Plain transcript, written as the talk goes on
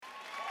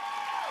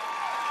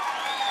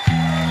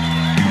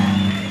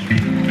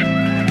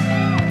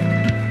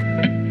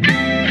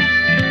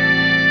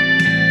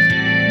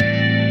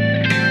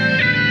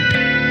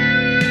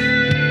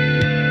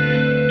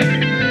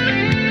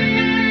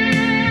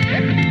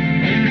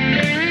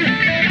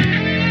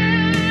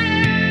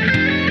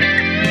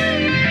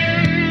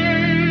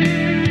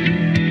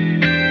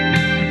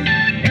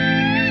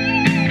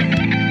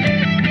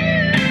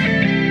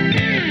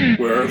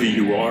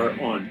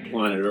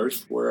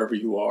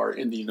are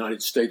in the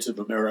United States of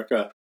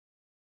America.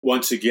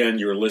 Once again,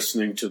 you're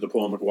listening to the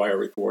Paul McGUIRE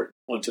Report.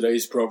 On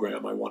today's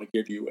program, I want to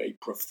give you a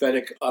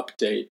prophetic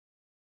update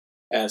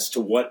as to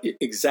what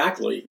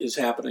exactly is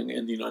happening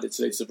in the United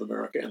States of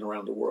America and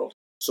around the world.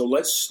 So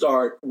let's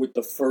start with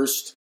the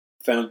first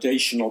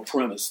foundational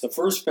premise. The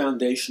first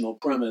foundational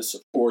premise,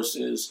 of course,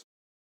 is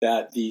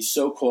that the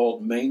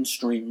so-called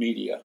mainstream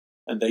media,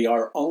 and they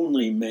are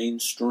only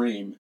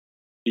mainstream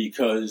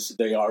because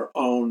they are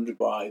owned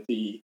by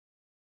the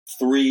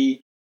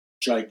three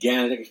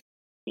gigantic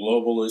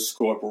globalist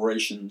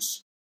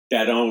corporations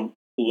that own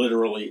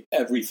literally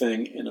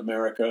everything in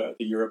America,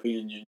 the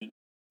European Union,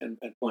 and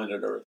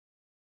planet Earth.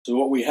 So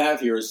what we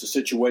have here is a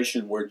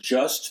situation where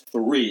just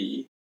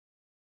three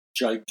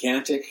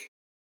gigantic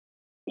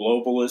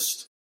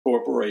globalist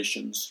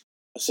corporations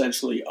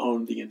essentially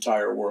own the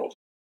entire world.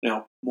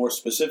 Now, more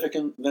specific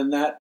than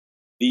that,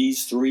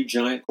 these three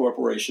giant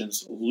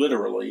corporations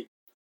literally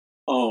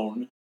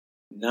own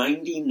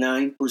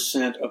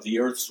 99% of the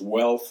Earth's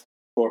wealth,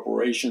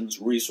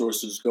 corporations,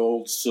 resources,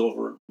 gold,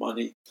 silver,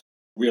 money,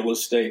 real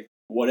estate,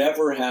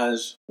 whatever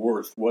has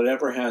worth,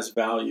 whatever has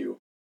value,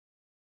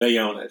 they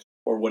own it.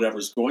 Or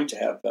whatever's going to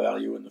have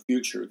value in the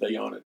future, they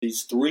own it.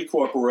 These three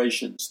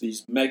corporations,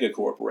 these mega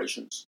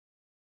corporations.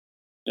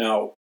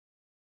 Now,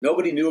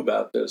 nobody knew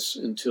about this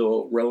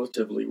until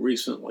relatively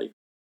recently.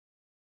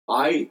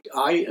 I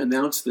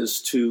announced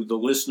this to the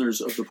listeners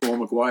of the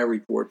Paul McGUIRE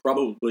Report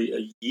probably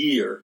a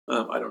year,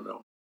 I don't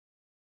know,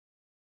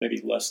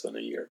 maybe less than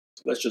a year.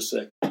 Let's just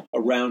say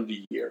around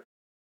a year.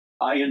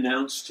 I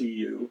announced to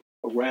you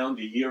around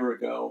a year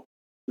ago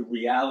the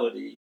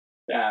reality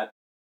that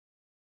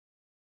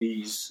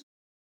these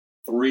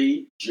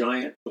three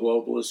giant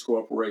globalist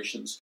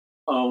corporations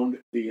owned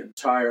the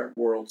entire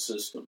world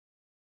system.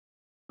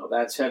 Now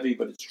that's heavy,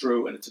 but it's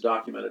true and it's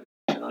documented.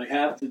 And I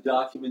have the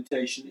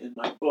documentation in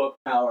my book,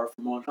 Power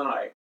from On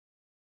High.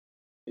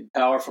 In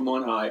Power from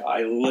On High,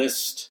 I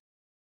list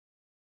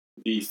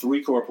the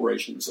three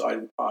corporations.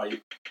 I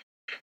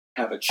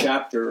have a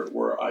chapter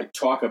where I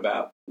talk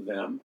about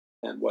them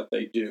and what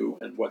they do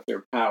and what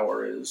their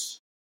power is.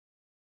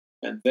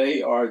 And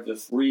they are the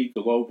three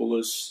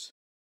globalist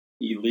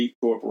elite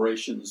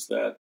corporations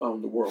that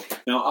own the world.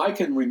 Now, I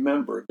can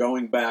remember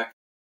going back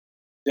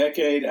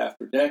decade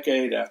after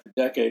decade after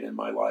decade in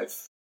my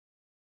life,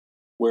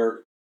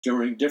 where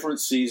during different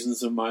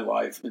seasons of my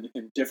life,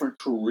 in different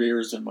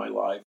careers in my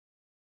life,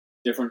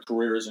 different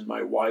careers in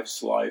my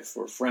wife's life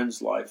or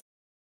friend's life,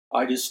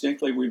 I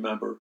distinctly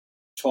remember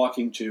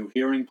talking to,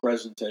 hearing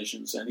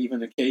presentations, and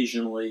even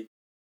occasionally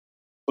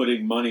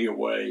putting money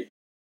away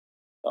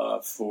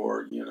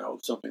for,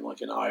 something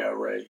like an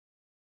IRA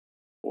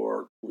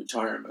or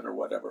retirement or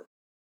whatever.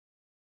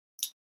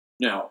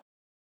 Now,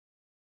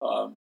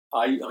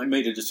 I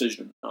made a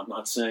decision. I'm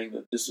not saying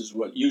that this is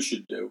what you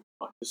should do.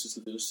 This is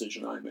the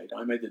decision I made.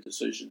 I made the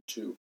decision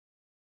to,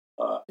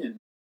 in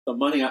the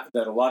money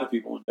that a lot of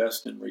people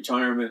invest in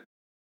retirement,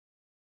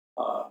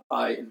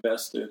 I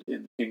invested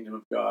in the Kingdom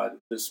of God,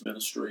 this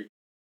ministry,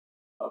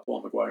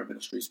 Paul McGUIRE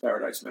Ministries,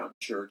 Paradise Mountain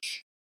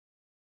Church,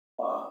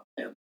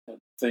 and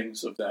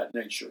things of that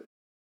nature.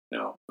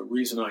 Now, the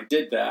reason I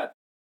did that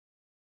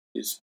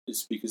is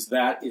because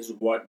that is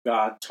what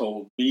God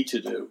told me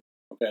to do.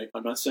 Okay,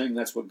 I'm not saying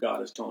that's what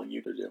God is telling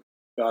you to do.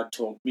 God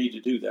told me to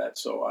do that,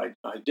 so I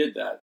did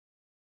that.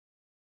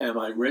 Am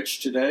I rich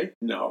today?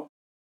 No.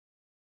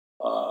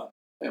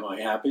 Am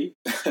I happy?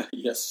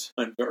 Yes,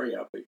 I'm very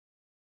happy.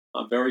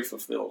 I'm very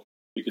fulfilled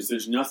because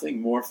there's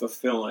nothing more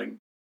fulfilling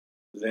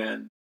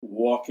than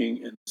walking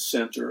in the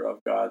center of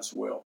God's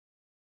will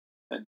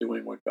and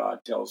doing what God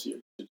tells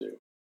you to do.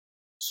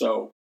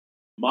 So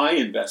my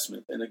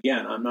investment, and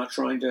again, I'm not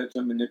trying to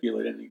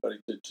manipulate anybody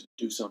to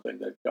do something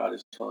that God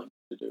is telling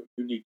you to do.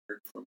 You need to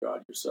hear from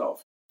God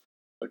yourself.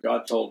 But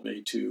God told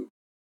me to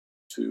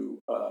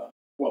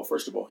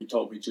first of all, He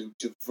told me to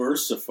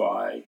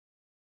diversify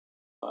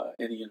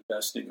any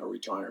investing or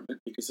retirement,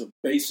 because a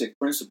basic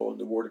principle in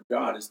the Word of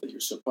God is that you're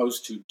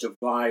supposed to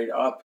divide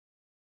up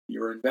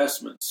your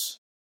investments.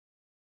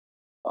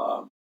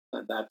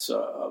 And that's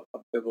a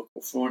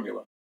biblical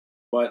formula.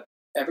 But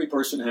every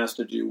person has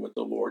to do what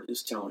the Lord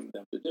is telling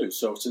them to do.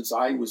 So since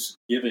I was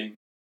giving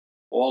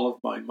all of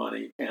my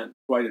money and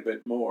quite a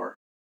bit more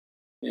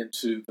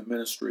into the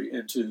ministry,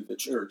 into the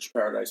church,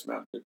 Paradise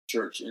Mountain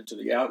Church, into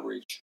the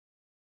outreach,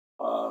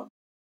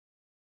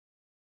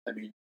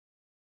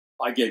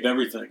 I gave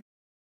everything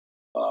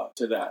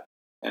to that.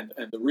 And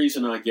the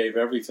reason I gave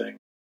everything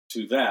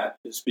to that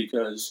is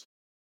because,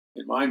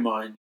 in my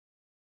mind,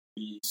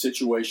 the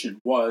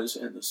situation was,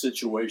 and the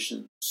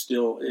situation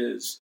still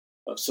is,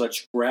 of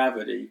such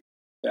gravity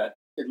that,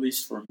 at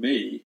least for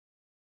me,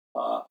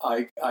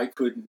 I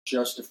couldn't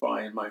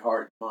justify in my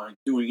heart and mind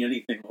doing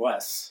anything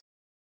less.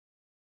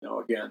 Now,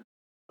 again,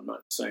 I'm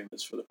not saying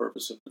this for the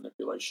purpose of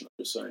manipulation.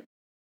 I'm just saying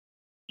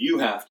you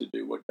have to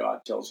do what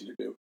God tells you to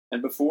do.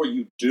 And before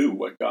you do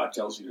what God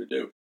tells you to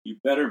do, you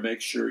better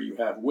make sure you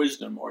have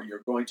wisdom, or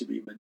you're going to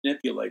be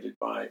manipulated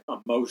by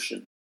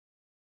emotion.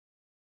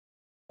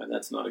 And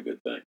that's not a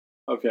good thing.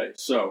 Okay,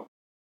 so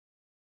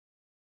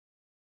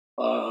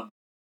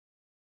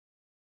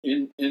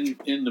In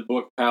the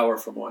book Power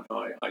from On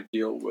High, I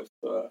deal with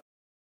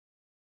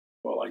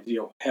I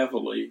deal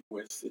heavily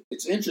with.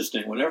 It's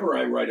interesting. Whenever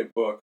I write a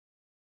book,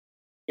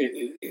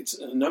 it's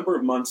a number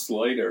of months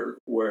later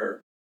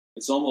where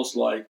it's almost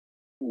like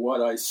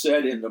what I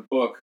said in the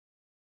book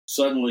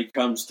suddenly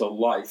comes to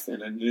life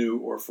in a new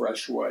or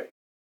fresh way,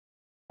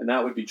 and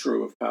that would be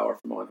true of Power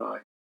from On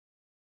High.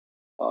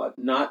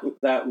 Not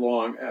that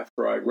long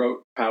after I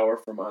wrote Power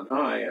from On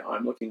High,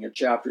 I'm looking at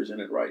chapters in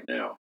it right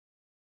now.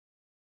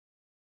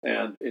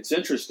 And it's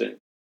interesting.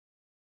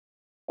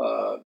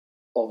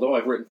 Although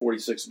I've written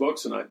 46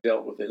 books and I've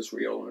dealt with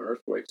Israel and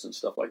earthquakes and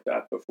stuff like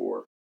that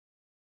before,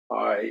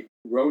 I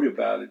wrote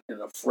about it in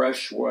a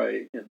fresh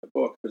way in the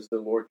book because the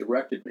Lord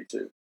directed me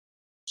to.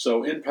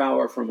 So in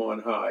Power from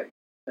On High,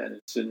 and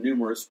it's in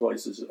numerous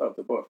places of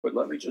the book, but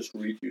let me just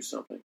read you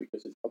something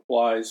because it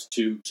applies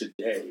to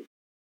today.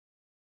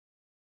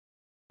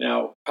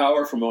 Now,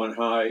 Power from On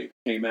High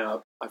came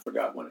out, I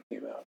forgot when it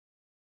came out.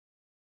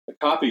 The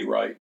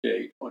copyright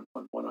date on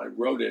when I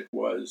wrote it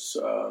was,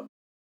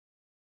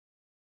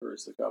 where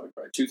is the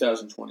copyright?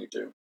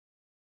 2022.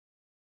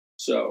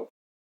 So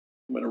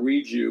I'm going to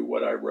read you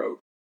what I wrote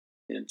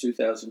in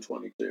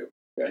 2022,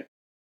 okay,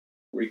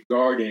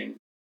 regarding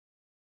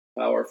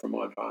Power from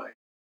On High.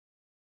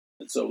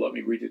 And so let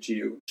me read it to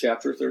you.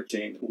 Chapter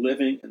 13,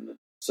 Living, and the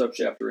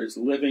subchapter is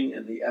Living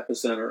in the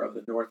Epicenter of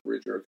the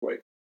Northridge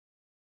Earthquake.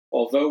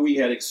 Although we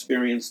had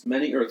experienced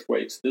many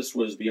earthquakes, this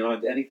was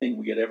beyond anything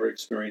we had ever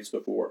experienced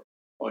before.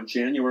 On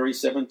January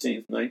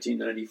 17,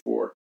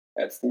 1994,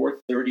 at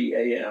 4:30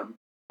 a.m.,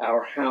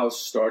 our house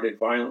started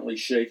violently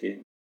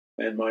shaking,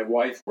 and my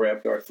wife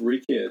grabbed our 3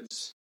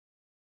 kids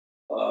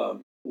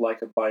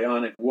like a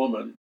bionic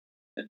woman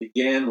and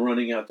began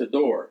running out the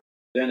door.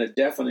 Then a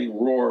deafening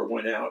roar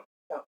went off,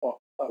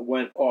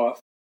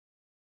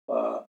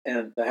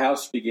 and the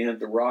house began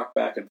to rock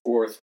back and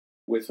forth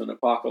with an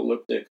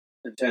apocalyptic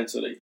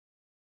intensity.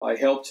 I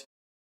helped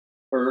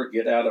her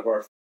get out of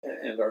our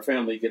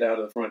family get out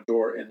of the front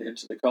door and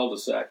into the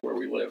cul-de-sac where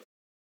we live.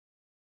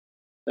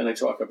 Then I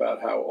talk about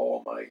how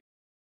all my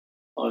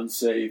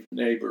unsaved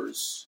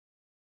neighbors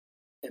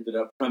ended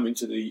up coming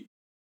to the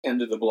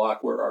end of the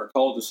block where our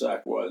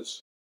cul-de-sac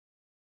was,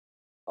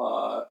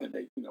 and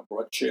they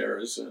brought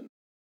chairs and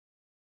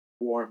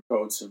warm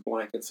coats and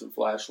blankets and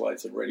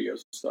flashlights and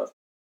radios and stuff,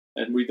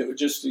 and we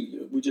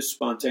just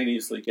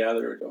spontaneously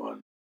gathered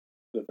on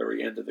the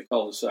very end of the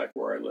cul-de-sac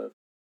where I live.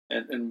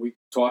 And we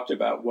talked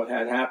about what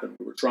had happened.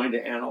 We were trying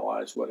to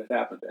analyze what had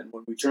happened. And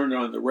when we turned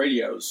on the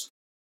radios,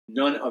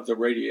 none of the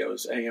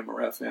radios, AM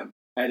or FM,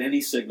 had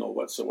any signal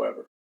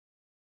whatsoever.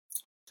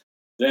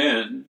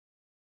 Then,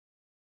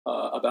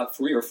 about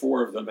 3 or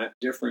 4 of them at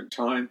different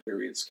time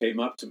periods came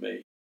up to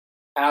me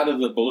out of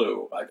the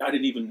blue. I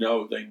didn't even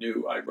know they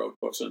knew I wrote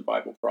books on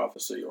Bible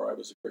prophecy or I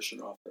was a Christian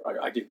author.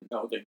 I didn't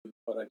know they knew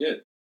what I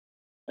did.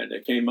 And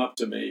they came up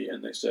to me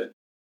and they said,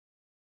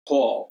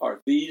 Paul,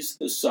 are these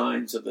the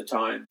signs of the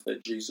times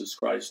that Jesus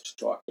Christ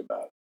talked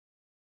about?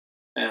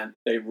 And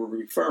they were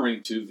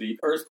referring to the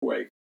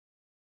earthquake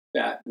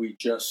that we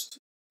just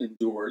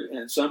endured.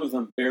 And some of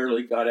them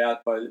barely got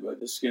out by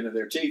the skin of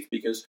their teeth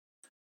because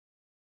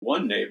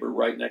one neighbor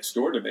right next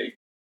door to me,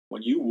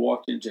 when you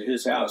walked into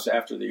his house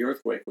after the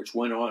earthquake, which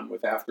went on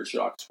with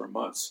aftershocks for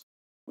months,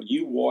 when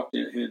you walked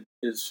in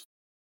his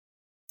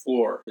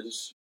floor,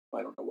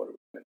 I don't know what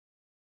it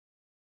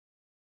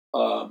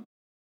was.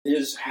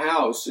 His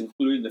house,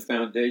 including the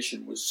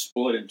foundation, was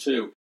split in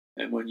 2.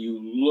 And when you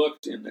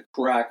looked in the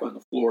crack on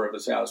the floor of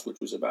his house,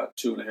 which was about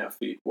 2.5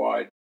 feet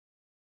wide,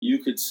 you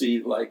could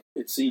see,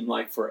 it seemed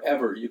like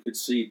forever, you could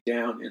see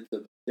down into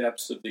the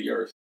depths of the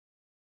earth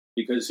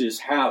because his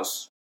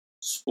house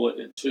split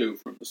in 2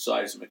 from the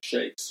seismic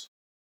shakes.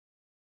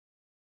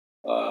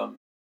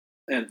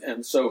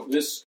 And so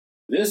this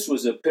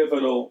was a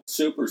pivotal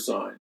super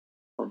sign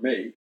for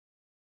me.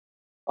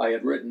 I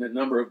had written a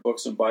number of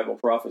books on Bible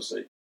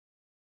prophecy.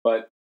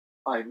 But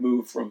I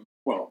moved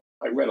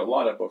I read a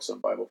lot of books on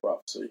Bible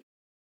prophecy.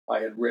 I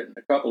had written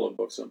a couple of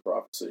books on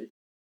prophecy,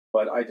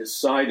 but I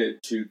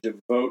decided to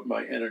devote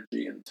my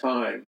energy and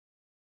time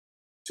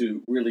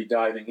to really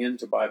diving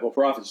into Bible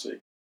prophecy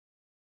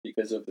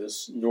because of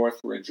this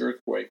Northridge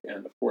earthquake.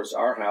 And of course,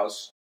 our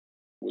house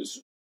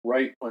was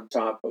right on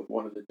top of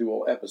one of the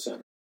dual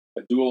epicenters.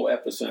 A dual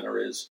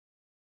epicenter is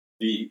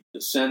the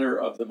center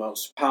of the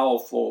most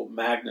powerful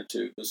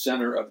magnitude, the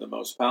center of the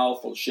most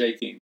powerful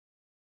shaking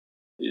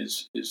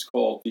is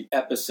called the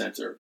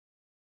epicenter.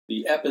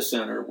 The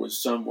epicenter was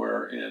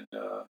somewhere in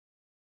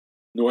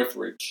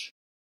Northridge,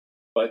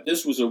 but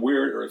this was a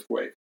weird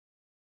earthquake.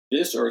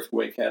 This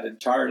earthquake had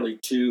entirely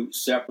 2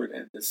 separate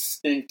and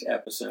distinct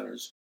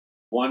epicenters.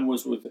 One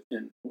was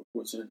in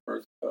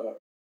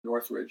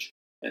Northridge,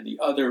 and the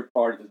other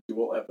part of the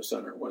dual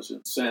epicenter was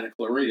in Santa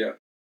Clarita,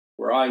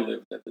 where I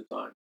lived at the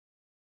time.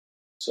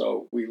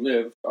 So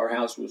our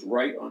house was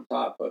right on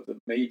top of the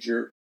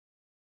major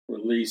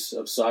release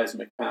of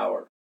seismic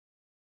power,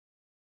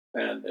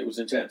 and it was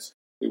intense.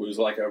 It was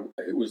like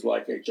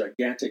a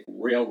gigantic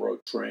railroad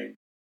train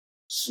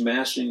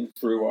smashing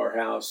through our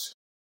house,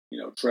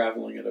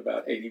 traveling at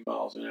about 80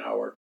 miles an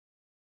hour,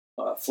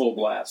 full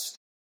blast.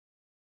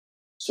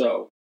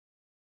 So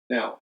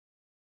now,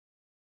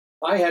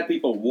 I had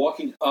people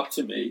walking up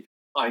to me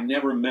I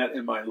never met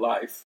in my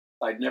life.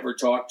 I'd never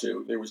talked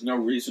to. There was no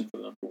reason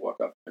for them to walk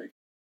up to me.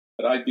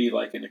 But I'd be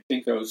like in a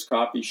Kinko's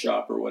coffee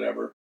shop or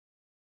whatever,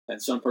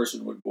 and some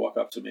person would walk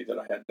up to me that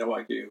I had no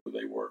idea who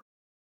they were.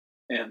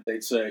 And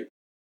they'd say,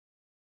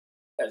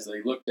 as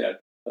they looked at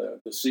the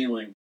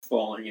ceiling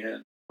falling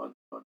in on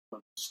the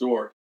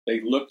store,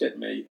 they looked at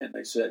me and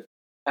they said,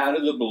 out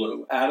of the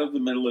blue, out of the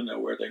middle of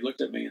nowhere, they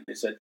looked at me and they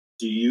said,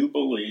 do you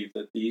believe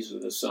that these are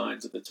the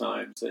signs of the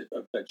times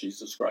that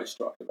Jesus Christ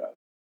talked about?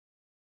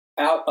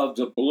 Out of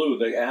the blue,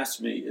 they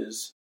asked me,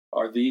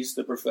 are these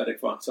the prophetic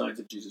signs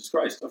of Jesus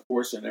Christ? Of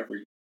course, in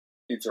every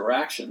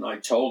interaction, I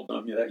told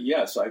them that,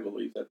 yes, I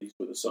believe that these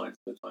were the signs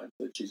of the times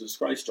that Jesus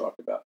Christ talked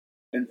about.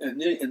 And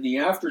in the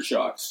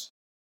aftershocks,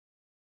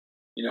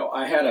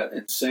 I had an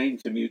insane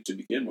commute to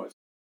begin with.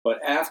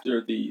 But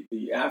after the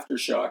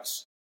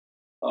aftershocks,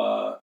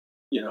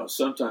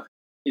 sometime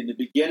in the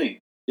beginning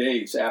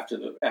days after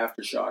the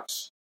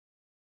aftershocks,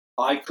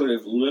 I could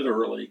have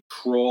literally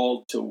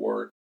crawled to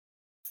work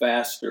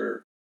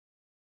faster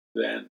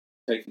than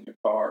taking a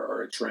car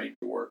or a train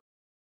to work,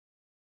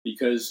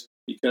 because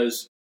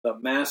the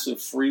massive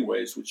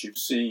freeways, which you've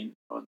seen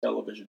on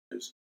television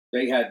news,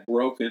 they had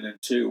broken in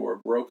two or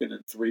broken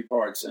in three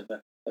parts, and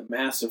the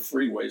massive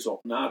freeways,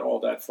 not all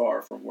that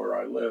far from where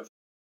I live,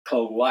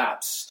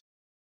 collapsed.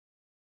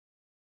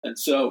 And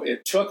so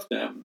it took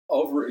them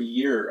over a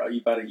year,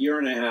 about a year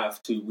and a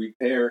half, to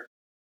repair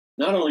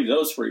not only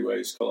those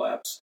freeways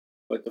collapsed,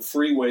 but the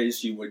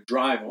freeways you would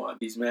drive on,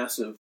 these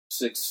massive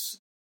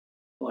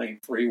 6-lane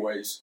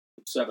freeways,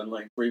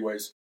 7-lane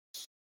freeways,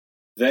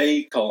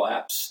 they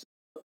collapsed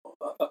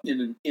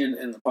in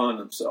and upon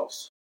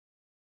themselves.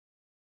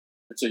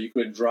 And so you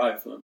couldn't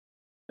drive them.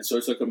 And so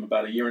it took them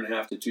about a year and a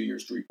half to 2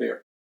 years to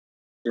repair.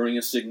 During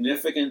a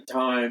significant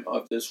time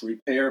of this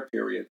repair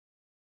period,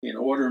 in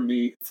order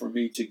for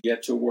me to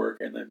get to work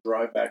and then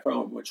drive back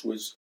home, which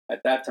was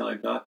at that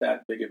time not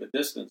that big of a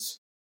distance,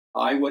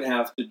 I would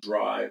have to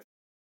drive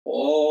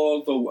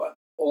all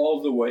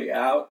the way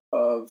out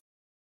of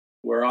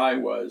where I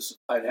was.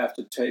 I'd have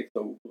to take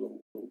I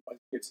think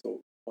it's the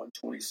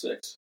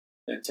 126,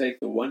 and take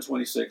the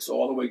 126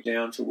 all the way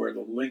down to where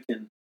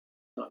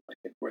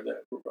where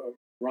the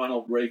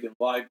Ronald Reagan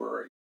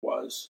Library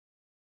was,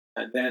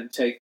 and then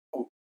take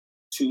a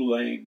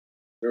 2-lane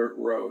dirt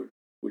road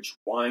which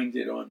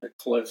winded on the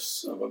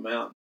cliffs of a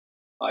mountain.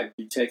 I'd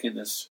be taking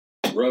this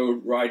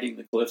road, riding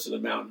the cliffs of the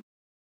mountain,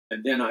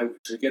 and then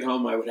to get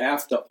home, I would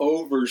have to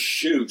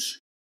overshoot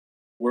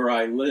where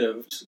I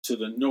lived to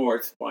the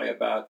north by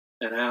about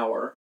an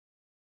hour,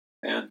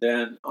 and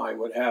then I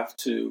would have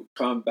to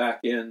come back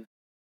in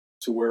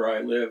to where I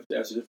lived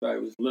as if I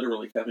was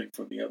literally coming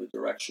from the other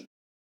direction.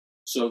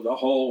 So the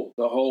whole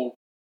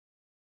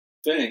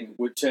thing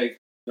would take,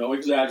 no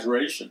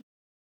exaggeration,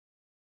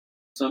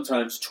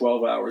 sometimes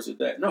 12 hours a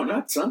day. No,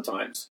 not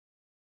sometimes.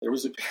 There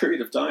was a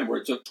period of time where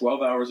it took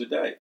 12 hours a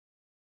day.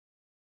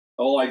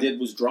 All I did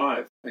was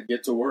drive and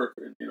get to work,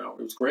 and it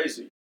was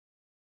crazy.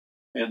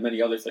 And many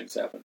other things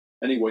happened.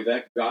 Anyway,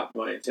 that got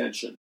my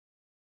attention.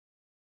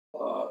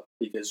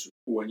 Because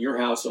when your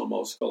house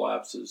almost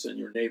collapses and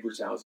your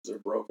neighbor's houses are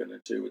broken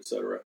into,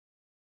 etc.,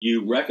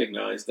 you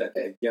recognize that,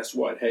 hey, guess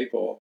what? Hey,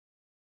 Paul,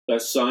 the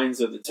signs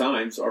of the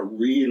times are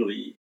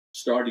really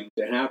starting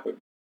to happen.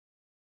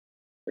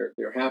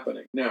 They're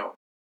happening. Now,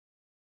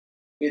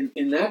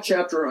 in that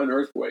chapter on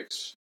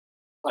earthquakes,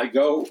 I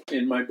go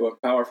in my book,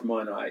 Power from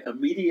On High,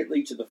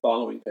 immediately to the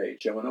following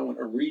page. And I want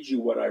to read you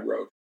what I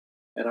wrote.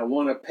 And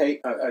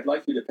I'd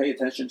like you to pay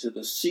attention to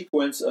the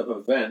sequence of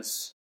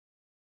events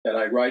that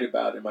I write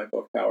about in my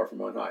book, Power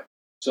from On High.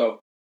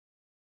 So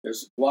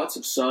there's lots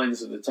of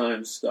signs of the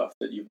times stuff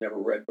that you've never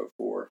read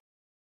before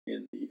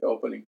in the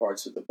opening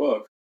parts of the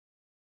book.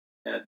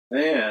 And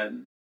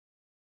then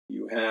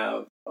you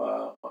have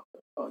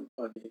on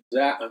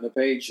the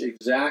page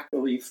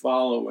exactly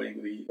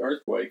following the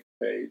earthquake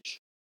page,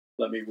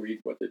 let me read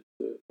what the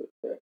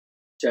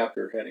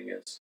chapter heading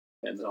is,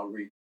 and then I'll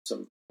read some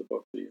of the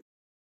book to you.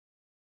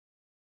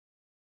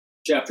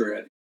 Chapter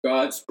heading: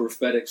 God's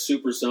prophetic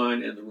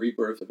supersign and the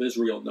rebirth of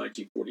Israel in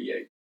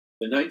 1948.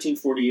 The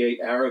 1948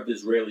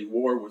 Arab-Israeli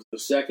War was the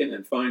second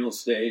and final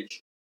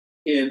stage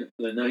in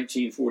the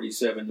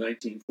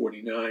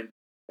 1947-1949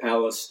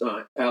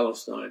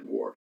 Palestine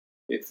War.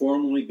 It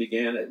formally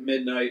began at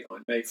midnight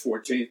on May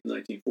 14,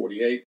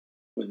 1948,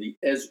 when the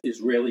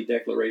Israeli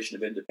Declaration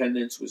of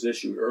Independence was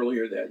issued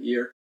earlier that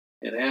year,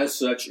 and as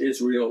such,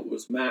 Israel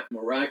was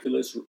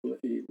miraculously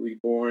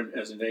reborn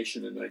as a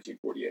nation in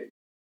 1948.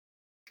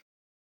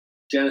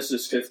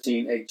 Genesis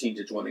 15,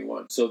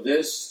 18-21. So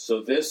this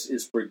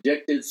is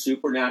predicted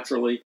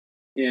supernaturally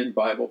in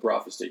Bible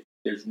prophecy.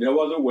 There's no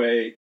other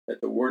way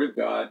that the Word of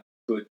God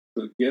could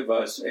give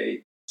us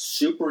a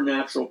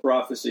supernatural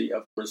prophecy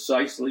of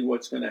precisely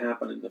what's going to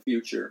happen in the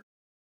future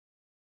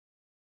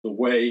the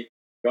way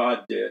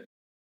God did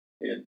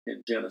in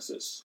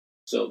Genesis.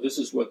 So this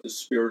is what the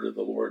Spirit of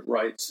the Lord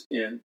writes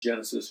in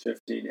Genesis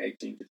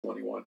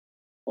 15:18-21.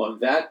 On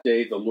that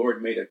day, the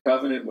Lord made a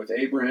covenant with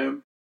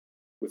Abram,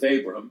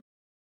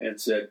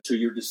 and said, to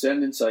your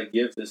descendants I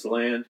give this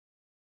land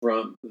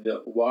from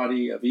the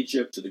Wadi of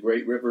Egypt to the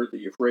great river, the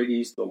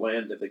Euphrates, the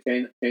land of the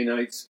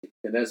Canaanites,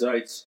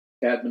 Kenizzites,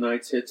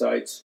 Cadmonites,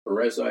 Hittites,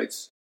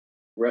 Perizzites,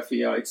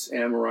 Rephaites,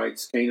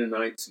 Amorites,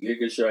 Canaanites,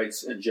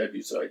 Girgashites, and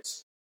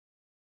Jebusites.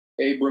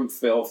 Abram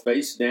fell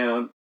face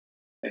down,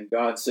 and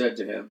God said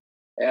to him,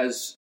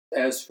 As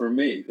for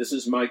me, this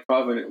is my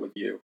covenant with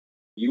you.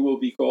 You will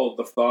be called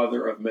the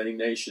father of many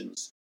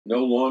nations.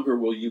 No longer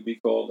will you be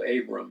called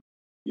Abram.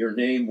 Your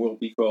name will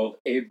be called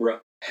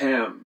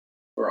Abraham,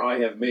 for I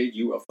have made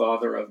you a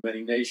father of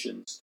many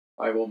nations.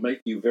 I will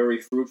make you very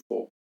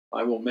fruitful.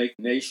 I will make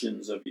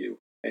nations of you,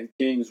 and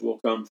kings will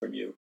come from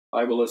you.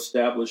 I will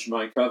establish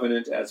my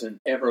covenant as an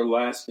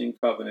everlasting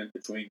covenant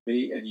between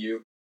me and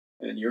you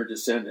and your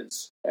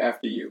descendants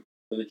after you,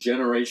 for the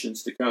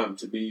generations to come,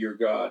 to be your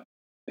God,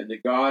 and the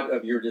God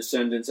of your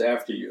descendants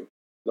after you.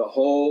 The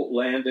whole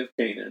land of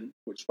Canaan,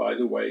 which, by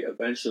the way,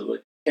 eventually,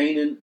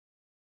 Canaan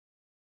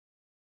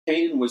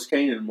was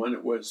Canaan when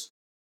it was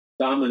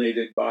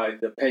dominated by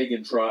the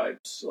pagan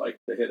tribes, like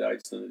the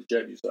Hittites and the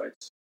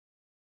Jebusites.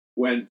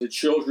 When the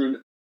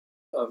children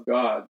of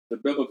God, the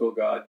biblical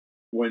God,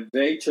 when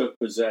they took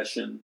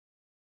possession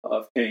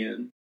of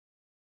Canaan,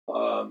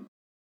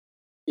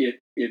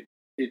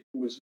 it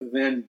was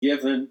then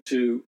given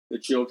to the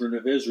children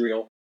of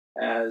Israel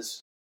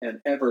as an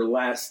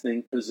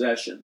everlasting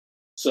possession.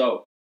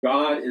 So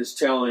God is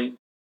telling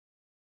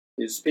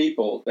his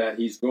people that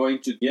he's going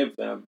to give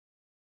them,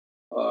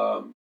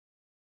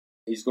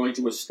 he's going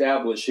to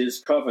establish his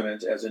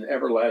covenant as an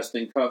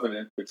everlasting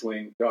covenant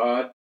between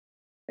God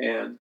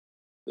and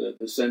the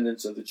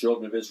descendants of the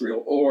children of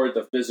Israel, or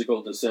the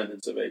physical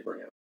descendants of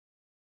Abraham.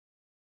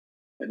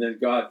 And then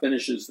God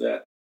finishes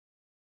that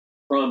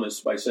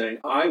promise by saying,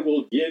 I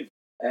will give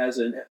as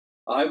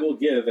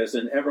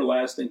an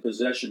everlasting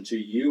possession to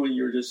you and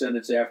your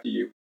descendants after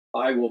you.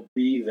 I will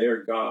be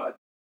their God.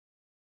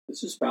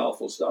 This is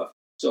powerful stuff.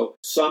 So,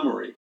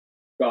 summary,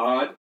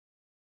 God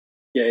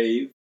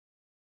gave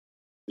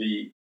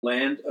the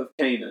land of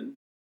Canaan,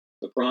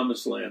 the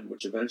promised land,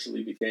 which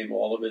eventually became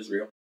all of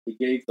Israel. He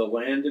gave the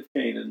land of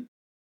Canaan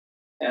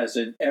as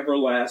an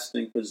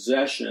everlasting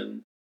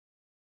possession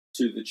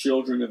to the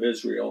children of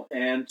Israel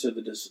and to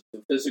the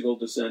physical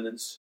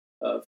descendants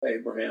of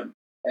Abraham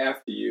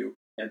after you,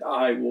 and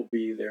I will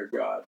be their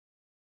God.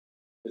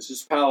 This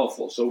is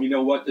powerful. So we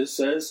know what this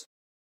says.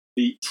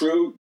 The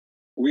true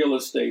real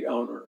estate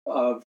owner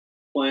of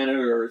planet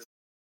Earth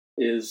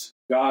is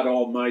God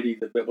Almighty,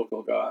 the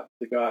biblical God,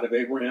 the God of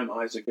Abraham,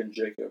 Isaac, and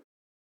Jacob.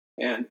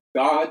 And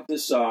God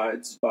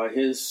decides by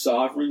his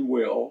sovereign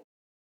will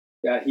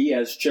that he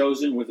has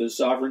chosen with his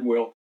sovereign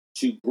will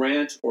to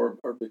grant or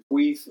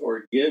bequeath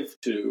or give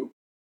to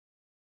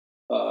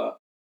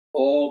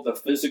all the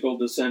physical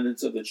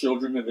descendants of the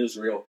children of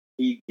Israel.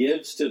 He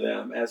gives to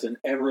them as an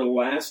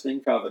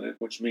everlasting covenant,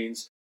 which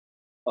means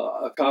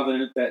a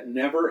covenant that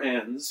never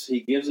ends.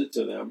 He gives it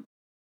to them,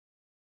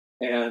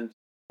 and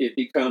it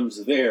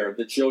becomes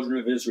the children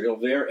of Israel,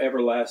 their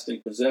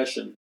everlasting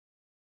possession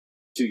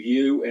to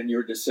you and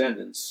your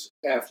descendants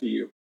after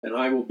you, and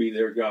I will be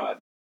their God.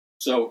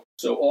 So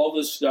all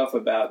this stuff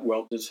about,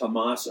 well, does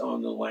Hamas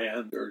own the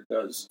land, or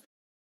does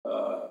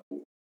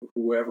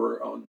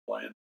whoever own the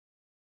land?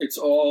 It's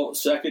all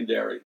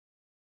secondary,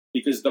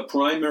 because the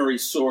primary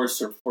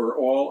source for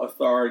all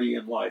authority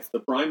in life, the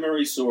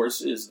primary source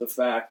is the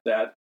fact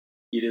that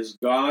it is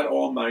God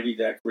Almighty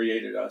that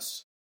created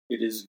us.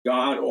 It is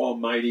God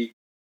Almighty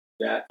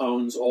that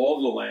owns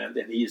all the land,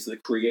 and he is the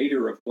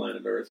creator of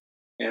planet Earth.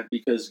 And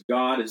because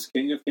God is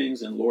King of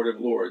Kings and Lord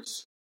of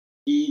Lords,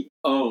 he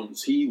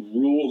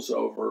rules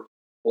over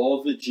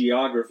all the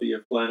geography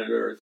of planet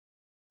Earth,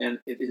 and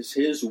it is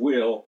his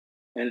will,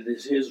 and it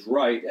is his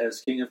right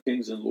as King of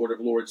Kings and Lord of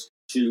Lords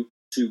to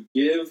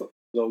give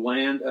the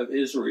land of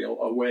Israel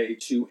away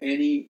to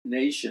any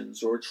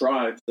nations or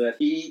tribes that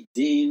he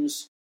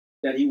deems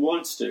that he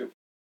wants to.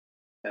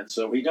 And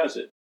so he does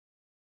it.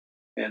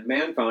 And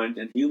mankind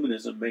and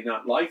humanism may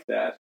not like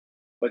that,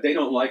 but they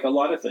don't like a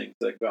lot of things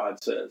that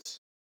God says.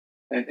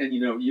 And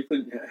you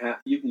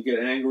can get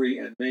angry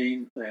and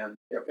mean and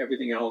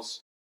everything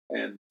else,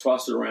 and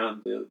toss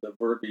around the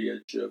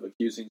verbiage of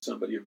accusing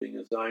somebody of being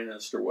a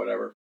Zionist or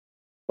whatever.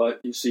 But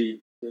you see,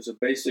 there's a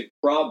basic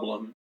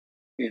problem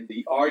in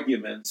the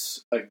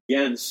arguments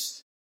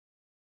against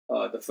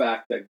the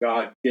fact that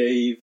God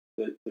gave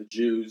the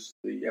Jews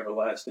the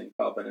everlasting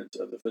covenant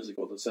of the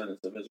physical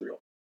descendants of Israel.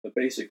 The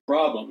basic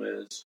problem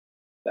is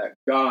that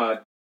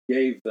God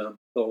gave them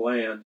the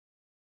land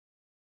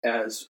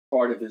as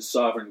part of his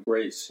sovereign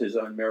grace, his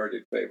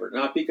unmerited favor,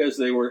 not because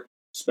they were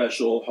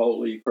special,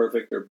 holy,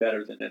 perfect, or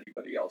better than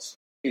anybody else.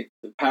 The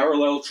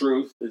parallel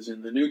truth is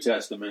in the New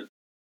Testament,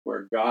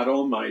 where God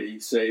Almighty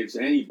saves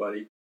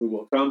anybody who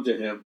will come to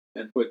him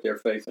and put their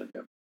faith in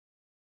him.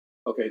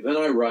 Okay, then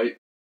I write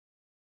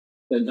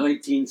the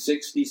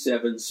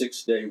 1967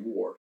 Six-Day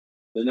War.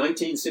 The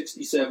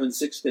 1967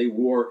 Six-Day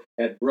War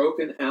had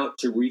broken out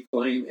to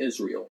reclaim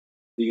Israel.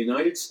 The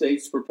United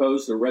States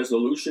proposed a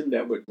resolution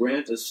that would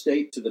grant a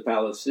state to the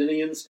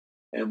Palestinians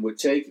and would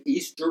take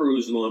East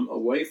Jerusalem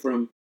away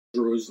from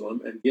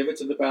Jerusalem and give it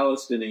to the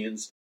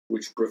Palestinians,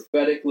 which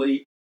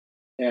prophetically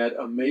had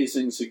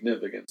amazing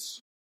significance.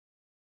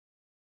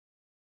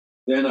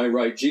 Then I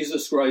write,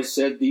 Jesus Christ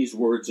said these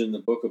words in the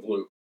book of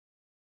Luke,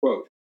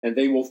 quote, "And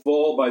they will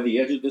fall by the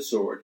edge of the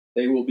sword.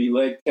 They will be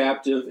led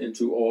captive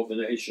into all the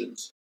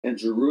nations, and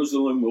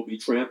Jerusalem will be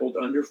trampled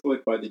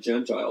underfoot by the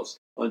Gentiles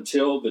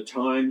until the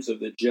times of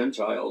the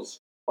Gentiles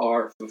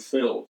are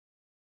fulfilled."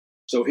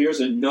 So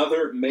here's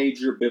another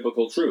major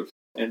biblical truth,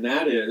 and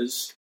that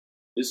is,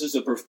 this is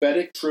a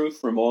prophetic truth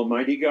from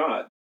Almighty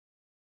God.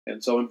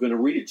 And so I'm going to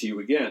read it to you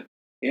again.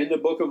 In the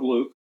book of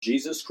Luke,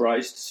 Jesus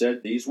Christ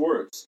said these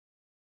words,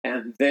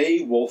 "And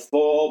they will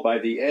fall by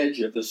the edge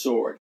of the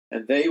sword,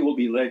 and they will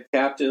be led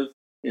captive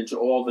into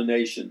all the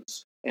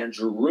nations, and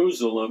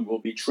Jerusalem will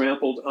be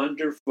trampled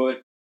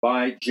underfoot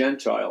by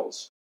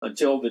Gentiles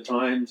until the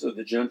times of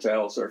the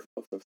Gentiles are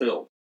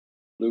fulfilled."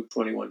 Luke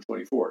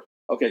 21:24.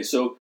 Okay,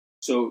 so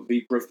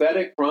the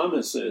prophetic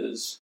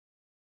promises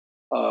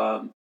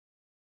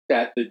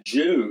that the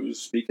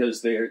Jews,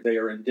 because they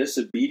are in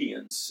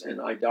disobedience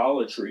and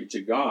idolatry to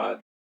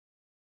God,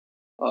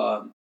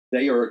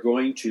 they are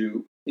going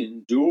to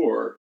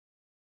endure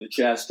the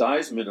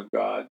chastisement of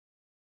God,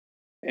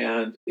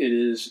 and it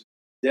is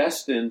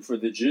destined for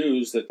the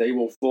Jews that they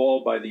will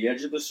fall by the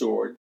edge of the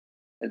sword,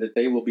 and that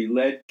they will be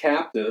led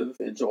captive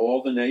into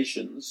all the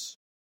nations,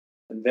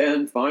 and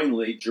then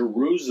finally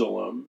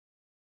Jerusalem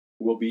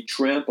will be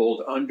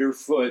trampled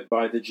underfoot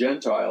by the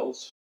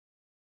Gentiles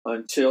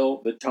until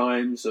the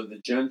times of the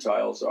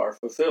Gentiles are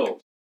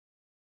fulfilled.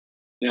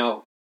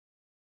 Now,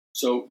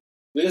 so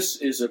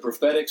this is a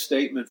prophetic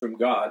statement from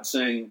God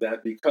saying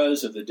that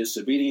because of the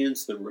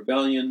disobedience, the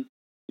rebellion,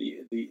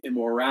 the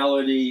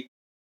immorality,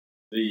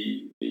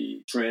 the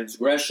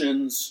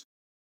transgressions,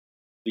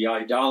 the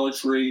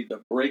idolatry,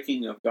 the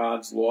breaking of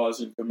God's laws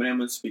and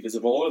commandments, because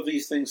of all of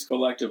these things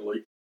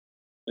collectively,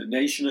 the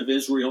nation of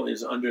Israel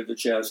is under the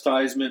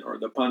chastisement or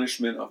the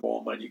punishment of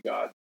Almighty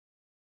God.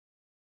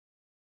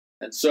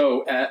 And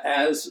so,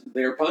 as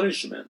their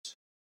punishment,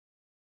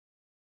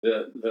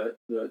 the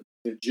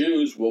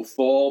Jews will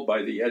fall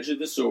by the edge of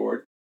the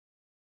sword.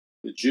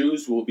 The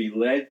Jews will be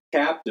led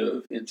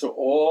captive into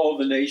all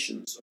the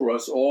nations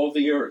across all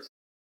the earth.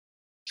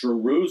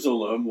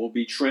 Jerusalem will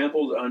be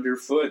trampled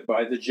underfoot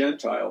by the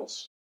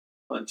Gentiles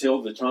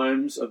until the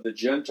times of the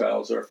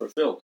Gentiles are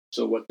fulfilled.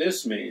 So what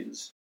this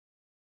means,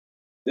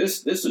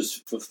 this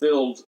is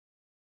fulfilled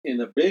in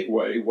a big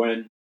way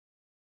when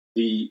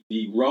the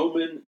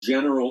Roman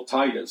general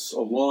Titus,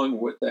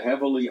 along with the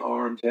heavily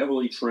armed,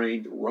 heavily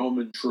trained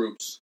Roman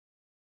troops,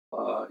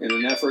 in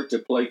an effort to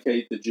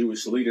placate the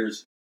Jewish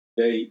leaders,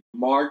 they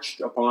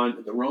marched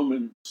upon, the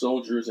Roman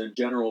soldiers and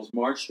generals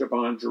marched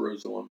upon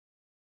Jerusalem,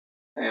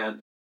 and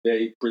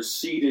they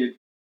proceeded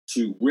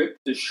to rip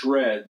to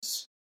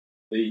shreds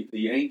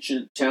the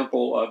ancient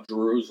temple of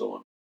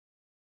Jerusalem.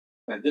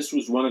 And this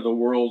was one of the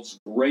world's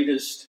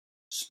greatest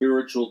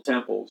spiritual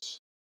temples.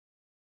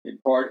 In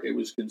part, it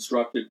was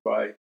constructed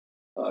by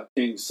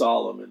King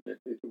Solomon. It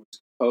was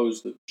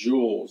composed of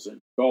jewels and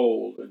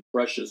gold and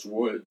precious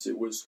woods. It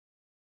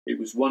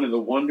was one of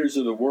the wonders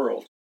of the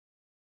world.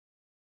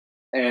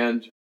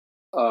 And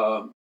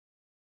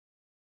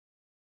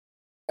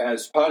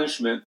as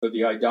punishment for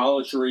the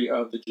idolatry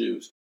of the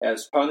Jews,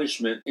 as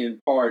punishment in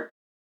part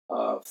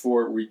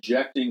for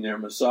rejecting their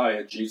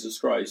Messiah, Jesus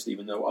Christ,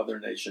 even though other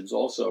nations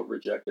also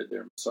rejected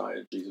their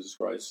Messiah, Jesus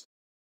Christ,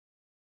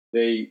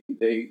 they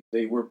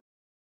were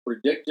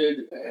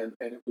predicted, and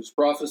it was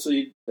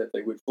prophesied that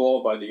they would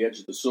fall by the edge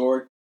of the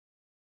sword.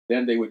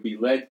 Then they would be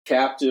led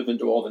captive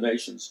into all the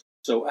nations.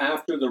 So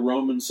after the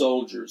Roman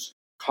soldiers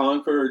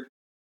conquered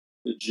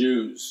the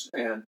Jews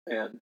and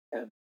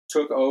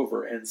took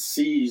over and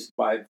seized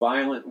by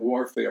violent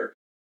warfare,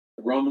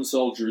 the Roman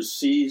soldiers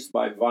seized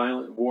by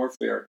violent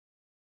warfare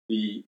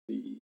the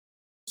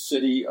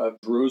city of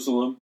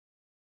Jerusalem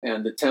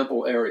and the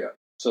temple area.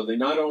 So they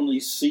not only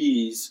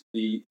seized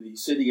the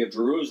city of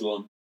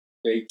Jerusalem,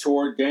 they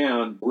tore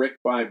down brick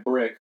by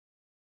brick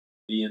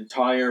the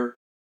entire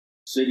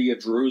city of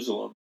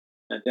Jerusalem,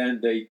 and then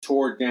they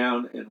tore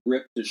down and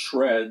ripped to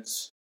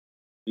shreds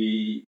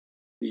the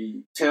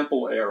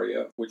temple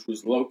area, which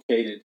was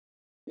located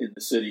in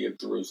the city of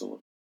Jerusalem.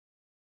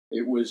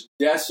 It was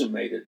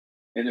decimated,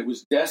 and it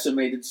was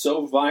decimated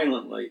so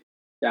violently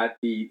that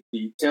the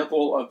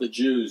temple of the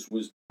Jews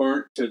was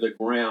burnt to the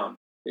ground.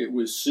 It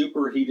was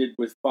superheated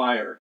with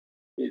fire.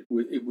 It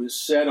was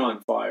set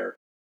on fire.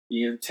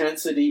 The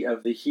intensity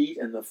of the heat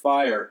and the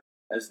fire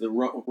as the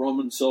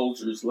Roman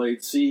soldiers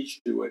laid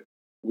siege to it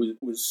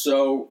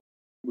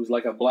was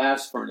like a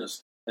blast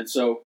furnace. And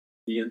so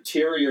the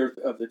interior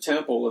of the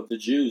temple of the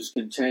Jews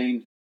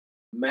contained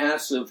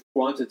massive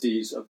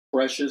quantities of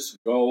precious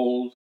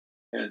gold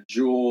and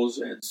jewels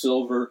and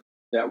silver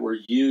that were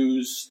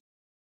used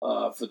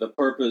for the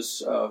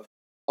purpose of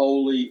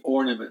holy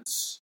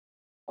ornaments.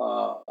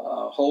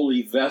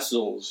 holy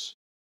vessels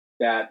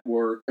that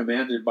were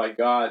commanded by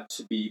God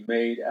to be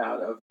made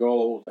out of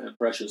gold and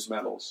precious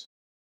metals.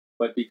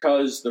 But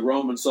because the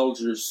Roman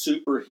soldiers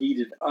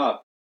superheated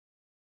up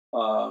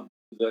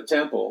the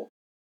temple,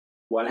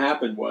 what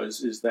happened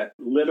is that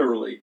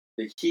literally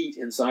the heat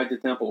inside the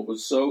temple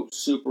was so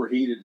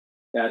superheated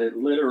that it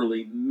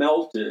literally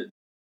melted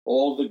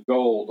all the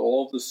gold,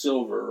 all the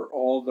silver,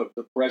 all the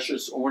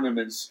precious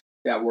ornaments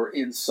that were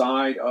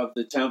inside of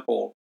the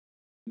temple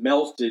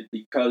melted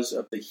because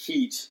of the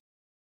heat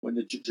when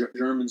the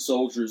German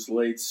soldiers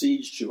laid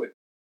siege to it.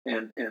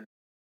 And in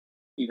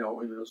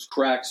those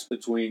cracks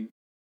between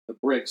the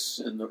bricks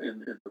and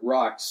the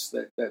rocks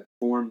that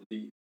formed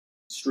the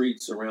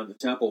streets around the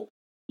temple,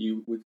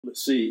 you would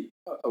see,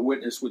 a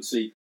witness would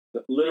see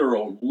the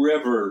literal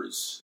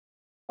rivers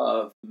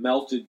of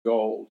melted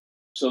gold.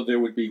 So there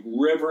would be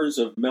rivers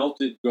of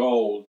melted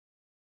gold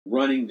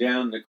running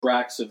down the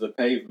cracks of the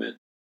pavement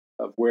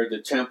of where the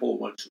temple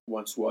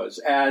once was,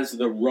 as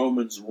the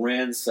Romans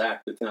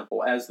ransacked the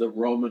temple, as the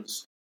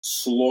Romans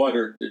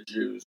slaughtered the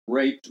Jews,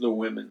 raped the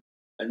women,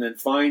 and then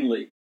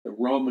finally the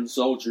Roman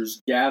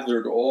soldiers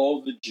gathered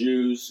all the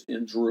Jews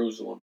in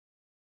Jerusalem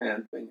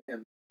and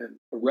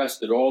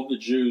arrested all the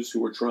Jews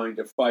who were trying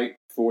to fight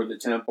for the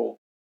temple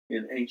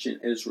in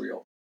ancient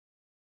Israel.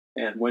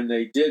 And when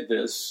they did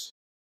this,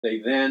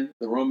 the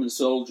Roman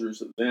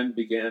soldiers then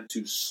began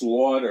to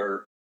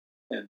slaughter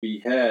and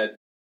behead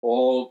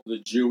all the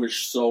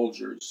Jewish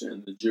soldiers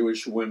and the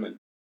Jewish women.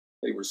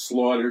 They were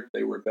slaughtered,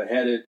 they were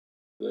beheaded,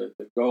 the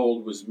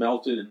gold was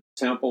melted in the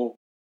temple,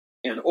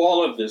 and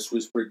all of this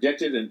was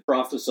predicted and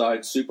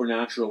prophesied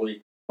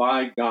supernaturally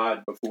by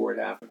God before it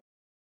happened.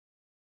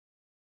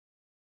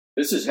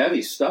 This is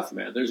heavy stuff,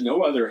 man. There's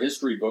no other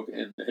history book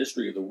in the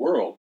history of the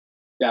world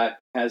that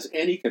has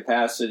any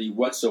capacity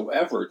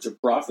whatsoever to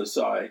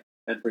prophesy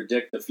and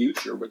predict the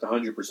future with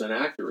 100%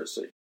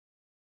 accuracy.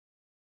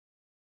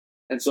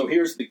 And so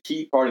here's the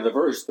key part of the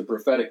verse, the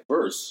prophetic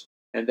verse.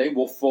 And they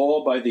will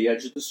fall by the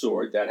edge of the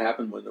sword. That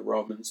happened when the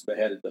Romans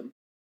beheaded them.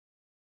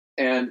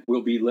 And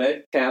will be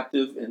led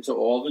captive into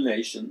all the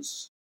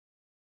nations.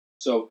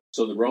 So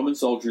the Roman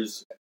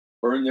soldiers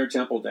burned their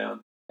temple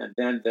down, and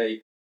then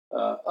they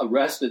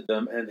arrested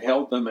them and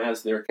held them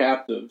as their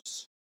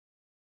captives.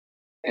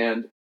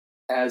 And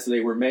as they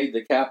were made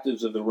the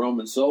captives of the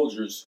Roman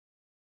soldiers,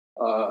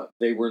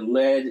 they were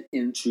led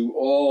into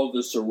all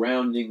the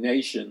surrounding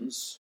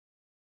nations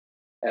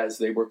as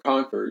they were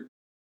conquered.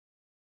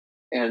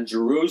 And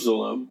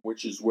Jerusalem,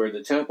 which is where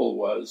the temple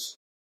was,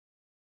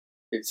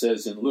 it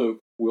says in Luke,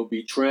 will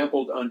be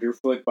trampled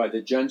underfoot by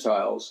the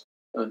Gentiles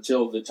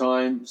until the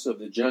times of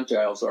the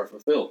Gentiles are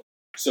fulfilled.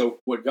 So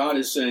what God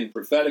is saying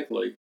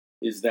prophetically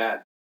is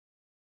that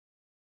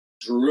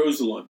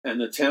Jerusalem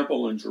and the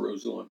temple in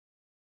Jerusalem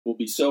will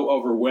be so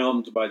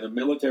overwhelmed by the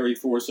military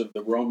force of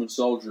the Roman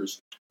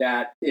soldiers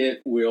that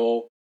it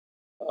will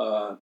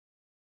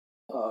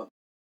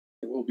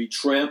be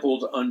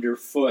trampled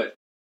underfoot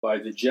by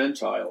the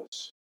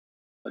Gentiles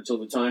until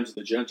the times of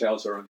the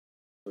Gentiles are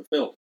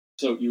fulfilled.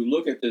 So you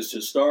look at this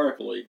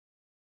historically,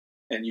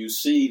 and you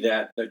see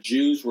that the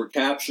Jews were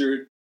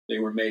captured, they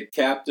were made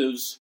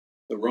captives,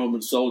 the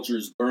Roman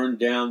soldiers burned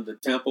down the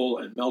temple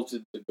and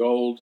melted the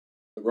gold.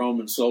 The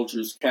Roman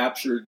soldiers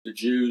captured the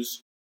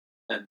Jews,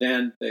 and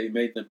then they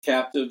made them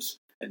captives.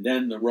 And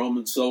then the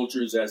Roman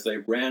soldiers, as they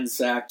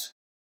ransacked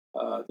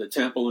the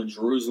temple in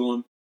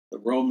Jerusalem, the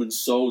Roman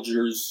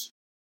soldiers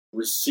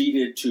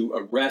proceeded to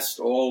arrest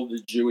all the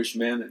Jewish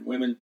men and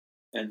women.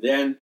 And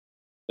then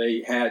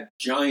they had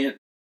giant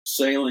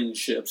sailing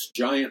ships,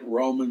 giant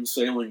Roman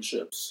sailing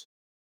ships.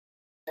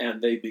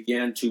 And they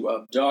began to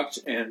abduct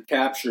and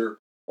capture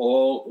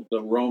all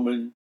the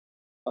Roman,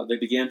 they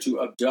began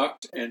to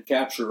abduct and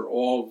capture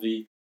all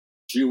the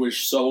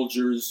Jewish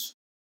soldiers,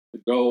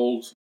 the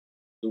gold,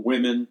 the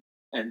women,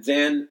 and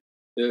then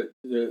the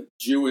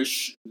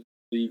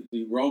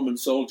Roman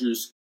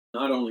soldiers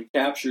not only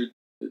captured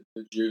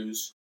the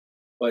Jews,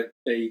 but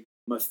they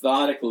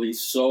methodically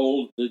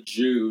sold the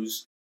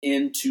Jews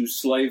into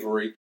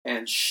slavery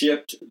and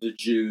shipped the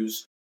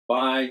Jews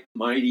by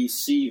mighty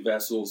sea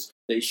vessels.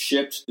 They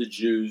shipped the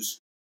Jews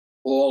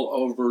all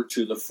over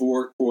to the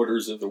four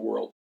quarters of the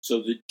world.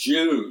 So the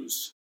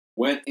Jews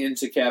went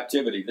into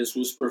captivity. This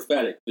was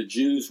prophetic. The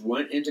Jews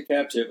went into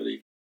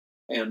captivity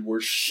and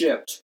were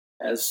shipped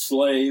as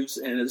slaves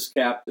and as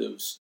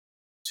captives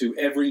to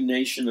every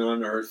nation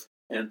on earth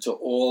and to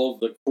all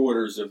the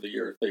quarters of the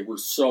earth. They were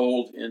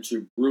sold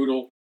into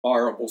brutal,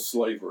 horrible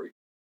slavery.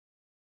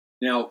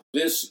 Now,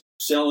 this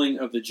selling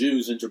of the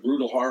Jews into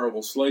brutal,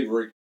 horrible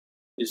slavery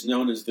is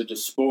known as the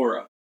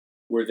diaspora,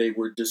 where they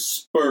were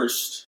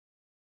dispersed.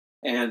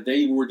 And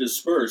they were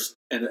dispersed.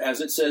 And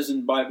as it says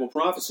in Bible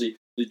prophecy,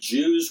 the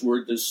Jews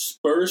were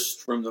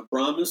dispersed from the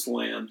promised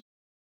land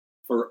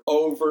for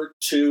over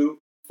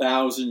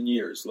 2,000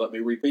 years. Let me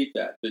repeat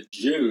that. The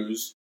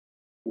Jews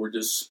were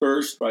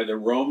dispersed by the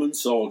Roman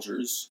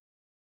soldiers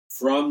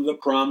from the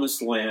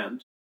promised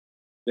land.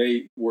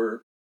 They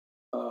were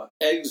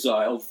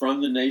exiled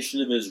from the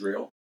nation of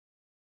Israel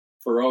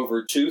for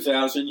over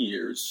 2,000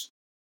 years.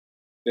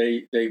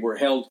 They were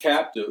held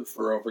captive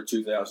for over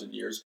 2,000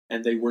 years,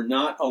 and they were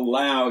not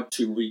allowed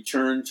to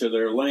return to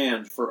their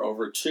land for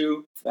over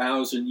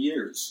 2,000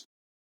 years.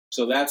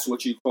 So that's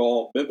what you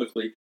call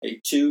biblically a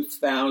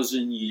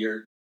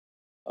 2,000-year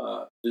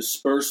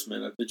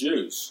disbursement of the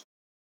Jews.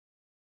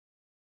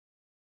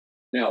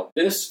 Now,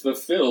 this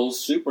fulfills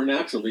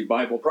supernaturally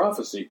Bible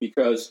prophecy,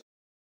 because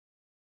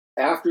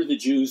after the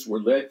Jews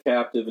were led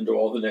captive into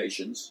all the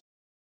nations,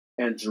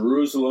 and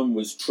Jerusalem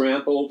was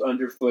trampled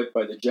underfoot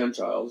by the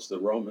Gentiles, the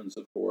Romans,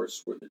 of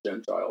course, were the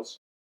Gentiles,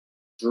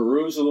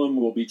 Jerusalem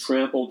will be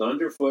trampled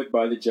underfoot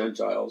by the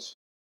Gentiles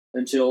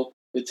until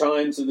the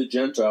times of the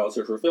Gentiles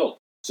are fulfilled.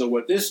 So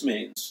what this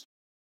means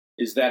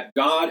is that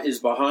God is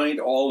behind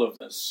all of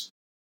this.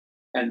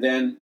 And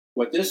then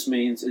what this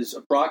means is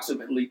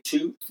approximately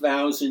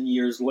 2,000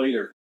 years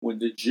later, when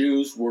the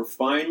Jews were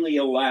finally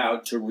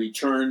allowed to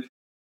return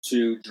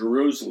to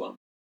Jerusalem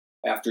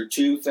after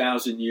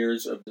 2,000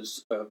 years of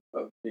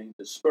being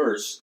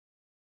dispersed,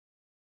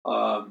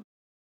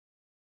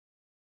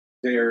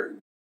 there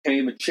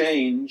came a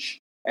change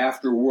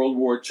after World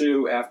War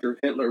II, after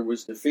Hitler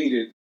was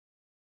defeated.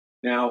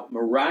 Now,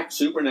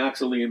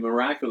 supernaturally and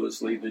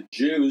miraculously, the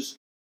Jews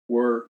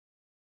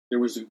there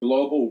was a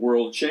global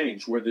world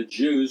change where the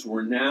Jews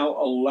were now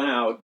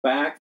allowed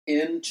back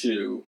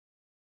into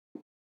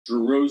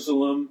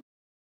Jerusalem,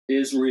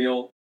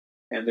 Israel,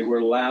 and they were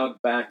allowed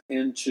back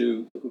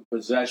into the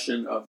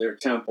possession of their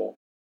temple.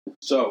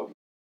 So,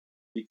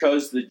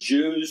 because the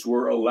Jews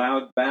were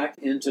allowed back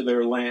into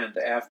their land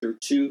after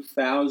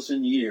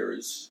 2,000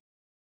 years,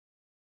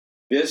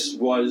 this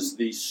was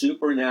the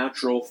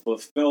supernatural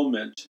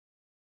fulfillment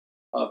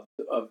of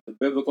the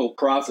biblical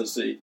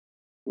prophecy,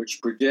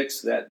 which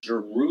predicts that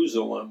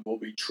Jerusalem will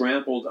be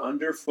trampled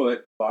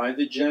underfoot by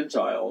the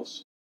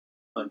Gentiles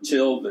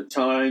until the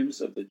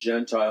times of the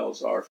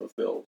Gentiles are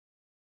fulfilled.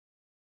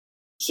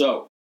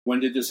 So, when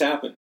did this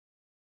happen?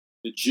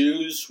 The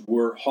Jews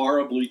were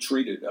horribly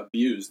treated,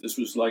 abused. This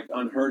was like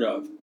unheard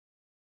of.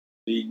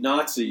 The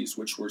Nazis,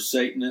 which were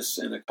Satanists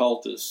and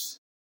occultists,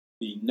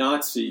 the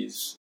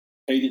Nazis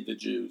hated the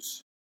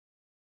Jews.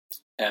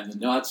 And the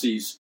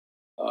Nazis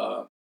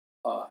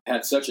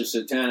had such a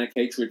satanic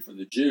hatred for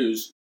the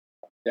Jews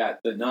that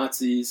the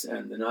Nazis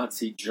and the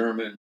Nazi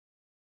German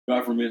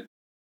government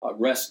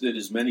arrested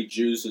as many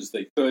Jews as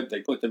they could.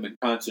 They put them in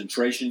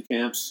concentration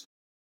camps.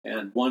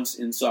 And once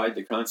inside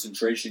the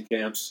concentration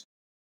camps,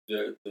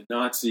 the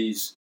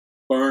Nazis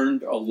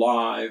burned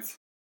alive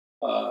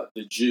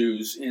the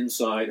Jews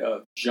inside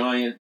of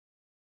giant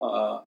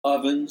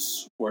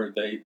ovens where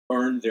they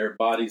burned their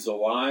bodies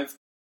alive.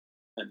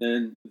 And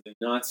then the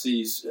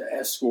Nazis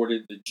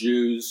escorted the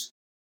Jews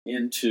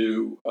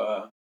into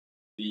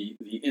the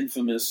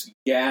infamous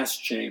gas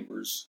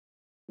chambers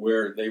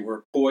where they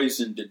were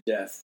poisoned to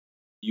death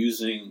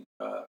using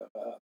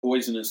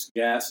poisonous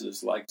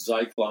gases like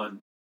Zyklon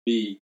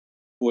B,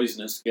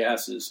 poisonous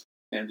gases.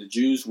 And the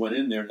Jews went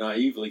in there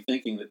naively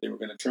thinking that they were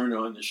going to turn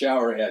on the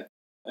shower head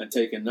and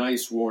take a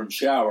nice warm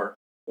shower.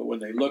 But when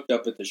they looked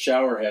up at the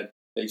shower head,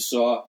 they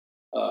saw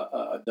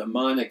a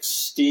demonic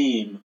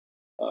steam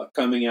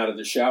coming out of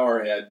the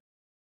shower head,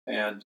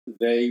 and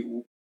they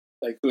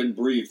couldn't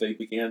breathe. They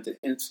began to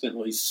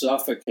instantly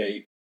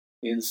suffocate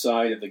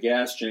inside of the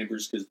gas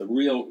chambers, because the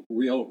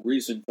real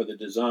reason for the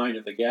design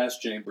of the gas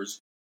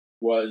chambers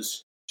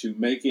was to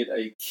make it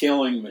a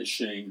killing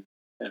machine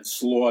and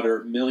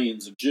slaughter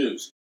millions of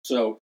Jews.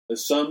 So the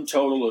sum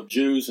total of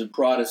Jews and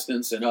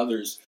Protestants and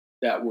others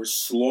that were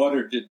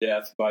slaughtered to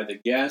death by the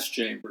gas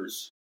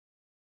chambers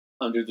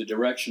under the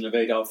direction of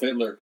Adolf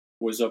Hitler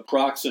was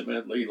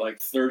approximately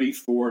like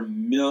 34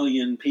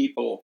 million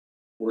people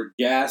were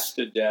gassed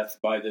to death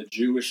by the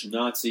Jewish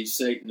Nazi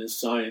Satanist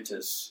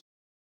scientists.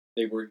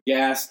 They were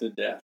gassed to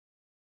death,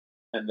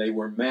 and they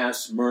were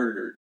mass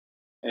murdered.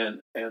 And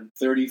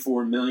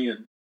 34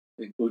 million,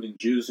 including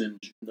Jews and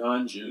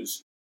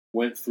non-Jews,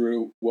 went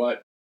through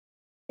what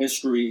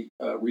history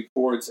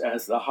records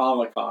as the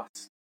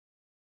Holocaust,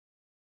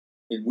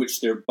 in which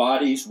their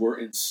bodies were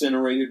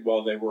incinerated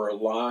while they were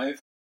alive,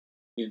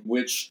 in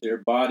which their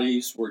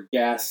bodies were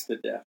gassed to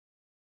death.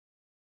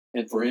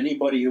 And for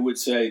anybody who would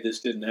say this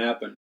didn't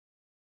happen,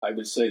 I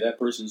would say that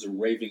person's a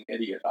raving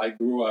idiot. I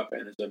grew up,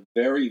 and as a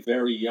very,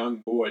 very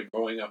young boy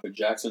growing up in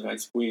Jackson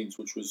Heights, Queens,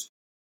 which was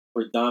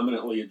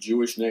predominantly a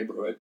Jewish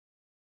neighborhood,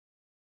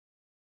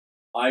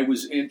 I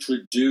was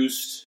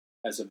introduced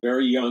as a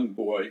very young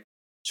boy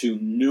to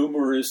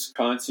numerous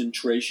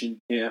concentration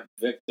camp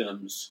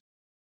victims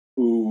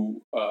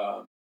who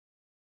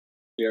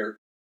their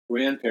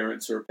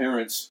grandparents or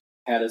parents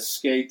had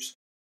escaped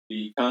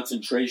the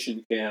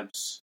concentration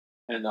camps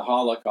and the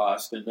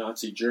Holocaust in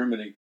Nazi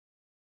Germany.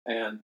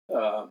 And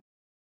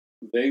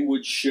they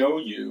would show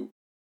you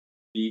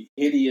the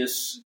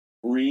hideous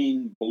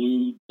green,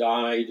 blue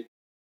dyed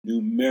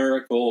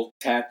numerical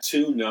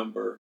tattoo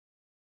number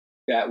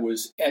that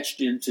was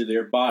etched into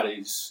their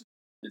bodies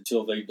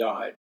until they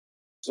died.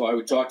 So I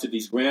would talk to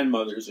these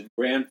grandmothers and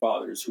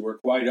grandfathers who were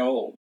quite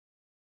old,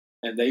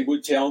 and they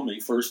would tell me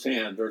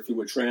firsthand or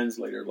through a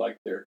translator like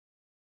their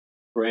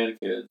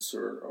grandkids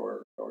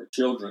or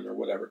children or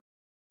whatever,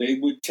 they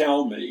would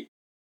tell me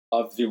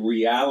of the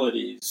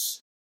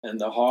realities and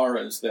the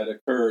horrors that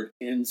occurred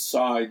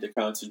inside the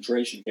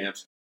concentration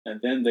camps. And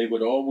then they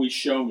would always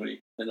show me,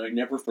 and I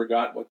never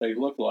forgot what they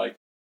looked like.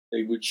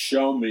 They would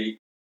show me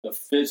the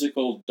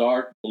physical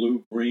dark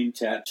blue-green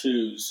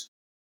tattoos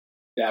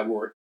that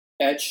were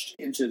etched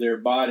into their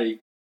body,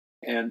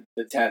 and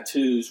the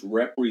tattoos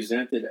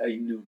represented a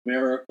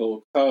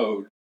numerical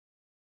code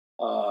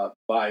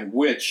by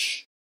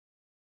which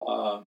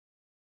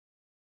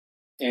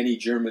any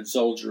German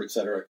soldier,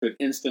 etc., could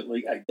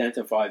instantly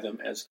identify them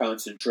as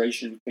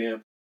concentration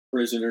camp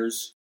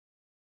prisoners,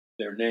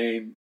 their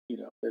name,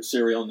 their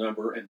serial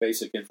number, and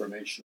basic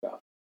information about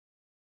them.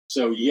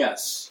 So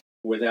yes,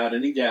 without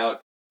any doubt,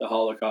 the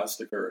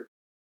Holocaust occurred.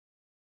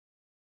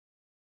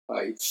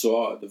 I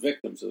saw the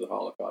victims of the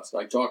Holocaust.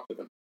 I talked to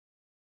them.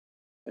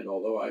 And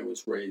although I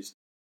was raised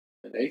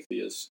an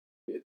atheist,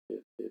 it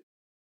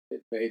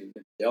made an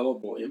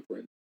indelible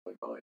imprint in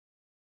my mind.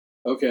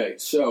 Okay,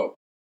 so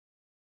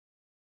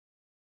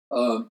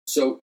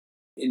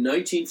in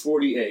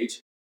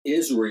 1948,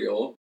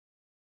 Israel.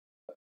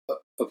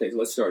 Okay,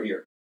 let's start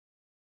here.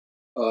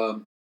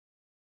 The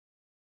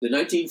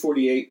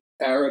 1948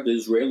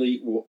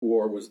 Arab-Israeli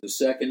War was the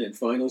second and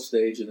final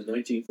stage in the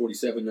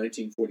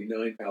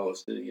 1947-1949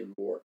 Palestinian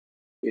War.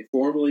 It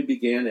formally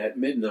began at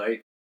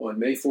midnight on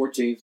May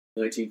 14,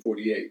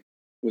 1948,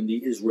 when the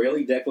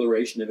Israeli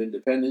Declaration of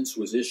Independence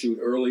was issued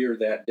earlier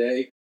that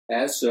day.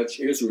 As such,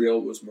 Israel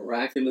was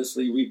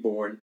miraculously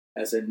reborn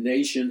as a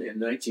nation in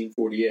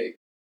 1948.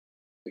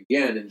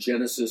 Again, in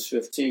Genesis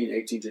 15,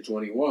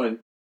 18-21,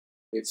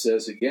 it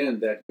says again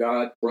that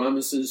God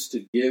promises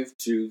to give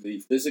to the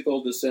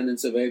physical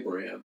descendants of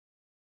Abraham.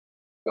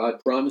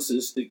 God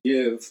promises to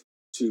give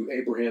to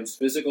Abraham's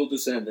physical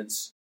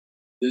descendants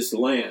this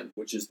land,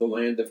 which is the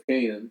land of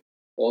Canaan,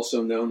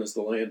 also known as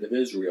the land of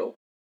Israel,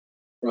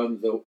 from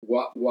the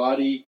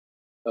Wadi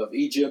of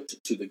Egypt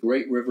to the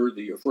great river,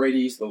 the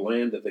Euphrates, the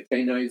land of the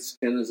Canaanites,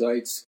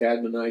 Kenizzites,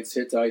 Cadmonites,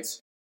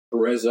 Hittites,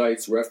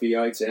 Perizzites,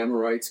 Rephaites,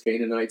 Amorites,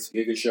 Canaanites,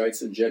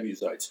 Girgashites, and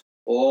Jebusites,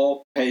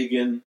 all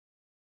pagan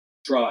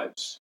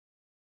tribes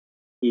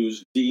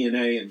whose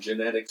DNA and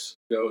genetics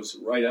goes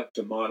right up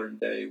to modern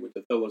day with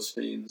the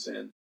Philistines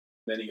and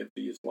many of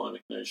the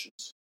Islamic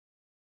nations.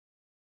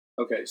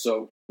 Okay,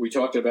 so we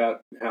talked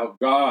about how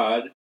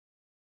God,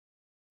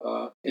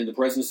 in the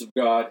presence of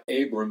God,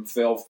 Abram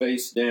fell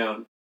face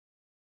down,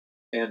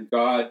 and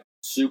God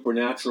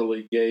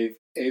supernaturally gave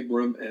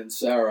Abram and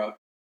Sarah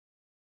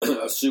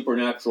a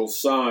supernatural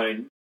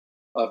sign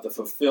of the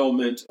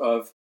fulfillment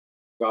of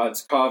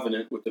God's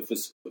covenant with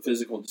the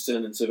physical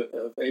descendants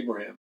of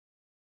Abraham.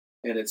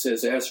 And it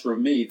says, as for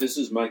me, this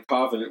is my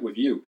covenant with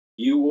you.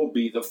 You will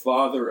be the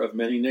father of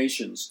many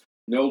nations.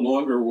 No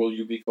longer will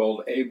you be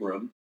called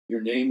Abram.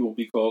 Your name will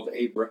be called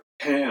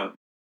Abraham.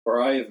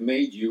 For I have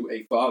made you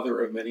a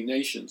father of many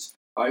nations.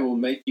 I will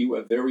make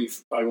you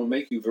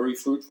very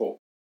fruitful.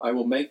 I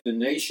will make the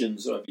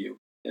nations of you,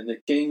 and the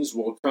kings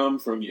will come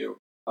from you.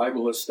 I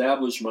will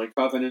establish my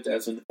covenant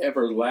as an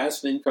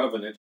everlasting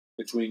covenant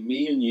between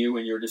me and you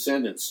and your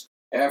descendants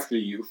after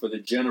you for the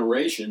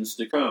generations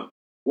to come.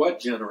 What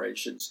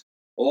generations?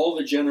 All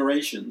the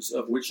generations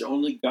of which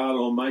only God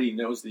Almighty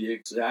knows the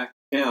exact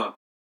count.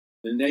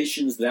 The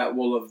nations that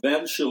will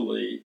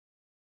eventually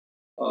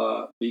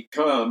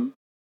become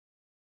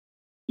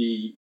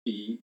the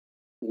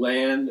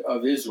land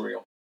of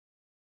Israel.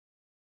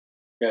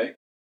 Okay?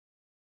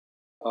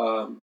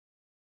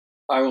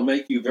 I will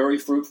make you very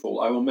fruitful.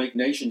 I will make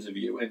nations of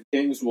you, and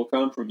kings will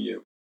come from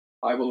you.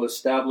 I will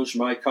establish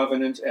my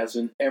covenant as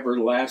an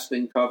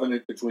everlasting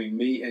covenant between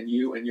me and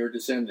you and your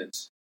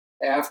descendants.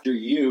 After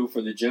you,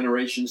 for the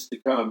generations to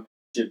come,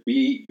 to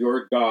be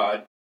your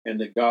God and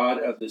the God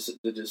of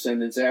the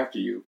descendants after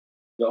you.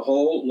 The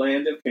whole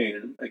land of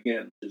Canaan,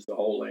 again, is the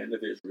whole land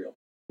of Israel,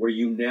 where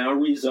you now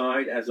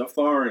reside as a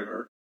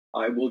foreigner,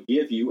 I will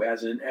give you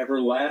as an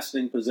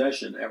everlasting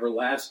possession.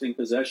 Everlasting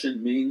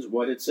possession means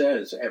what it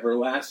says,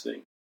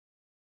 everlasting.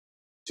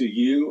 To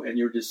you and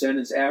your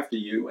descendants after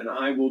you, and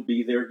I will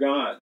be their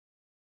God.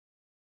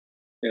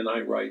 Then I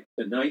write,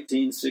 the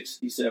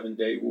 1967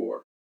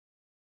 War.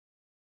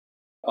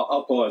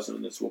 I'll pause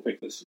on this. We'll pick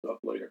this up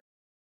later.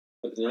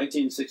 But the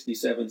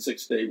 1967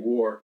 Six-Day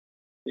War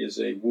is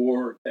a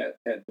war that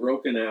had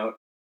broken out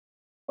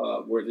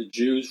where the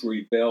Jews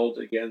rebelled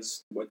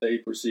against what they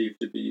perceived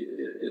to be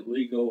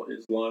illegal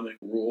Islamic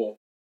rule.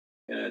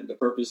 And the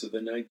purpose of the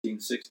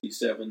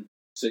 1967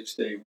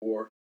 Six-Day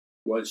War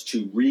was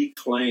to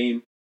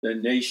reclaim the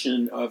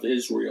nation of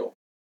Israel.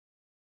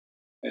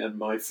 And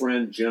my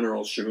friend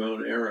General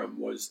Shimon Aram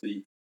was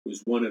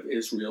one of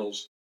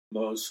Israel's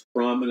most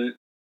prominent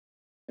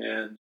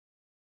and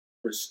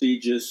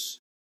prestigious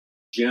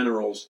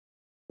generals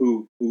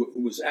who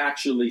was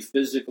actually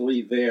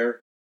physically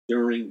there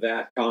during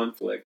that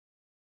conflict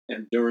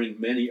and during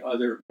many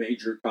other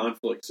major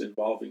conflicts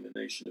involving the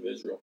nation of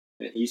Israel.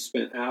 And he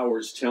spent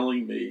hours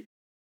telling me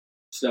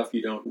stuff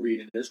you don't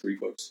read in history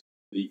books,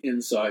 the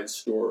inside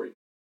story.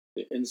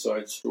 The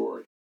inside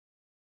story.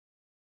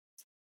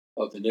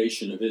 of the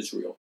nation of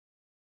Israel.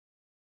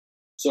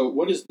 So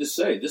what does this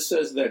say? This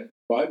says that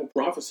Bible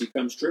prophecy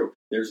comes true.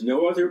 There's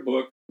no other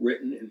book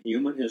written in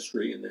human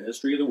history, in the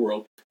history of the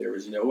world. There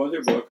is no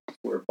other book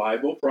where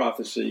Bible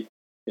prophecy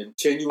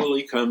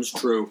continually comes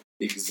true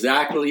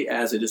exactly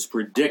as it is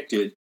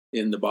predicted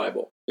in the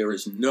Bible. There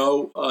is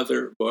no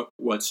other book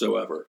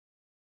whatsoever.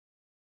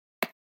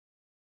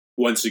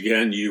 Once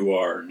again, you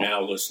are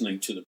now listening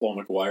to the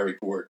Paul McGUIRE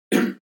Report.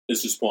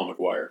 This is Paul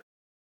McGUIRE.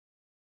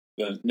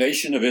 The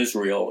nation of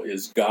Israel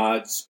is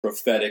God's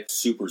prophetic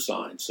super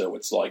sign. So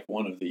it's like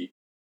one of the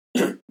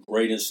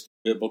greatest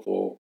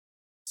biblical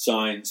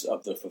signs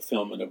of the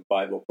fulfillment of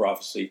Bible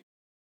prophecy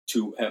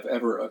to have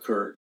ever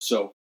occurred.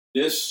 So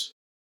this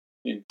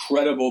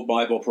incredible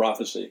Bible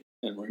prophecy,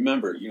 and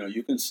remember,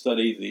 you can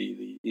study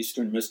the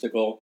Eastern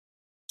mystical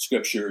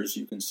scriptures,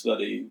 you can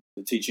study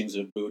the teachings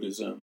of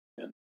Buddhism,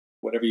 and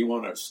whatever you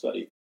want to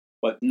study,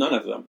 but none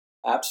of them,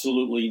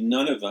 absolutely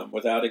none of them,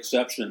 without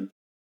exception,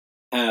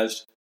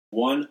 has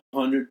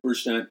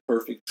 100%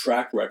 perfect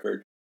track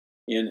record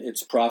in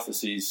its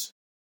prophecies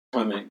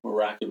coming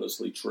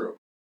miraculously true.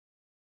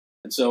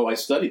 And so I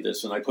studied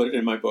this and I put it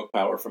in my book,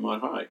 Power from On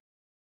High,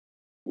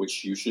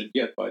 which you should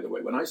get, by the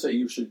way. When I say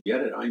you should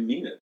get it, I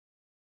mean it.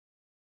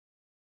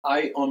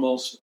 I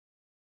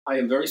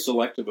am very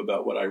selective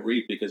about what I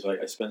read because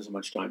I spend so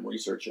much time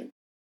researching.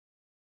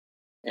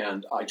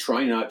 And I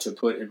try not to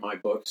put in my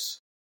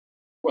books,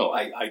 well,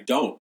 I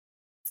don't,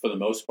 for the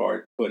most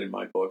part, put in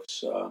my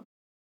books,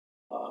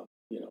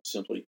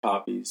 simply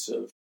copies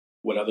of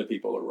what other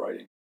people are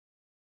writing.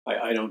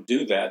 I don't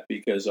do that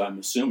because I'm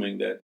assuming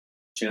that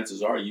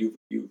chances are you've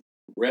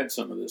read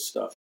some of this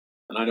stuff.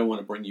 And I don't want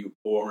to bring you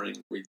boring,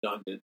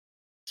 redundant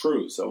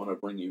truths. I want to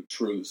bring you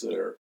truths that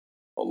are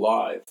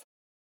alive.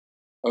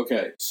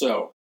 Okay,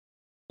 so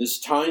this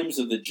times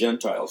of the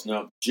Gentiles.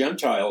 Now,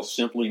 Gentiles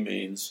simply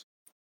means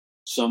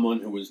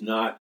someone who is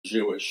not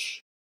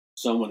Jewish,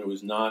 someone who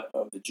is not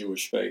of the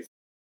Jewish faith.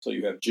 So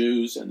you have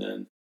Jews, and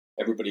then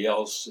everybody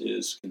else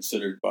is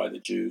considered by the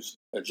Jews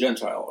a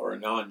Gentile or a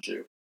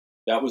non-Jew.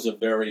 That was a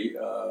very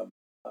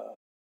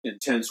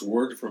intense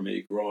word for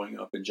me growing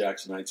up in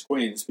Jackson Heights,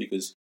 Queens,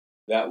 because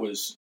that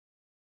was,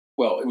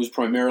 it was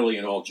primarily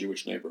an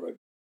all-Jewish neighborhood.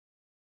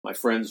 My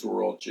friends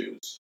were all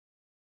Jews.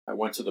 I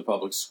went to the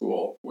public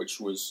school, which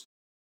was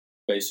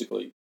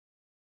basically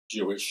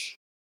Jewish.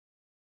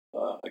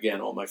 Again,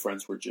 all my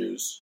friends were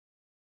Jews.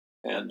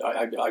 And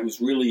I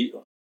was really,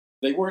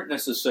 they weren't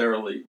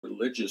necessarily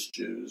religious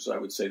Jews. I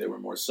would say they were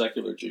more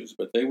secular Jews,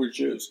 but they were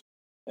Jews.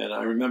 And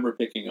I remember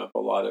picking up a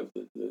lot of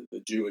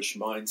the Jewish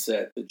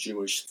mindset, the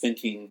Jewish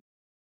thinking,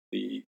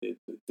 the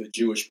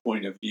Jewish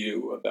point of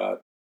view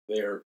about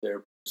their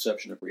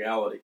perception of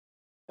reality.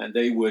 And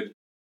they would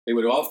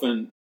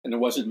often, and it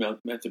wasn't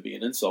meant to be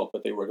an insult,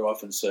 but they would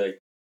often say,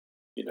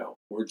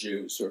 we're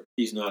Jews, or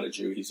he's not a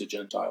Jew, he's a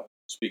Gentile,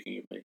 speaking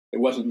of me. It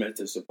wasn't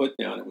meant as a put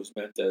down, it was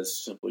meant as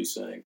simply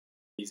saying,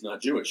 he's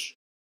not Jewish.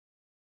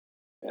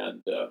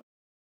 And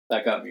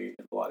that got me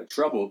in a lot of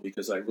trouble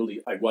because I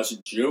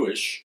wasn't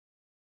Jewish,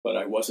 but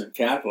I wasn't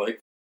Catholic.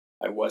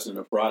 I wasn't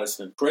a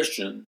Protestant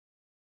Christian.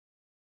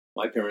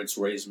 My parents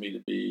raised me to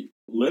be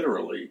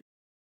literally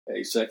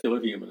a secular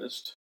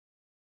humanist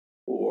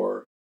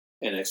or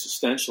an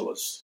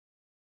existentialist.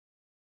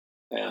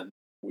 And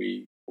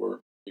we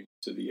were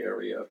to the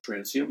area of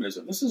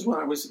transhumanism. This is when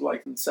I was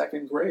like in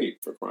second grade,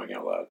 for crying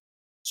out loud.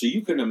 So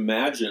you can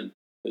imagine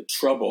the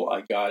trouble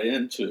I got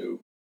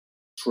into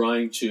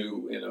trying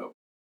to,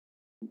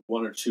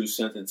 one or two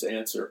sentence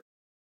answer.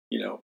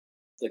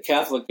 The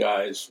Catholic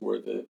guys were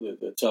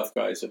the tough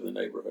guys of the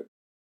neighborhood,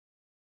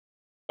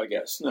 I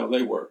guess. No,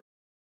 they were.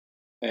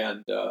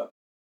 And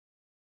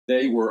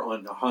they were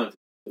on the hunt.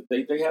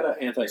 They had an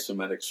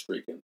anti-Semitic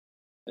streak, and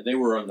they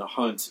were on the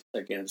hunt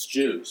against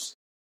Jews.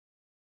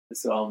 And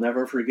so I'll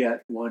never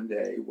forget one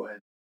day when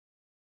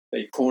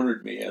they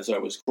cornered me as I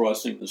was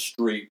crossing the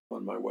street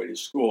on my way to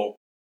school,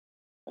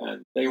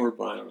 and they were,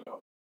 I don't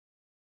know,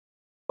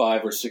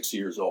 5 or 6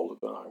 years older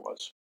than I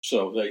was.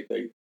 So they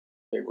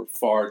were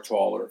far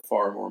taller,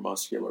 far more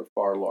muscular,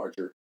 far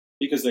larger,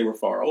 because they were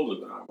far older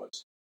than I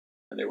was.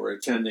 And they were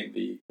attending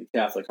the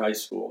Catholic high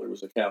school. There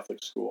was a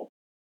Catholic school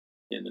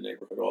in the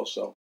neighborhood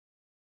also.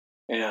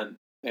 And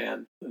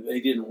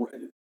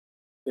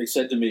they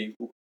said to me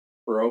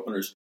for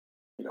openers,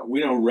 we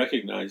don't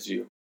recognize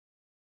you.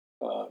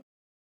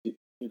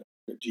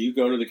 Do you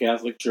go to the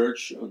Catholic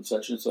Church on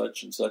such and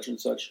such and such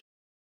and such?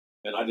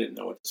 And I didn't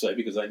know what to say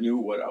because I knew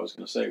what I was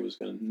going to say was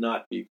going to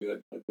not be a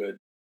good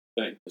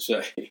thing to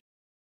say.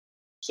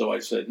 So I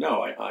said,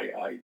 no,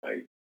 I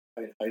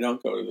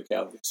don't go to the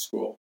Catholic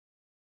school.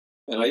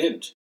 And I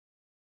didn't.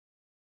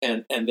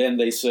 And then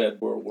they said,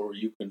 were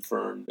you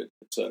confirmed, et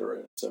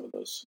cetera, some of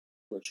those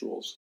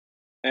rituals.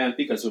 And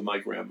because of my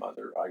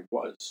grandmother, I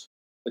was.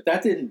 But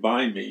that didn't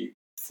buy me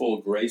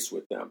full grace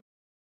with them.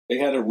 They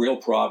had a real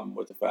problem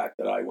with the fact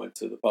that I went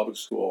to the public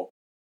school.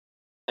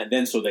 And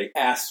then so they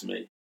asked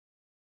me,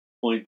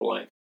 point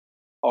blank,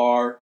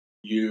 are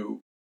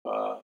you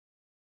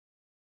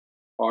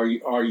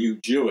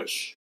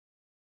Jewish?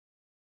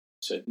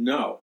 I said,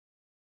 no.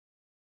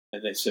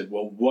 And they said,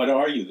 well, what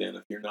are you then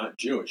if you're not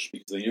Jewish?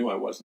 Because they knew I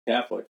wasn't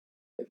Catholic,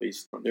 at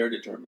least from their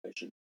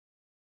determination.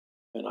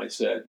 And I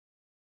said,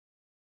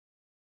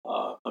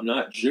 I'm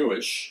not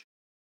Jewish.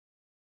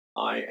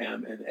 I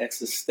am an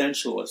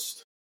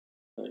existentialist.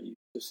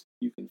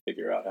 You can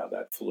figure out how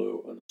that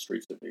flew on the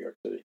streets of New York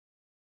City.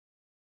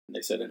 And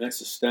they said, an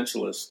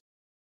existentialist,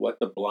 what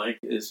the blank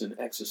is an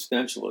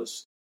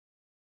existentialist?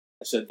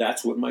 I said,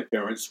 that's what my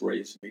parents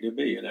raised me to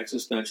be. An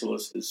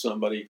existentialist is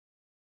somebody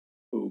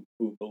who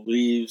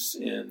believes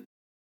in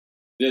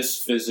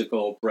this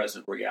physical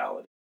present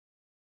reality.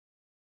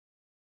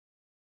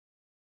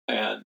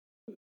 And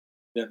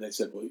then they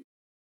said, well,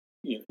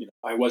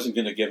 I wasn't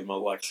going to give them a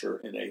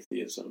lecture in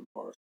atheism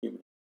or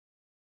humanism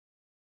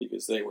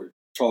because they were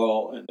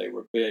tall and they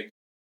were big.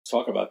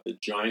 Talk about the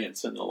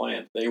giants in the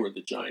land. They were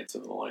the giants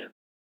in the land.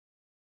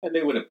 And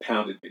they would have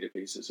pounded me to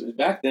pieces.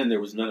 Back then, there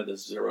was none of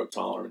this zero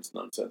tolerance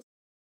nonsense.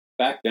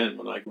 Back then,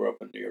 when I grew up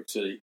in New York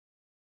City,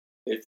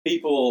 if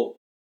people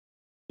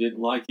didn't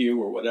like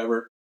you or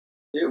whatever,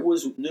 it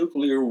was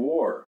nuclear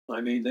war.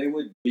 I mean, they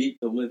would beat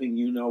the living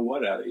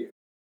you-know-what out of you.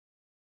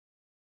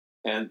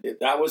 And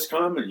that was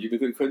common. You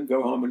couldn't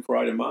go home and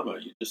cry to mama.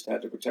 You just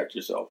had to protect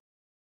yourself.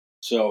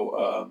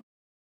 So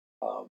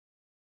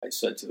I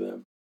said to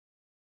them,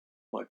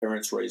 my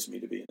parents raised me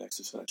to be an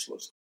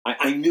existentialist.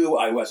 I knew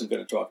I wasn't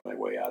going to talk my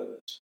way out of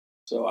this.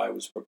 So I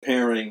was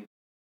preparing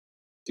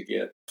to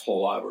get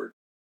clobbered.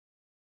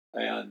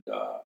 And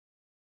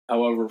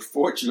however,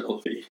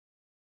 fortunately,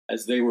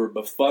 as they were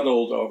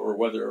befuddled over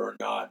whether or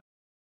not,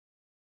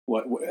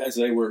 as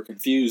they were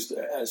confused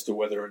as to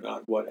whether or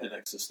not what an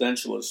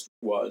existentialist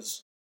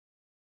was,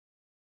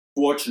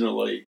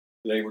 fortunately,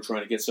 they were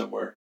trying to get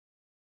somewhere.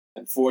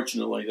 And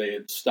fortunately, they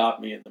had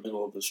stopped me in the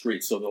middle of the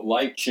street. So the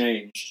light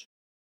changed.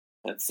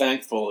 And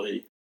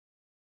thankfully,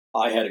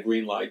 I had a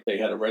green light, they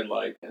had a red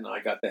light, and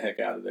I got the heck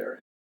out of there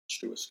and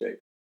managed to escape.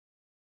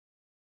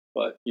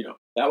 But,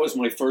 that was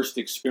my first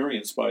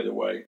experience, by the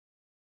way,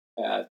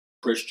 at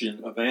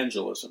Christian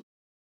evangelism.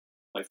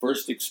 My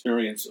first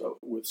experience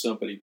with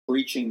somebody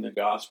preaching the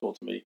gospel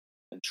to me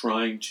and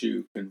trying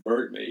to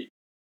convert me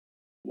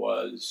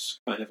was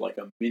kind of like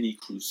a mini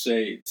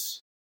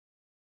crusades.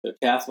 The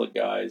Catholic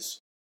guys,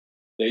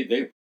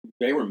 they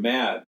were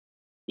mad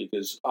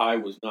because I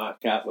was not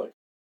Catholic,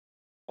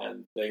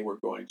 and they were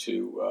going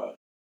to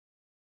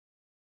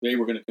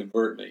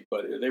convert me,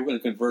 but they were going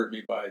to convert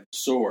me by the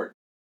sword,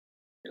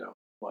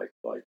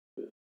 like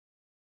the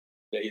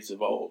days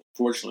of old.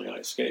 Fortunately, I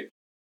escaped.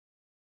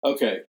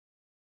 Okay.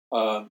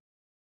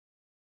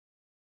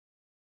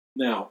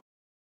 Now,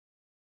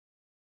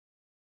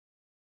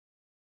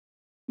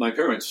 my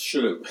parents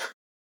should have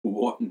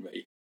warned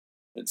me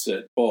and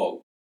said,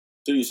 Paul,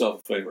 do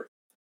yourself a favor.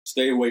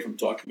 Stay away from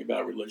talking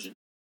about religion.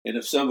 And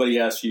if somebody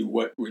asks you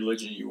what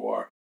religion you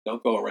are,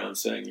 don't go around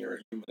saying you're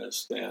a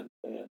humanist and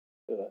an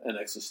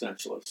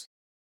existentialist.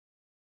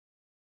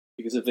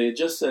 Because if they had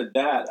just said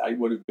that, I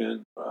would have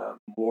been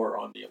more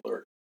on the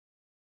alert.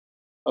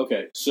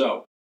 Okay,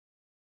 so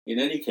in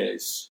any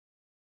case,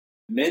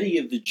 many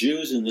of the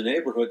Jews in the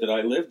neighborhood that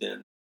I lived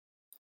in,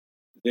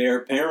 their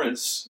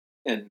parents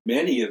and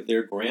many of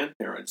their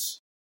grandparents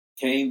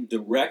came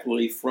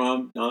directly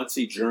from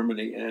Nazi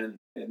Germany and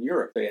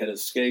Europe. They had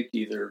escaped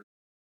either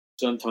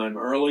sometime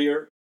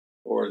earlier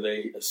or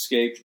they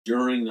escaped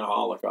during the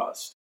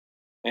Holocaust.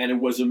 And it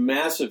was a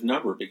massive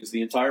number because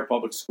the entire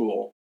public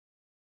school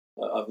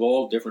of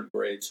all different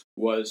grades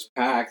was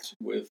packed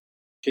with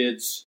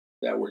kids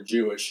that were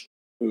Jewish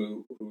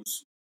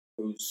whose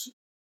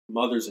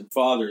mothers and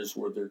fathers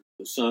were the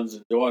sons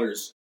and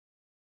daughters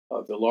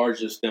of the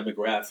largest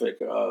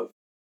demographic of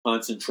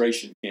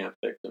concentration camp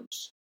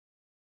victims.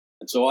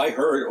 And so I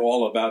heard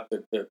all about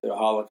the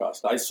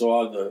Holocaust. I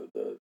saw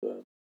the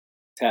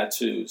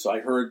tattoos.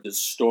 I heard the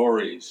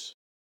stories,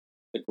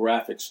 the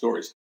graphic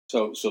stories.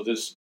 So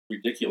this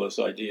ridiculous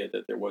idea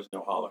that there was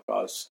no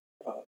Holocaust,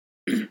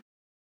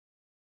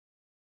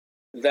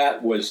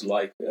 that was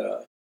like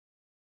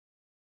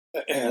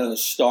an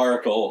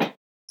historical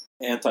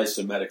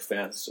anti-Semitic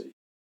fantasy.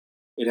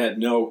 It had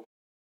no,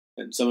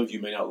 and some of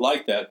you may not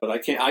like that, but I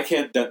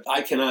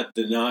cannot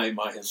deny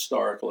my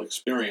historical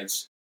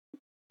experience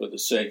for the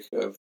sake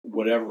of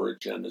whatever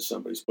agenda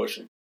somebody's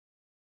pushing.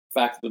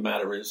 Fact of the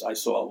matter is, I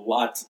saw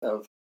lots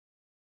of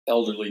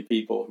elderly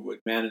people who had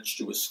managed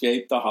to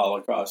escape the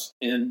Holocaust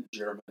in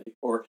Germany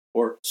or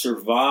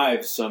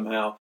survive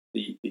somehow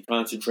the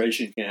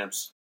concentration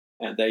camps,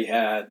 and they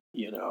had,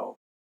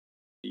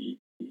 the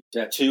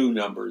tattoo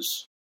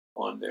numbers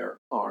on their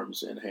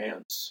arms and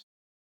hands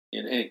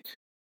in ink,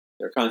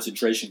 their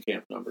concentration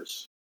camp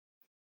numbers.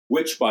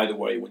 Which, by the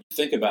way, when you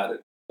think about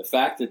it, the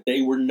fact that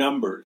they were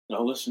numbered,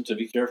 now listen to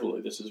me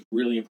carefully, this is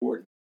really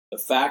important. The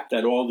fact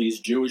that all these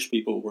Jewish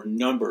people were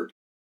numbered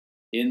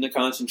in the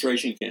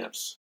concentration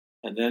camps,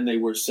 and then they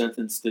were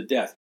sentenced to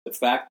death. The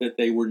fact that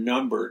they were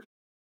numbered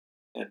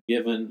and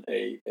given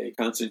a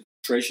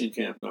concentration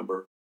camp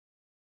number,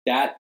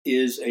 that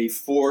is a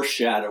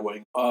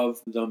foreshadowing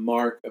of the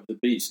mark of the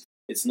beast.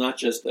 It's not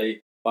just a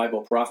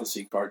Bible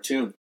prophecy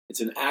cartoon. It's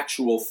an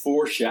actual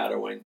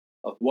foreshadowing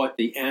of what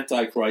the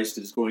Antichrist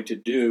is going to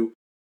do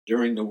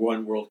during the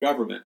one world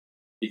government,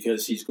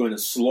 because he's going to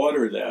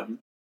slaughter them,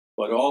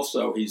 but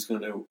also he's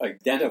going to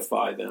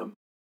identify them,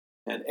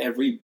 and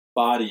every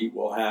body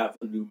will have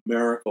a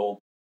numerical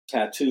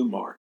tattoo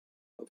mark.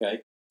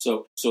 Okay,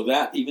 so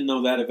that, even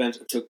though that event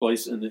took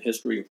place in the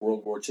history of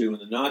World War II and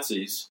the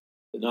Nazis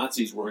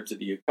were into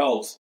the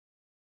occult,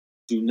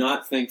 do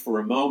not think for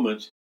a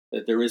moment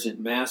that there isn't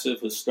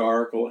massive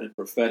historical and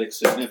prophetic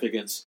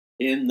significance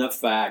in the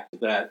fact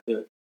that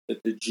the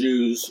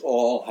Jews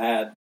all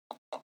had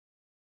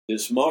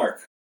this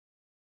mark.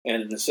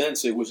 And in a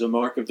sense, it was a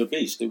mark of the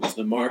beast. It was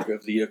the mark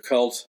of the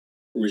occult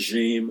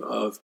regime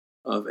of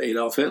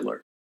Adolf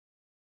Hitler.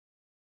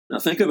 Now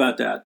think about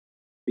that,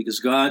 because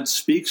God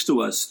speaks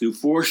to us through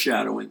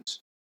foreshadowings.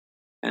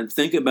 And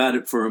think about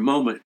it for a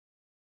moment.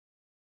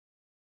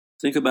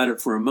 Think about it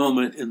for a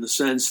moment in the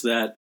sense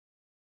that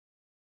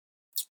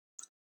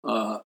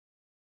the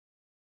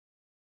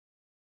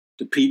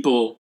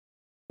people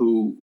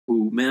who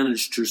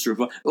managed to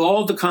survive,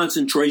 all the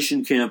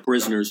concentration camp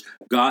prisoners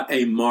got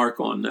a mark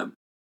on them,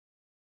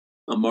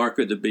 a mark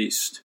of the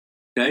beast.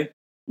 Okay?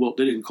 Well,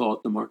 they didn't call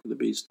it the mark of the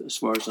beast, as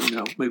far as I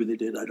know. Maybe they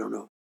did, I don't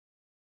know.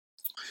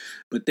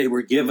 But they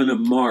were given a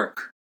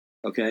mark,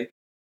 okay?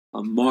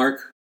 A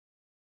mark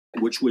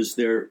which was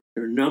their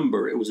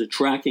number. It was a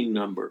tracking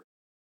number.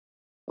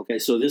 Okay,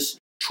 so this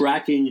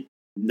tracking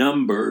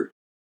number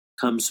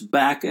comes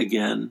back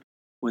again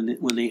when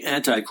the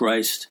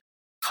Antichrist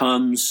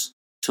comes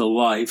to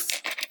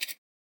life,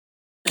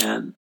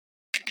 and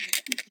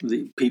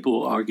the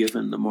people are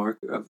given the mark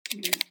of,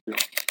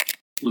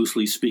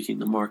 loosely speaking,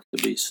 the mark of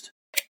the beast.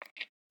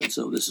 And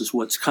so this is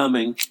what's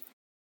coming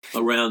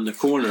around the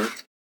corner,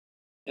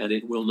 and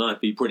it will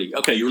not be pretty.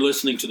 Okay, you're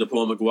listening to the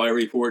Paul McGuire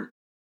Report.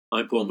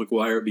 I'm Paul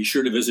McGuire. Be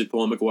sure to visit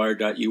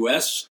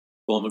paulmcguire.us,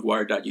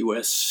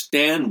 paulmcguire.us.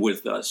 Stand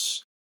with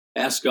us.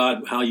 Ask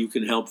God how you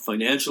can help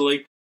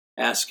financially.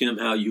 Ask him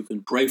how you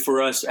can pray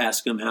for us.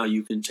 Ask him how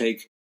you can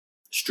take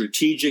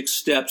strategic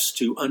steps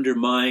to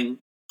undermine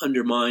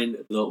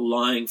the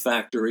lying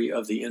factory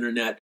of the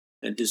internet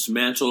and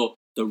dismantle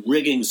the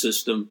rigging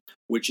system,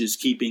 which is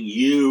keeping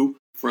you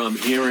from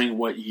hearing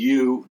what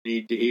you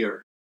need to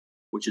hear,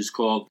 which is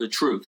called the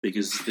truth,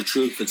 because it's the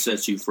truth that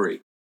sets you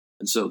free.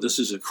 And so this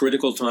is a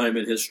critical time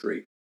in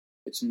history.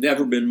 It's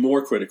never been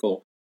more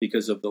critical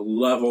because of the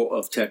level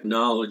of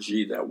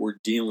technology that we're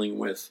dealing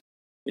with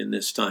in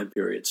this time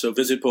period. So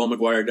visit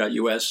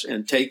paulmcguire.us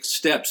and take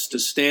steps to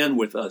stand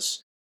with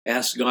us.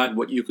 Ask God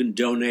what you can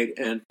donate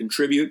and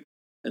contribute,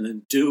 and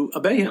then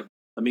obey him.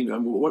 I mean,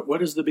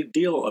 what is the big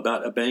deal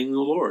about obeying the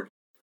Lord?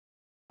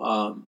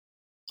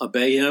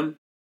 Obey him,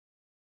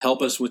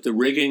 help us with the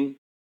rigging,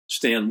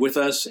 stand with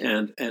us,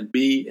 and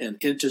be an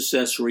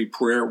intercessory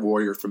prayer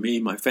warrior for me,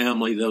 my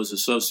family, those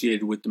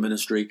associated with the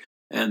ministry,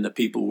 and the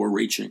people we're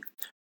reaching.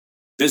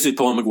 Visit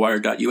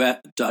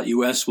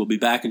paulmcguire.us. We'll be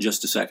back in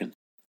just a second.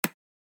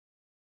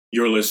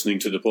 You're listening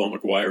to the Paul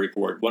McGuire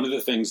Report. One of the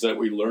things that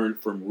we learned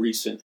from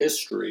recent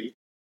history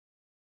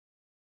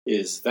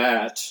is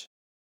that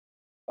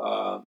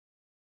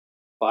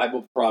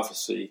Bible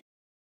prophecy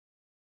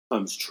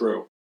comes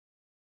true.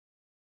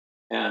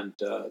 And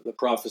the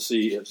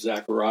prophecy of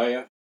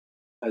Zechariah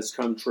has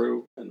come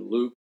true, and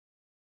Luke,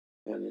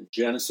 and in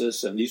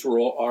Genesis, and these are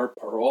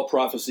all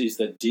prophecies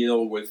that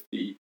deal with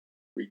the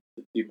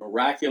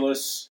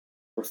miraculous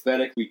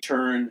prophetic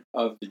return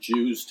of the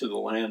Jews to the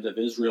land of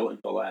Israel in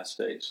the last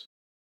days,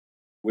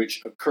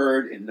 which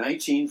occurred in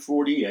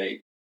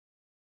 1948,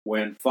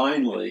 when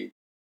finally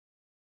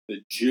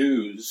the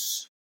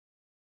Jews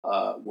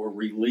were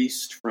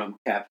released from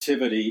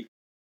captivity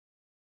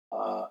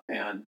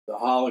and the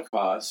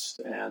Holocaust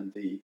and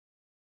the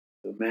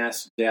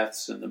mass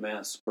deaths and the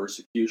mass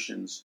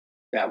persecutions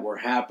that were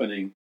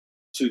happening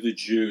to the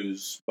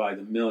Jews by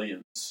the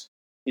millions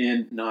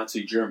in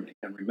Nazi Germany.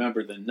 And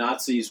remember, the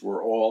Nazis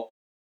were all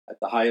at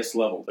the highest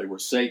level. They were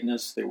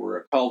Satanists, they were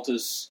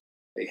occultists,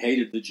 they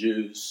hated the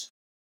Jews,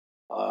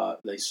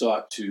 they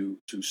sought to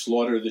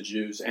slaughter the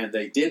Jews, and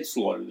they did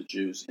slaughter the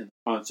Jews in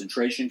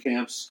concentration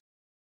camps,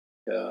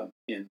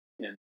 in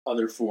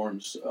other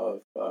forms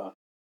of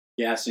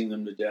gassing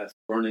them to death,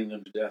 burning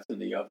them to death in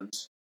the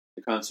ovens.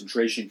 The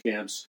concentration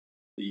camps,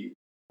 the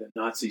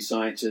Nazi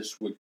scientists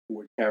would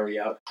carry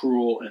out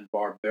cruel and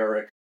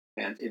barbaric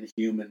and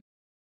inhuman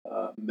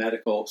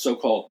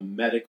so-called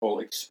medical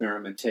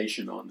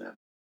experimentation on them.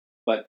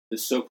 But the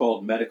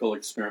so-called medical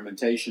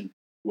experimentation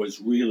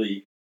was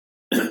really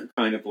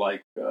kind of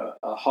like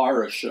a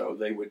horror show.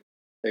 They would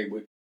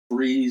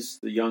freeze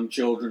the young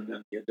children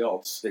and the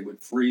adults. They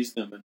would freeze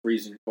them in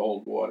freezing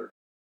cold water,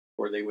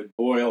 or they would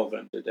boil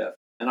them to death.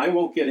 And I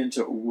won't get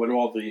into what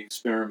all the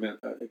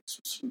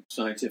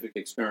scientific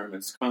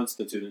experiments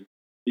constituted,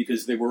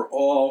 because they were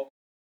all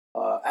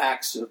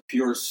acts of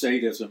pure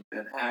sadism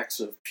and acts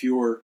of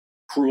pure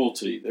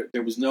cruelty.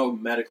 There was no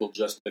medical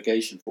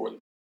justification for them.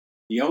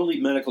 The only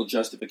medical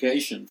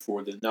justification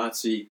for the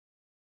Nazi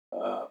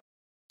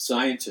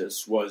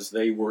scientists was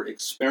they were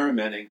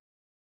experimenting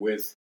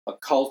with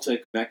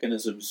occultic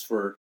mechanisms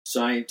for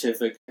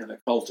scientific and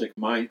occultic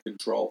mind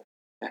control,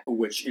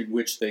 in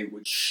which they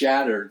would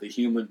shatter the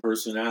human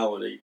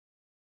personality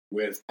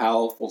with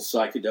powerful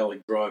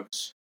psychedelic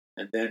drugs,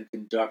 and then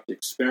conduct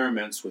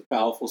experiments with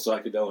powerful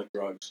psychedelic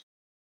drugs,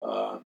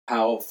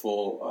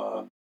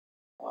 powerful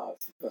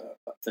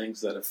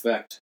things that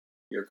affect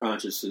your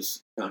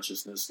consciousness,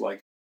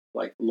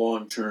 like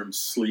long-term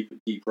sleep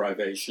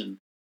deprivation,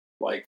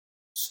 like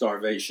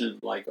starvation,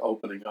 like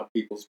opening up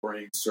people's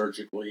brains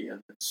surgically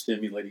and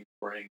stimulating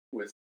the brain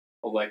with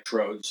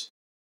electrodes.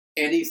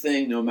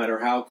 Anything, no matter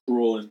how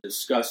cruel and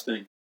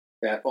disgusting,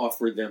 that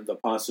offered them the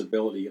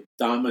possibility of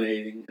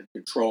dominating and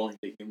controlling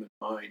the human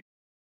mind,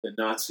 the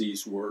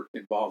Nazis were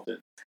involved in.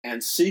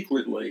 And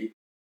secretly,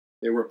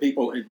 there were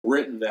people in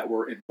Britain that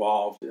were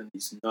involved in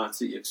these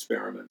Nazi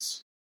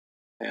experiments.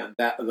 And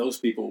those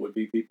people would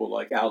be people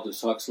like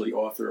Aldous Huxley,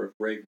 author of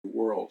Brave New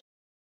World,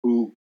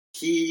 who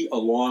he,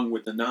 along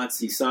with the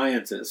Nazi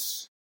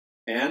scientists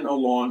and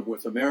along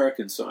with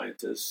American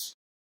scientists,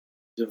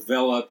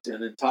 developed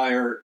an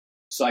entire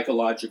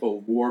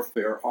psychological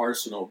warfare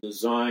arsenal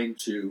designed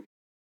to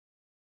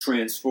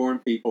transform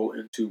people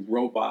into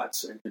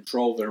robots and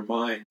control their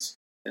minds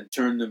and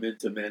turn them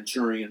into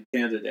Manchurian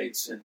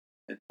candidates and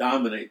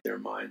dominate their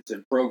minds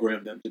and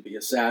program them to be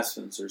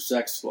assassins or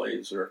sex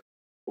slaves,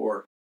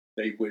 or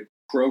they would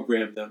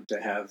program them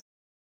to have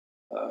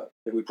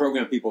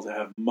people to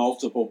have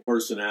multiple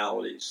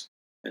personalities,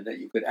 and that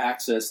you could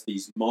access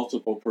these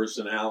multiple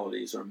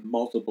personalities or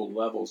multiple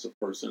levels of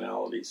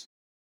personalities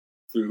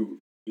through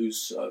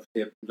use of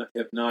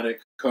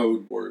hypnotic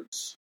code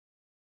words.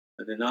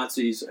 And the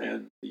Nazis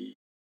and the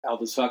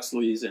Aldous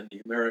Huxleys and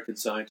the American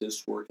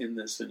scientists were in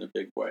this in a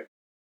big way,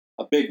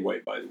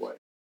 by the way.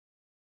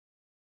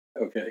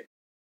 Okay,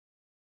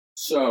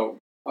 so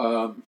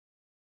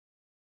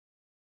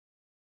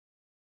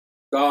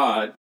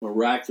God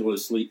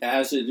miraculously,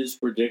 as it is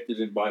predicted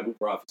in Bible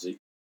prophecy,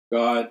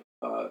 God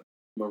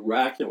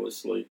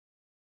miraculously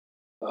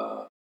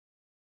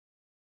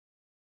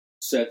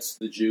sets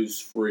the Jews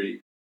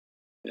free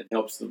and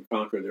helps them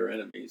conquer their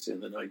enemies in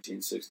the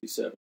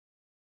 1967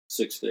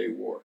 Six-Day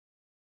War.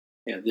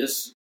 And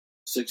this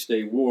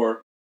Six-Day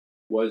War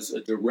was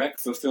a direct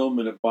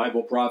fulfillment of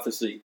Bible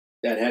prophecy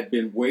that had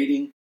been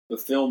waiting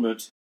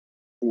fulfillment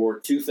for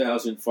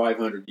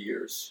 2,500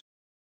 years.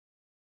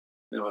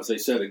 Now, as I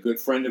said, a good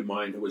friend of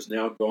mine who has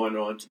now gone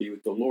on to be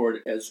with the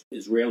Lord as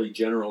Israeli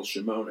General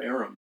Shimon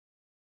Aram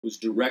was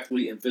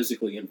directly and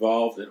physically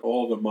involved in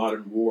all the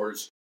modern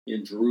wars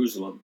in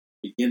Jerusalem,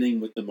 beginning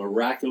with the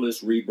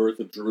miraculous rebirth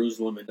of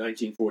Jerusalem in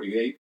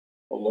 1948,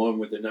 along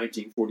with the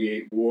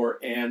 1948 war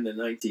and the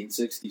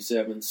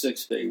 1967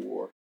 Six-Day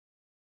War.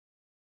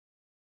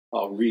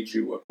 I'll read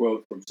you a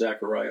quote from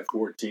Zechariah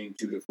 14,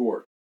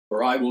 2-4.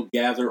 For I will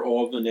gather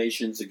all the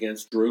nations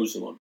against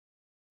Jerusalem.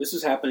 This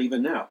is happening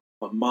even now.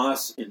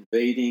 Hamas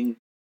invading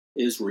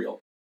Israel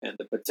and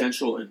the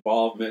potential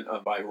involvement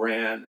of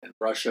Iran and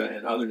Russia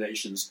and other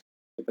nations,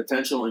 the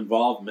potential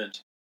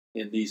involvement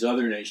in these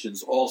other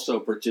nations also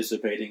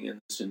participating in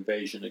this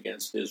invasion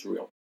against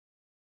Israel.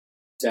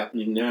 It's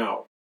happening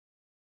now.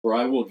 For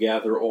I will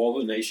gather all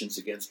the nations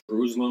against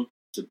Jerusalem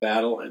to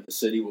battle, and the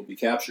city will be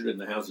captured, and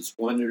the houses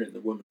plundered, and the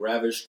women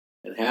ravished,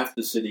 and half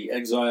the city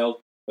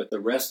exiled, but the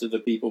rest of the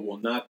people will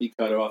not be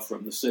cut off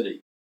from the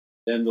city.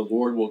 Then the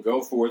Lord will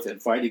go forth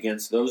and fight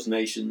against those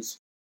nations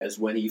as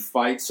when he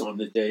fights on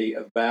the day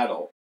of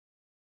battle.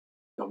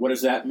 Now, what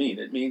does that mean?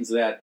 It means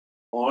that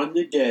on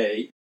the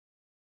day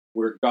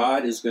where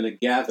God is going to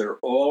gather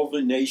all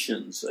the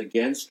nations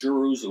against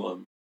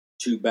Jerusalem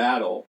to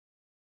battle,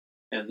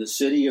 and the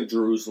city of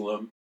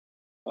Jerusalem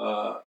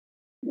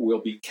will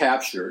be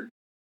captured,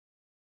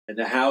 and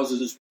the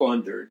houses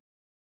plundered,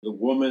 the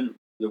women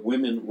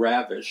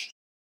ravished,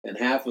 and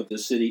half of the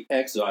city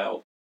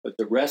exiled, but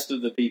the rest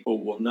of the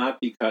people will not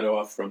be cut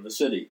off from the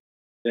city.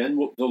 Then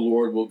the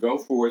Lord will go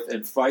forth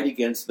and fight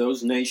against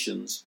those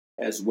nations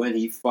as when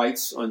he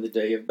fights on the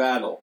day of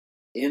battle.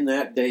 In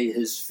that day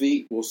his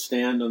feet will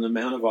stand on the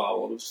Mount of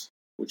Olives,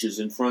 which is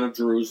in front of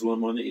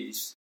Jerusalem on the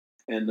east,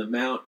 and the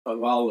Mount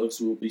of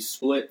Olives will be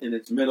split in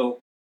its middle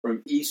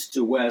from east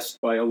to west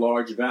by a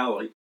large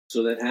valley,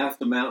 so that half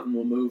the mountain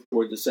will move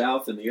toward the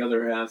south and the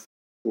other half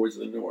towards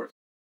the north.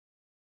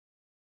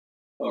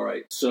 All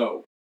right,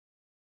 so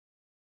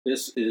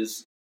this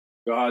is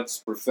God's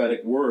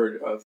prophetic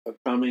word of a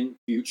coming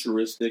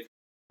futuristic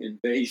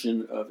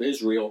invasion of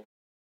Israel,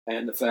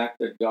 and the fact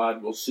that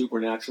God will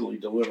supernaturally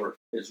deliver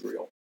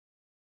Israel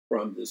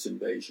from this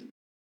invasion.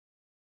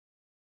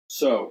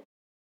 So,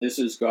 this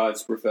is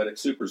God's prophetic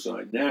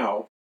supersign.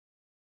 Now,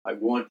 I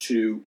want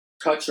to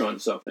touch on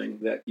something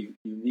that you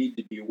need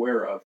to be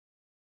aware of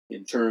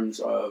in terms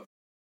of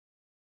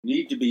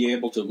need to be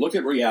able to look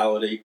at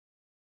reality,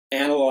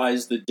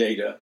 analyze the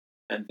data,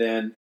 and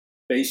then,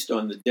 based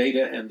on the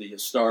data and the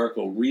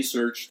historical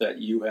research that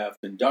you have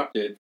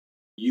conducted,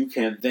 you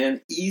can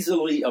then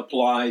easily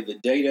apply the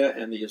data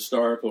and the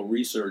historical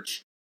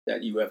research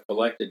that you have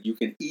collected. You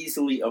can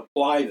easily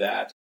apply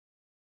that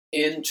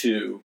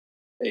into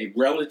a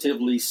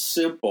relatively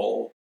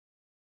simple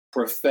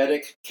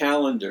prophetic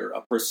calendar,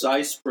 a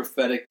precise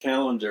prophetic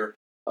calendar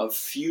of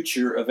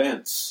future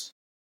events.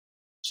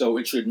 So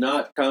it should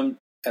not come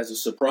as a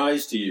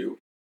surprise to you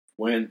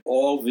when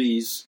all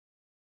these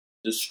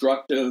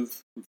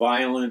destructive,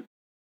 violent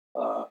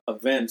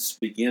events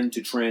begin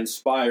to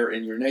transpire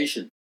in your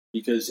nation.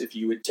 Because if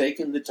you had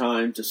taken the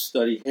time to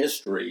study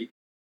history,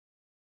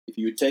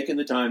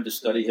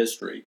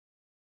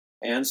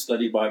 and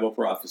study Bible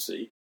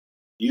prophecy,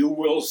 you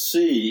will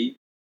see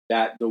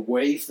that the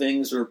way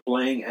things are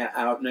playing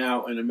out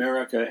now in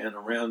America and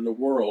around the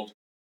world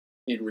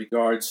in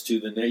regards to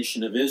the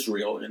nation of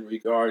Israel, in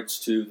regards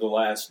to the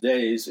last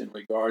days, in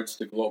regards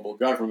to global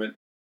government,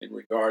 in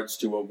regards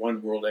to a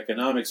one world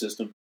economic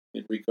system,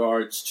 in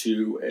regards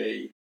to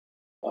a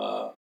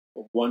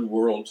one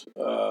world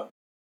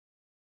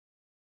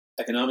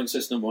economic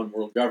system, one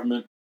world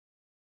government,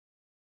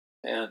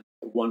 and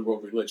one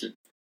world religion.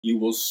 You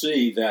will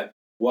see that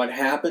what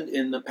happened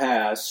in the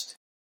past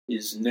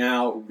is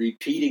now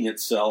repeating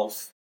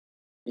itself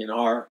in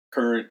our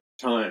current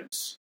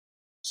times.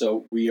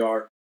 So we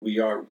are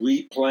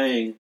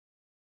replaying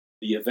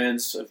the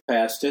events of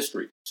past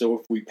history. So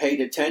if we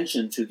paid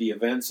attention to the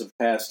events of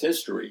past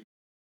history,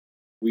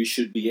 we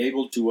should be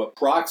able to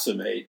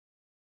approximate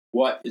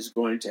what is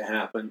going to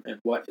happen and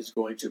what is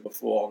going to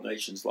befall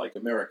nations like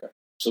America.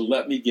 So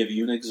let me give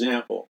you an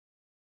example.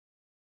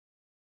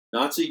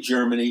 Nazi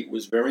Germany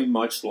was very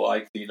much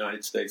like the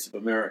United States of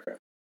America.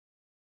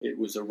 It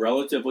was a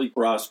relatively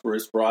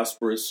prosperous,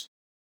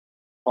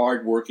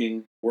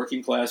 hard-working,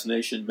 working-class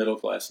nation,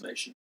 middle-class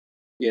nation.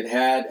 It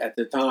had, at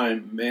the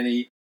time,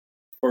 many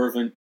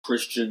fervent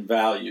Christian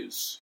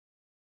values,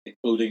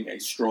 including a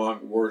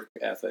strong work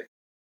ethic.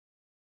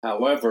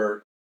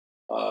 However,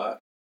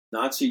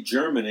 Nazi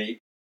Germany,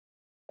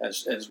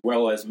 as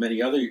well as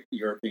many other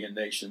European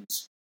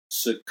nations,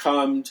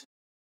 succumbed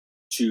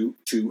to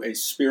a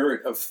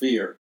spirit of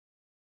fear.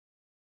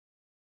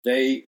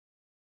 The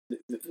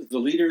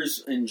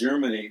leaders in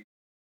Germany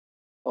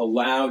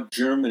allowed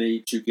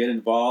Germany to get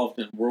involved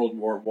in World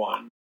War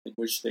I, in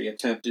which they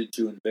attempted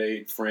to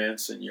invade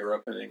France and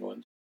Europe and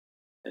England.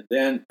 And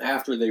then,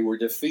 after they were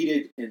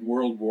defeated in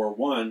World War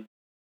I,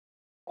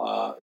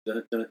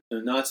 the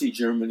Nazi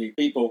Germany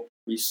people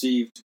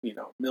received,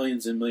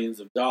 millions and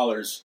millions of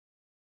dollars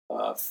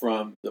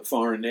from the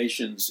foreign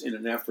nations in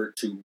an effort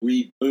to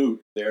reboot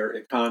their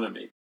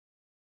economy.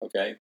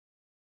 Okay,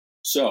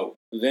 so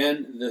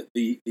then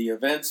the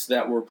events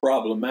that were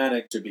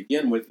problematic to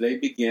begin with, they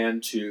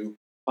began to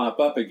pop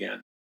up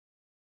again,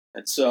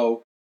 and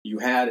so you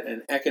had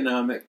an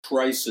economic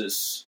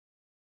crisis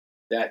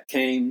that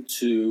came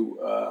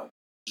to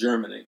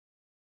Germany.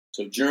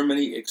 So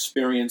Germany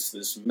experienced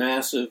this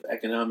massive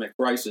economic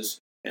crisis,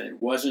 and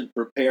it wasn't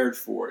prepared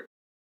for it.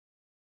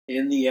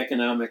 In the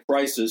economic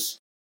crisis,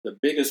 the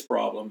biggest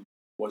problem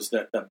was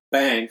that the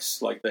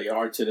banks, like they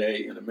are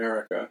today in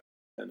America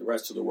and the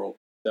rest of the world,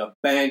 the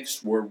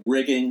banks were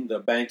rigging the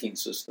banking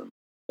system.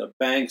 The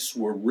banks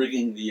were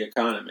rigging the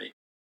economy.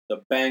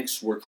 The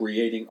banks were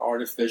creating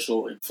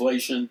artificial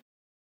inflation,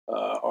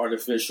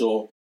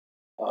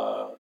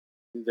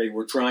 they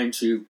were trying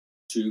to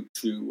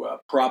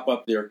prop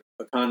up their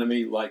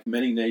economy like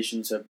many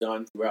nations have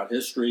done throughout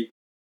history.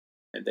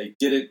 And they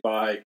did it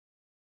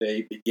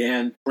they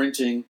began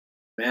printing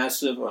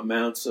massive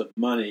amounts of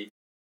money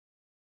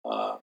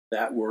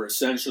that were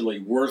essentially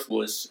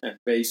worthless and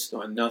based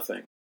on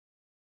nothing.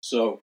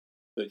 So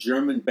the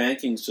German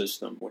banking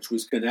system, which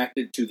was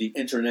connected to the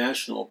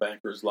international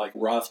bankers like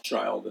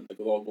Rothschild and the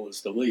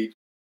globalist elite,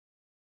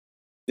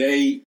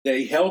 they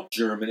helped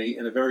Germany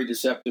in a very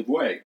deceptive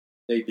way.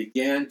 They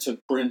began to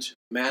print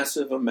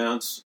massive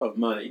amounts of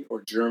money,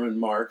 or German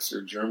marks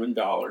or German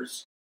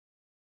dollars,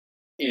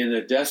 in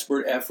a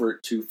desperate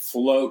effort to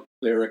float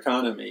their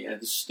economy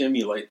and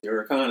stimulate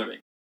their economy.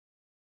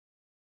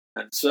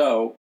 And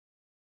so,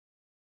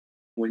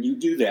 when you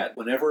do that,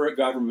 whenever a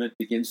government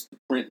begins to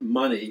print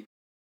money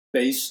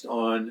based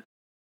on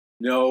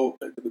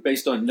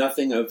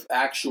nothing of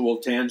actual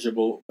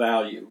tangible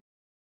value,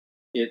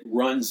 it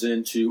runs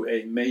into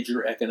a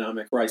major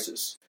economic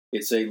crisis.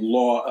 It's a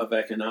law of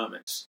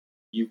economics.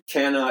 You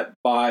cannot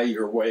buy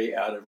your way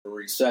out of a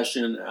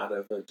recession, out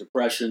of a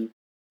depression.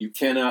 You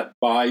cannot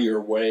buy your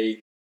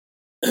way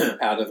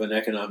out of an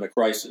economic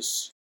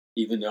crisis,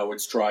 even though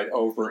it's tried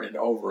over and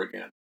over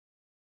again.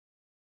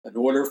 In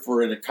order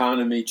for an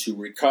economy to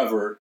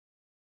recover,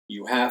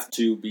 you have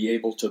to be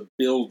able to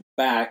build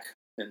back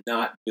and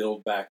not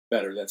build back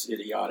better. That's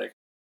idiotic.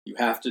 You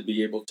have to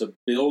be able to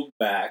build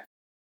back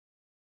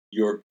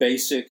your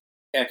basic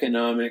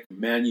economic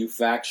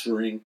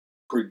manufacturing,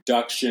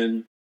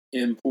 production,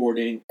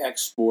 importing,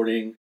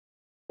 exporting,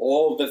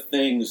 all the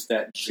things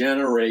that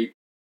generate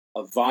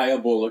a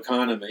viable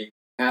economy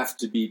have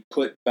to be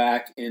put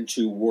back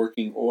into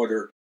working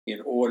order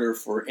in order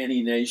for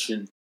any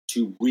nation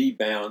to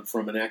rebound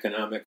from an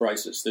economic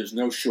crisis. There's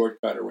no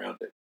shortcut around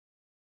it.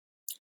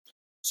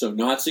 So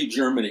Nazi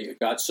Germany, it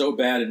got so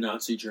bad in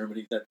Nazi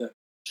Germany that the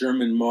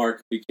German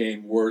mark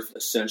became worth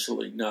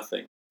essentially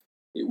nothing.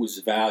 It was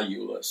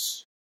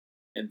valueless.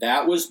 And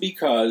that was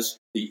because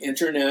the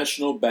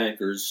international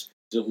bankers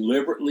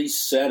deliberately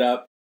set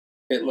up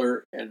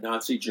Hitler and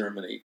Nazi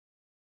Germany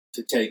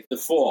to take the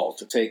fall,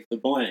 to take the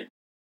blame.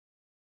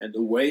 And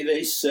the way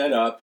they set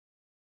up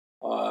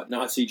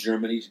Nazi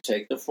Germany to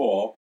take the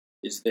fall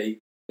is they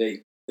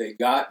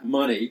got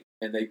money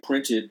and they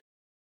printed,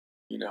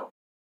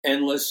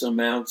 endless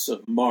amounts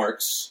of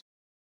marks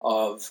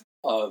of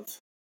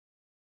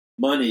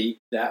money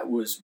that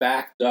was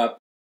backed up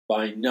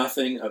by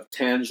nothing of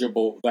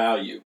tangible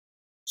value.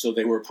 So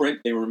they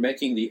were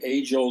making the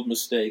age-old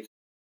mistake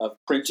of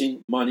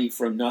printing money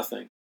from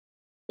nothing.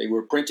 They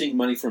were printing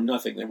money from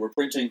nothing. They were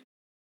printing,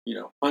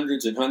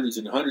 hundreds and hundreds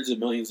and hundreds of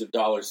millions of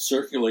dollars,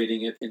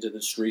 circulating it into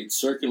the streets,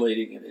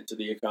 circulating it into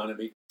the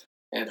economy,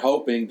 and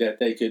hoping that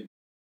they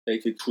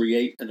could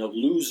create an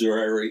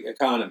illusory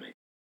economy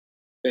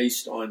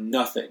based on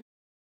nothing.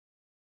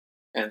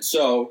 And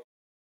so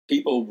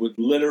people would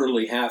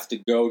literally have to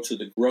go to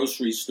the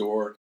grocery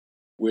store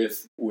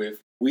with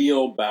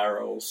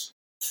wheelbarrows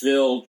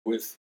filled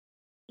with,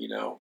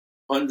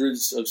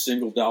 hundreds of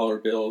single-dollar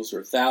bills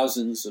or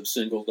thousands of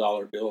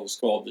single-dollar bills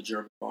called the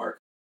German mark.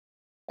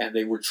 And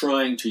they were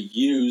trying to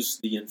use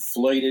the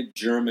inflated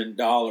German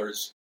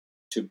dollars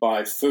to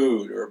buy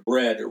food or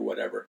bread or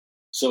whatever.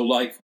 So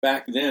like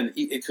back then,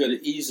 it could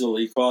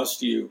easily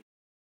cost you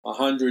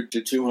 $100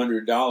 to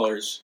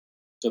 $200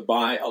 to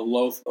buy a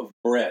loaf of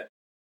bread.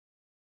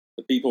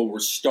 The people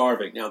were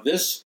starving. Now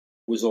this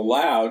was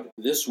allowed.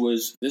 This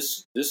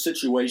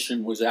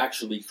situation was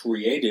actually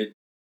created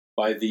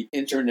by the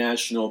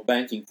international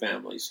banking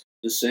families,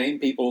 the same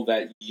people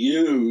that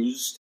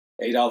used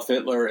Adolf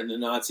Hitler and the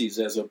Nazis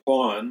as a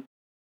pawn,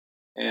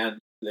 and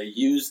they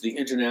used the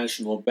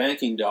international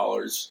banking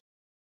dollars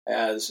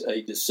as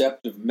a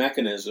deceptive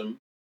mechanism,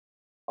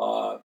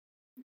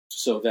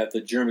 so that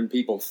the German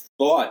people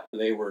thought that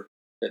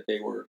they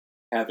were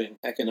having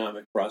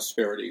economic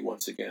prosperity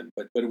once again.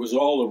 But it was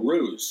all a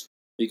ruse,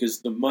 because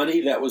the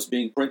money that was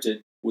being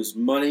printed was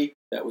money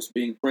that was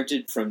being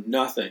printed from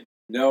nothing.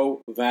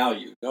 No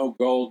value, no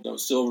gold, no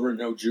silver,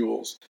 no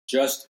jewels,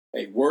 just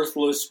a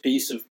worthless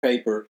piece of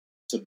paper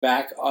to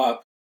back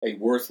up a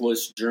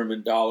worthless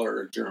German dollar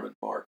or German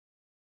mark.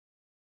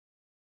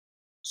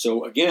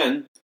 So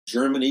again,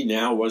 Germany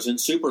now was in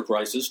super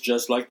crisis,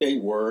 just like they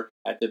were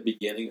at the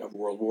beginning of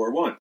World War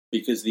I,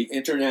 because the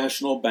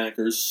international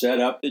bankers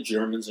set up the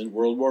Germans in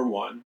World War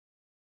I,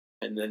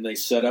 and then they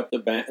set up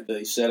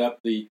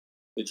the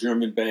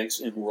German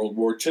banks in World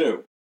War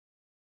II.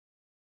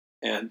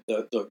 And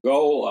the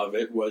goal of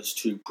it was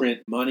to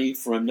print money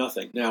from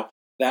nothing. Now,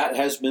 that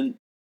has been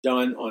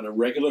done on a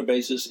regular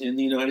basis in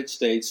the United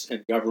States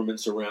and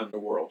governments around the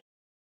world.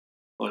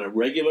 On a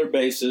regular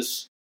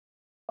basis,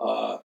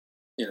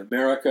 in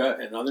America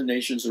and other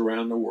nations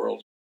around the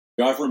world,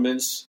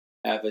 governments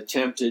have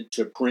attempted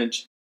to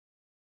print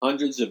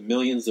hundreds of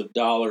millions of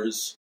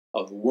dollars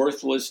of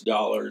worthless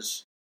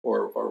dollars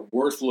or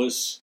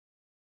worthless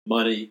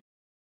money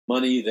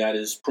that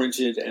is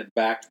printed and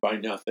backed by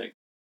nothing.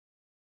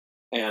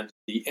 And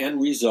the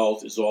end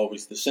result is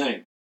always the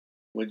same.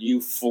 When you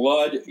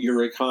flood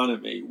your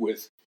economy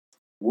with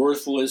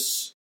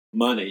worthless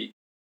money,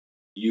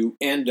 you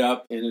end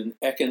up in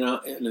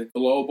a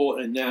global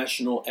and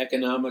national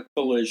economic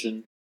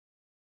collision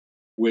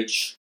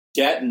which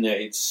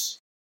detonates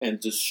and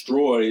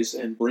destroys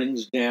and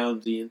brings down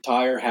the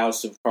entire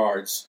house of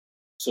cards,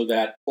 so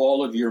that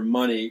all of your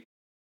money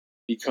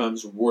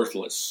becomes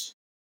worthless.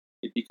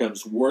 It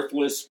becomes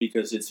worthless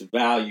because it's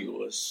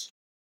valueless.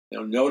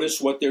 Now, notice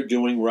what they're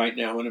doing right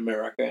now in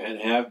America and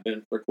have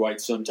been for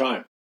quite some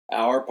time.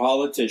 Our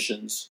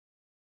politicians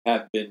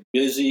have been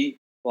busy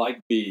like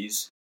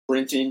bees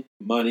printing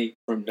money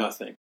from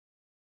nothing.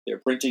 They're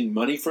printing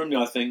money from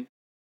nothing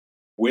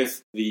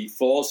with the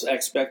false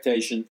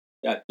expectation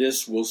that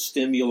this will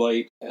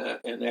stimulate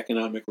an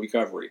economic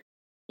recovery.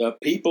 The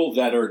people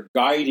that are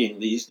guiding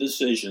these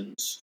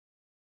decisions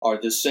are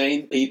the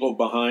same people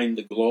behind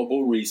the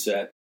global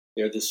reset.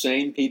 They're the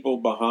same people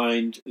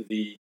behind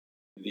the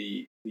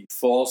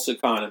false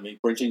economy,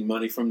 printing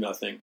money from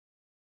nothing.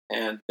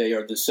 And they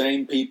are the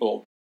same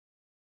people.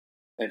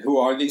 And who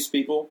are these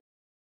people?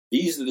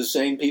 These are the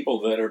same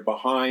people that are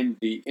behind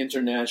the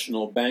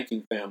international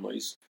banking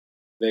families.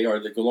 They are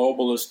the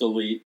globalist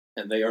elite,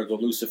 and they are the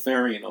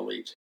Luciferian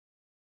elite.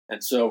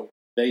 And so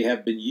they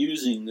have been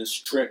using this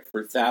trick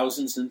for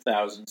thousands and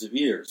thousands of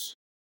years,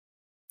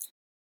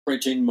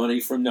 printing money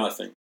from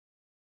nothing.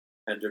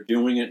 And they're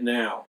doing it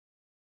now.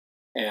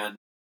 And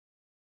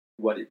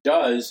what it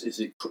does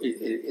is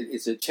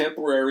it's a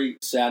temporary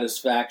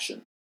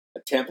satisfaction,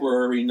 a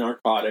temporary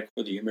narcotic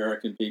for the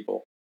American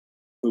people,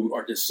 who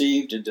are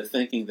deceived into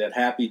thinking that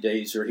happy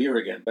days are here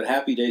again. But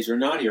happy days are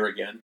not here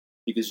again,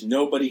 because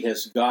nobody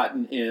has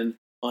gotten in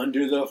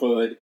under the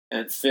hood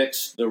and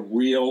fixed the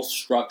real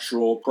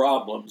structural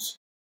problems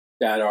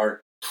that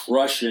are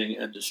crushing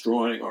and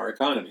destroying our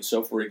economy.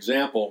 So, for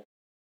example,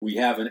 we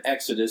have an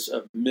exodus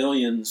of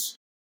millions.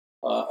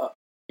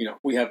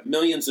 We have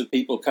millions of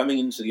people coming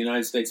into the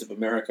United States of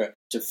America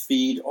to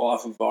feed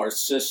off of our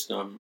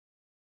system,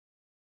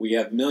 We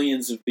have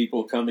millions of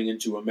people coming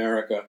into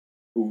America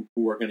who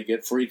are going to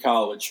get free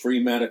college,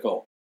 free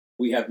medical.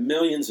 We have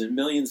millions and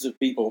millions of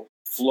people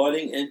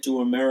flooding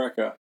into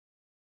America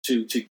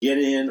to get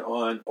in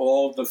on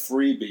all the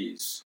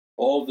freebies,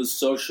 all the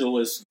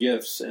socialist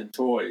gifts and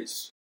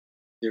toys.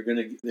 They're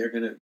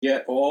gonna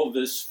get all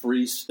this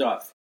free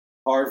stuff,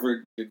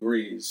 Harvard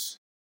degrees,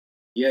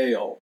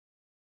 Yale,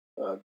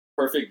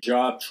 perfect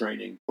job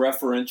training,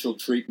 preferential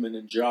treatment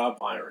and job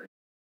hiring.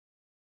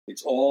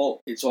 It's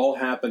all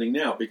happening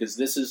now because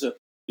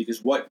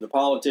because what the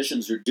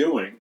politicians are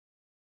doing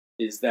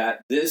is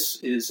that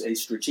this is a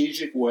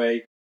strategic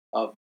way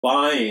of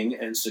buying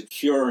and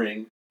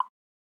securing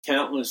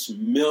countless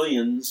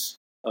millions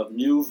of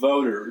new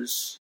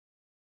voters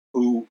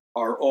who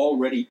are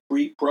already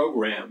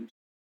pre-programmed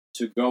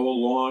to go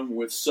along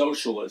with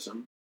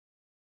socialism.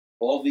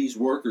 All these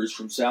workers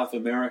from South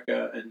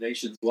America and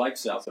nations like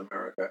South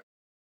America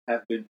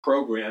have been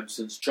programmed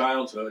since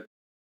childhood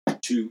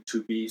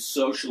to be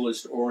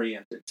socialist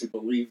oriented, to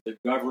believe the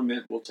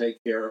government will take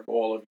care of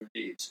all of your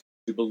needs,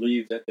 to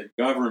believe that the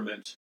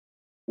government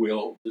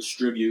will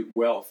distribute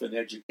wealth and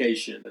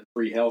education and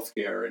free health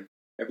care and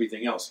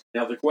everything else.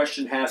 Now the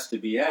question has to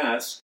be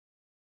asked,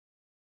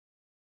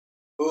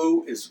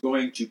 who is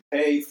going to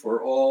pay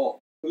for all?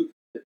 The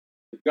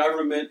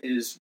government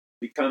is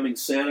becoming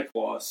Santa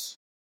Claus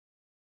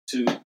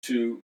to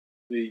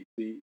the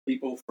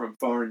people from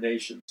foreign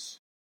nations.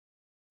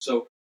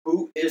 So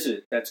who is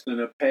it that's going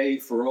to pay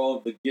for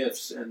all the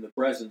gifts and the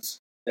presents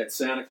that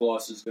Santa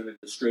Claus is going to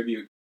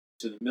distribute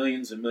to the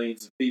millions and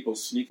millions of people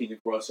sneaking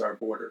across our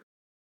border?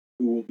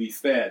 Who will be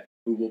fed?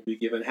 Who will be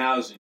given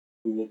housing?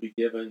 Who will be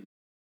given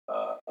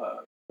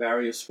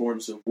various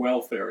forms of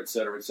welfare, et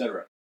cetera, et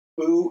cetera?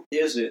 Who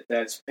is it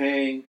that's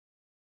paying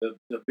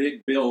the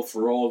big bill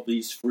for all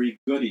these free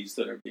goodies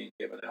that are being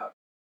given out?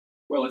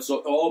 Well, it's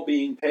all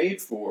being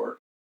paid for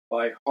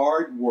by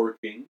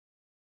hardworking,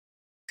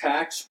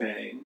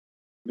 tax-paying,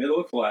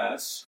 middle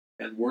class,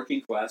 and working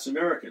class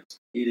Americans.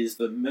 It is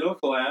the middle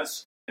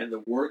class and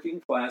the working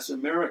class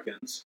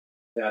Americans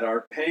that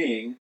are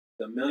paying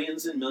the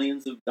millions and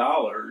millions of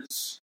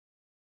dollars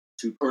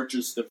to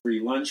purchase the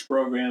free lunch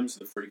programs,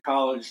 the free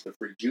college, the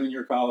free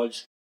junior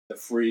college, the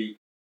free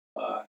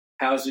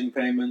housing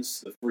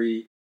payments, the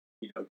free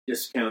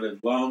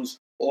discounted loans,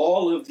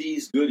 all of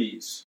these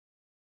goodies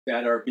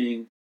that are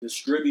being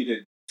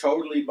distributed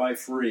totally by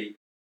free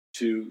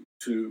to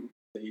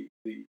the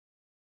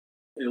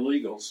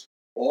illegals.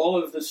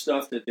 All of the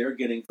stuff that they're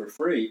getting for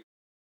free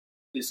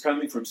is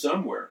coming from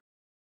somewhere.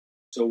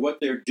 So what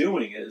they're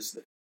doing is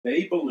that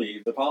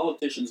the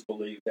politicians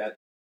believe that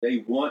they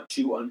want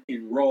to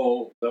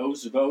enroll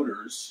those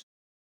voters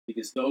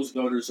because those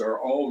voters are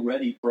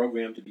already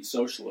programmed to be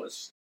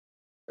socialists.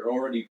 They're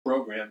already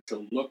programmed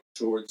to look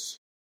towards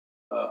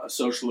a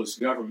socialist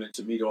government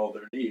to meet all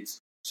their needs.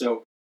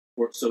 So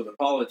the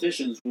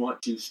politicians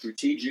want to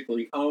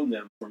strategically own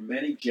them for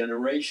many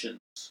generations.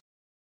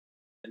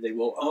 And they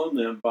will own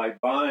them by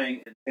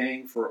buying and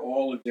paying for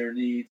all of their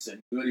needs and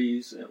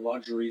goodies and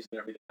luxuries and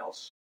everything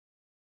else.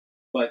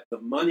 But the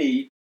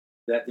money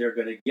that they're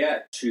going to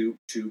get to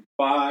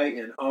buy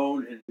and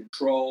own and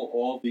control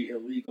all the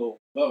illegal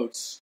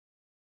votes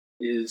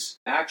is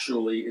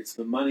actually, it's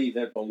the money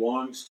that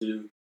belongs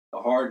to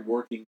the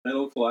hardworking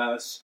middle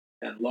class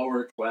and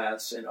lower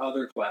class and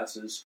other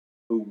classes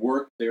who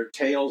work their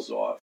tails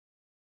off,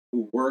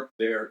 who work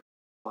their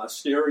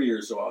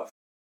posteriors off,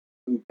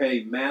 who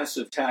pay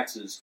massive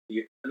taxes.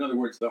 In other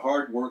words, the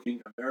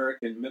hardworking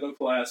American middle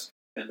class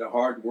and the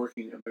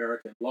hardworking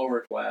American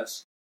lower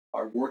class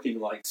are working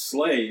like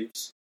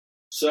slaves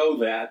so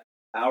that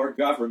our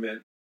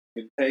government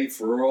can pay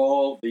for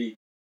all the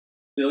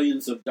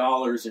billions of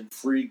dollars in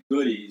free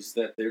goodies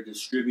that they're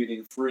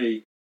distributing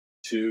free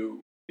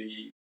to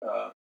the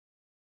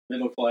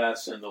middle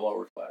class and the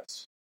lower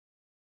class.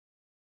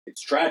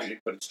 It's tragic,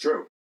 but it's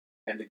true.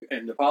 And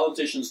the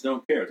politicians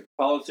don't care. The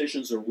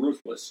politicians are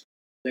ruthless.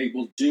 They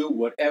will do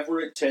whatever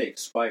it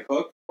takes by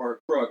hook or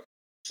crook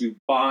to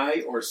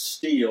buy or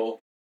steal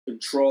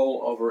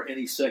control over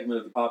any segment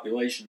of the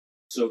population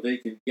so they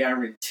can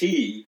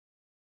guarantee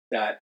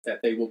that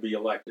they will be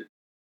elected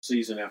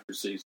season after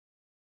season.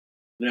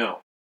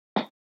 Now,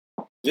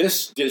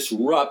 this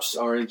disrupts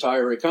our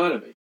entire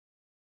economy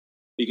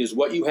because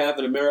what you have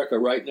in America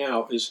right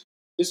now this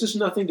has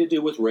nothing to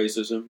do with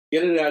racism.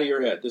 Get it out of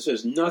your head. This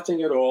has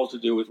nothing at all to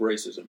do with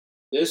racism.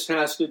 This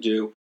has to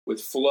do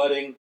with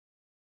flooding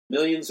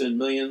millions and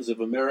millions of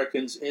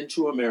Americans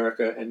into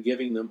America and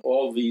giving them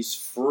all these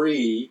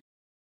free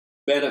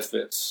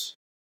benefits,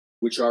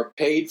 which are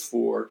paid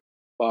for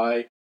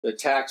by the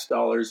tax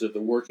dollars of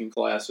the working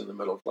class and the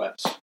middle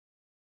class.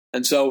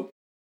 And so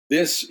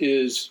this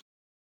is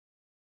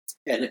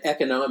an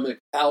economic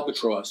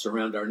albatross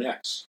around our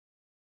necks.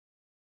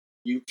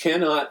 You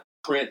cannot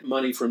print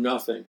money from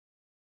nothing.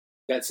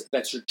 That's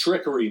a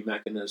trickery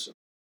mechanism.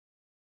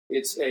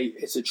 It's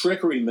a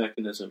trickery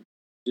mechanism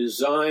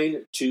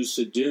designed to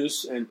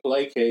seduce and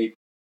placate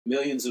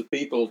millions of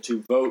people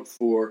to vote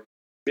for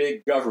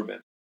big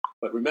government.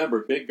 But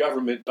remember, big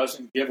government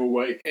doesn't give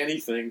away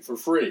anything for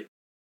free.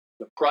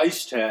 The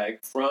price tag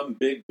from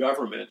big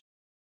government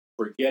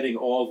for getting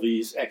all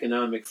these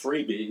economic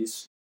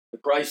freebies, the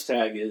price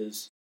tag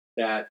is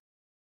that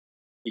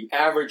the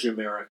average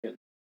American,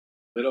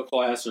 middle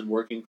class and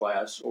working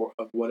class, or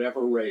of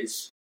whatever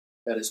race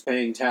that is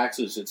paying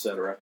taxes,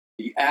 etc.,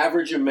 the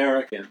average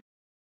American,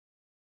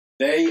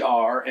 they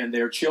are, and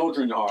their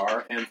children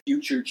are, and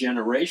future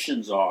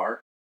generations are,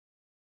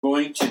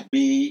 going to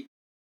be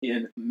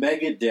in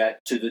mega debt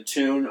to the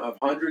tune of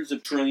hundreds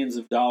of trillions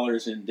of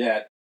dollars in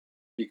debt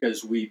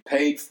because we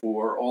paid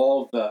for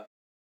all the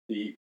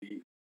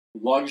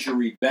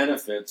luxury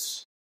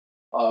benefits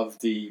of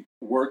the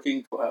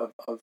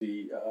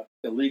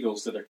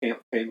illegals that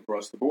came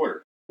across the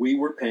border. We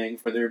were paying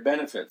for their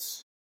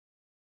benefits.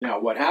 Now,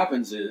 what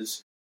happens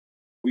is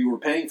we were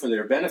paying for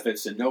their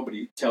benefits, and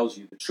nobody tells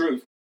you the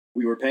truth.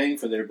 We were paying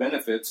for their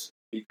benefits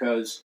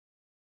because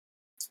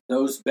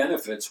those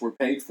benefits were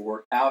paid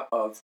for out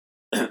of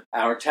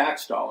our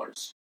tax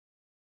dollars.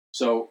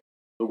 So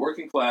the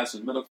working class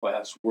and middle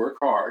class work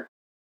hard.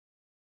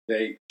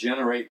 They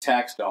generate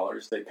tax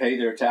dollars. They pay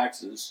their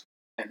taxes.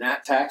 And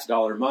that tax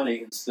dollar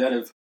money, instead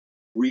of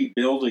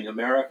rebuilding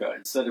America,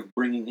 instead of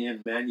bringing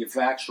in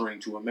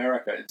manufacturing to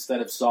America, instead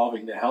of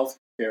solving the health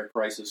care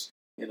crisis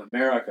in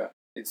America,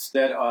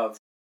 instead of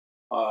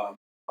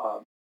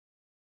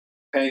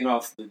paying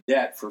off the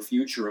debt for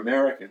future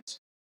Americans,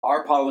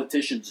 our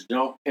politicians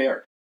don't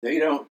care. They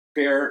don't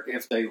care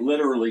if they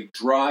literally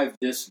drive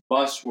this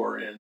bus we're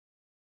in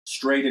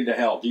straight into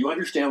hell. Do you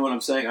understand what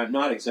I'm saying? I'm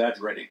not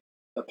exaggerating.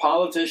 The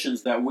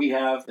politicians that we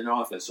have in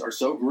office are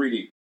so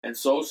greedy and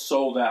so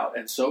sold out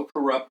and so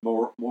corrupt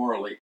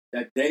morally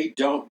that they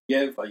don't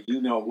give a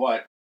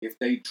you-know-what if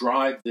they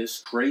drive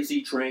this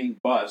crazy train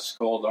bus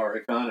called our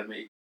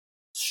economy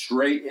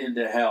straight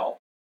into hell,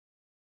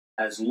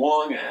 as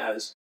long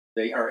as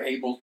they are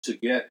able to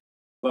get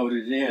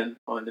voted in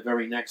on the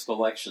very next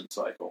election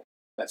cycle.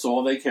 That's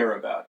all they care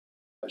about,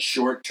 a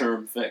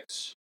short-term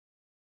fix.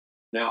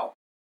 Now,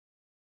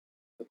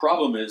 the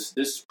problem is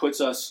this puts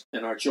us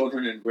and our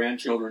children and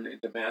grandchildren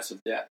into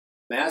massive debt.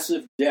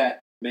 Massive debt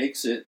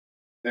makes it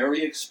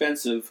very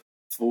expensive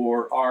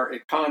for our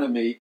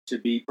economy to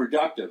be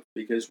productive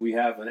because we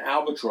have an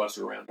albatross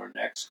around our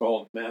necks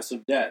called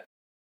massive debt.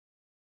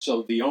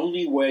 So the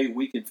only way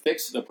we can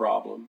fix the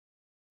problem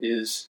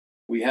is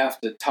we have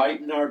to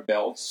tighten our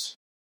belts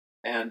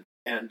and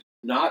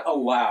not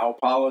allow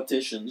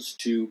politicians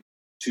to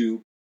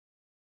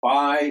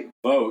buy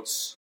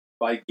votes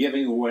by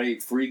giving away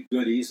free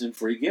goodies and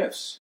free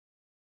gifts.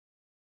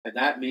 And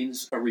that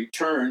means a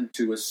return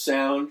to a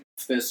sound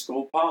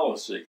fiscal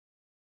policy.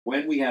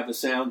 When we have a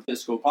sound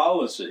fiscal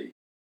policy,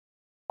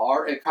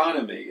 our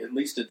economy, at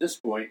least at this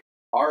point,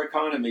 our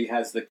economy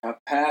has the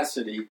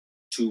capacity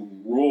to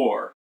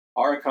roar.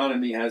 Our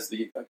economy has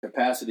the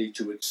capacity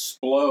to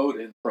explode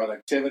in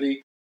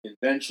productivity,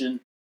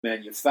 invention,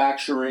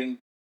 manufacturing,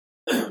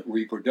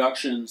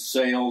 reproduction,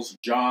 sales,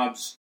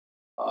 jobs.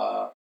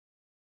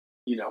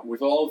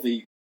 With all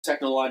the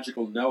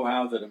technological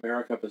know-how that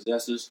America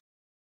possesses,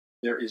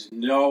 there is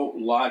no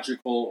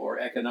logical or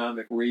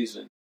economic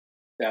reason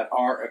that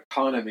our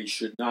economy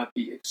should not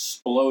be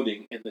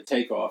exploding in the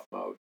takeoff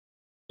mode.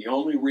 The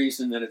only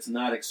reason that it's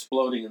not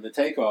exploding in the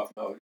takeoff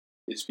mode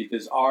is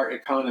because our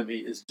economy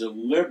is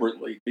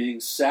deliberately being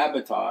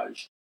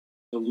sabotaged,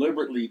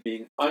 deliberately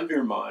being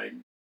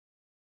undermined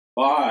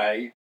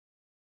by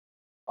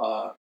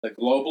the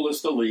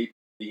globalist elite,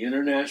 the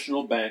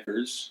international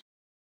bankers,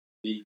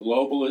 the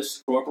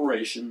globalist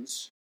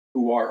corporations,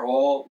 who are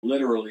all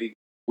literally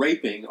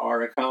raping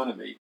our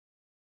economy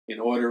in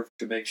order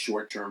to make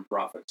short-term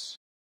profits.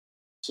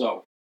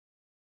 So,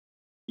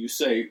 you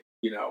say,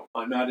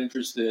 I'm not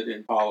interested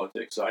in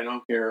politics. I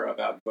don't care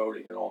about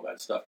voting and all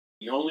that stuff.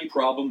 The only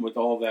problem with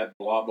all that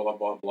blah, blah,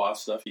 blah, blah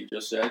stuff you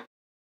just said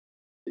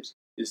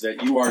is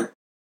that you are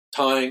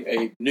tying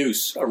a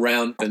noose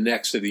around the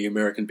necks of the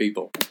American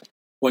people.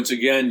 Once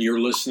again, you're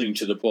listening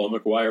to the Paul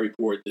McGuire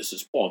Report. This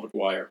is Paul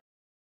McGuire.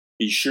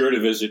 Be sure to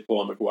visit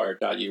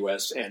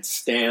paulmcguire.us and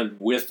stand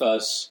with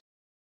us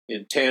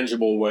in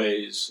tangible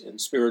ways, in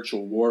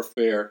spiritual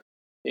warfare,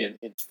 in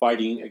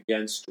fighting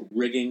against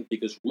rigging,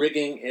 because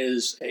rigging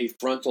is a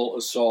frontal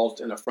assault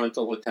and a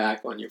frontal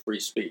attack on your free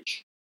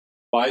speech.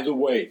 By the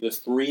way, the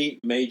three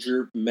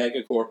major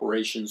mega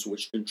corporations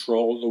which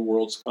control the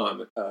world's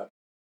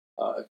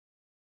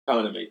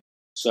economy,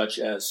 such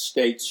as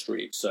State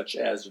Street, such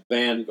as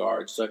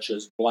Vanguard, such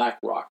as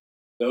BlackRock,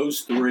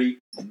 those three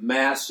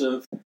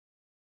massive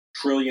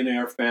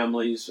trillionaire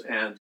families,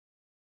 and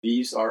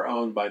these are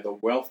owned by the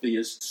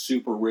wealthiest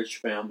super rich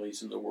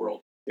families in the world.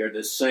 They're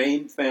the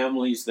same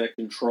families that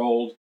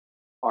controlled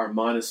our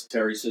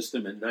monetary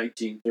system in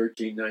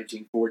 1913,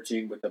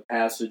 1914 with the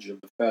passage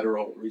of the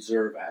Federal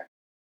Reserve Act.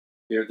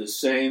 They're the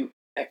same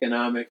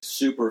economic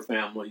super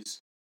families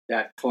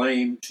that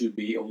claim to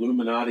be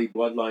Illuminati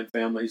bloodline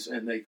families,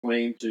 and they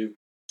claim to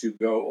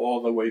go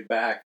all the way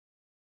back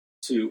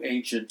to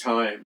ancient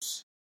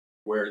times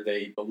where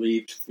they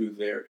believed through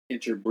their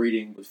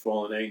interbreeding with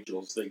fallen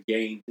angels, they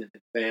gained an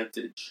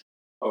advantage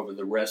over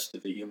the rest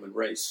of the human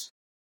race.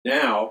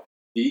 Now,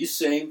 these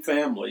same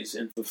families,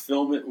 in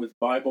fulfillment with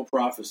Bible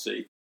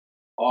prophecy,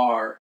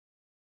 are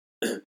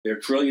they're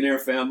trillionaire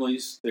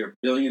families, they're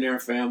billionaire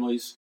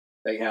families.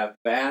 They have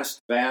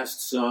vast,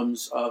 vast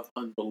sums of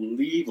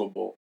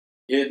unbelievable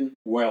hidden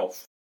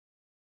wealth.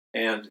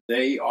 And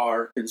they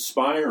are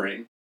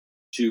conspiring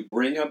to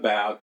bring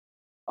about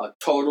a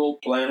total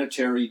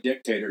planetary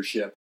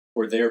dictatorship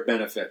for their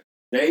benefit.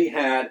 They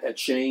had a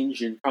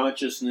change in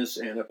consciousness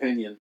and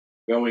opinion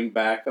going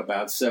back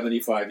about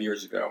 75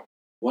 years ago.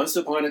 Once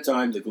upon a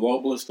time, the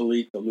globalist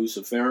elite, the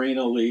Luciferian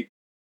elite,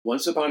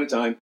 once upon a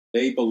time,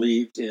 they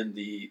believed in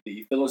the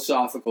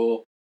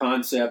philosophical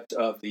concept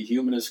of the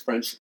humanist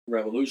French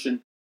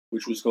Revolution,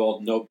 which was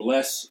called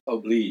noblesse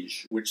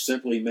oblige, which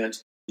simply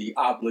meant the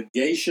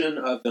obligation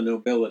of the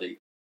nobility.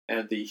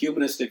 And the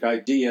humanistic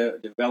idea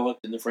developed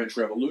in the French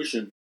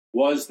Revolution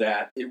was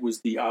that it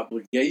was the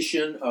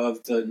obligation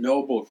of the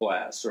noble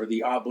class or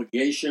the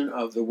obligation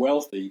of the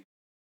wealthy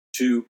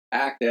to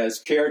act as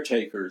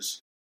caretakers,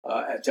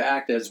 to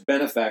act as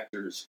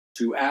benefactors,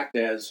 to act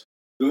as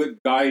good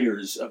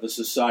guiders of a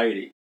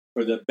society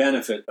for the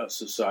benefit of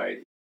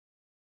society.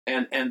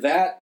 And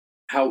that,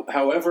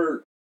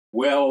 however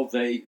well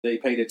they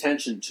paid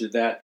attention to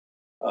that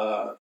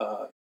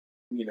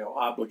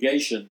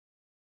obligation,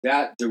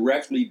 that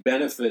directly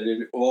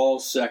benefited all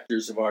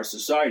sectors of our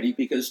society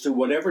because to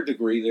whatever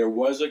degree there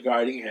was a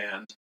guiding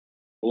hand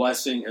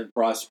blessing and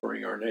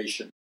prospering our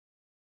nation.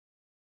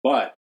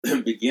 But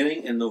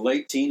beginning in the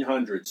late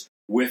 1800s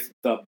with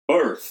the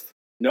birth,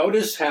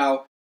 notice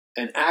how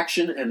an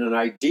action and an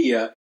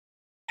idea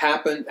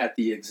happened at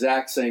the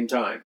exact same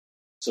time.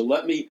 So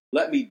let me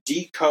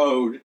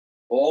decode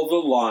all the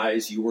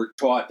lies you were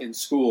taught in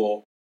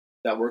school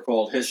that were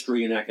called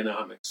history and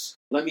economics.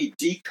 Let me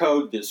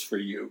decode this for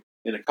you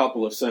in a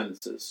couple of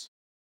sentences.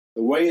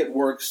 The way it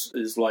works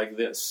is like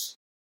this.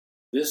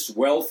 This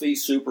wealthy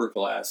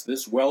superclass,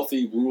 this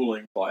wealthy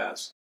ruling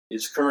class,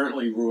 is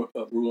currently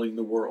ruling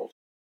the world.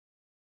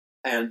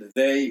 And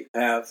they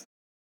have,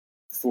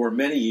 for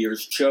many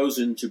years,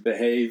 chosen to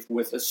behave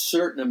with a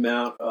certain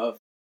amount of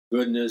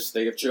goodness.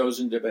 They have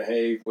chosen to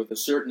behave with a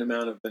certain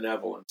amount of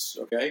benevolence,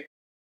 okay?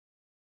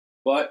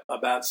 But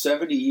about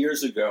 70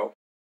 years ago,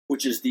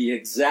 which is the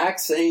exact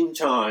same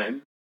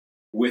time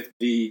with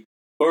the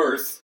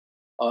birth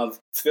of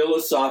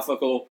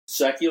philosophical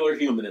secular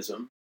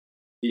humanism,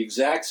 the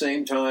exact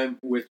same time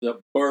with the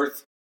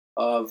birth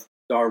of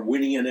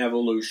Darwinian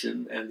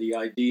evolution and the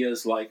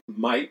ideas like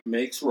might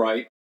makes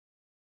right,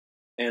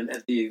 and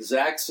at the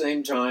exact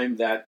same time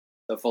that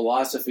the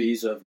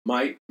philosophies of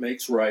might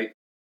makes right,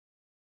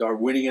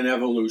 Darwinian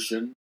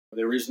evolution,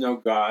 there is no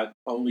God,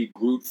 only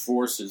brute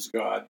force is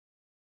God.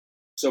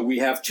 So we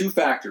have two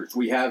factors.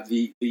 We have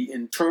the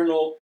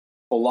internal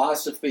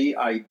philosophy,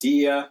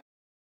 idea,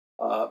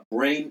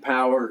 brain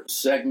power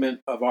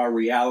segment of our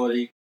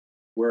reality,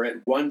 where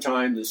at one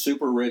time the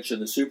super rich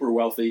and the super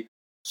wealthy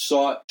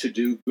sought to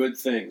do good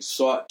things,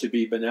 sought to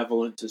be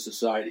benevolent to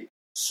society,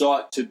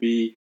 sought to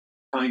be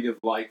kind of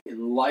like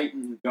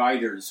enlightened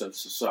guiders of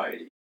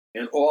society.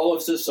 And all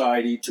of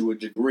society, to a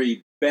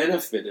degree,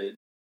 benefited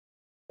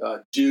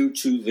due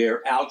to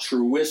their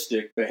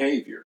altruistic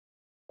behavior.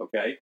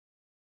 Okay?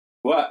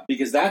 But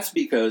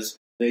because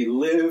they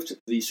lived,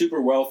 the super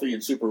wealthy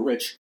and super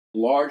rich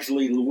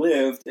largely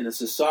lived in a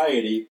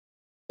society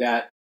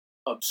that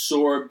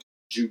absorbed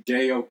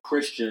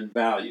Judeo-Christian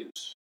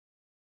values.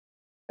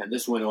 And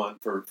this went on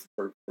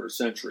for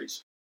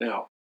centuries.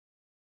 Now,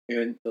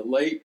 in the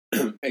late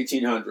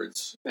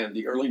 1800s and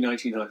the early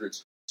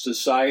 1900s,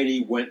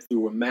 society went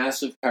through a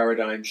massive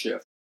paradigm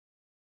shift.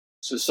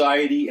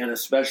 Society, and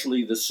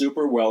especially the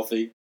super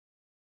wealthy,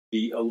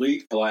 the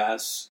elite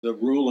class, the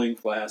ruling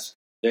class,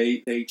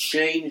 they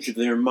changed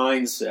their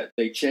mindset.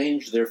 They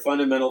changed their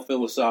fundamental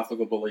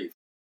philosophical belief.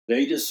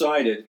 They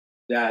decided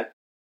that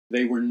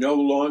they were no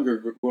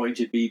longer going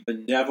to be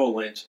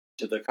benevolent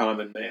to the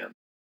common man.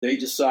 They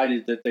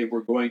decided that they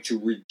were going to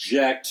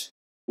reject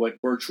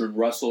what Bertrand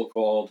Russell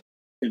called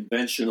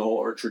conventional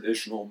or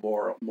traditional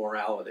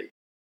morality.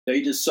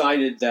 They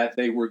decided that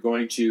they were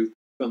going to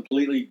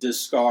completely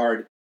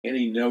discard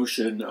any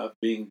notion of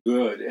being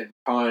good and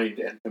kind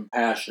and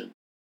compassion.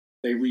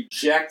 They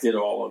rejected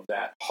all of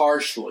that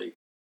harshly,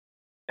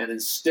 and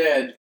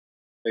instead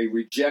they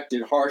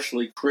rejected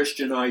harshly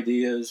Christian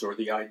ideas or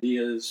the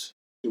ideas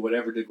to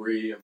whatever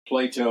degree of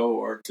Plato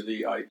or to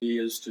the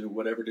ideas to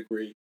whatever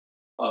degree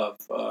of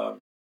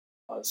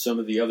some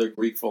of the other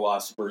Greek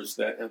philosophers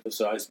that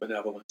emphasized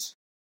benevolence.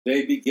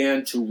 They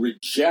began to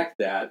reject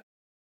that,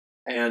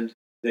 and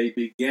they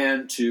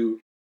began to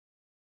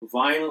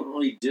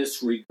violently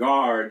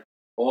disregard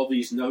all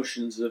these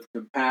notions of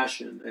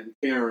compassion and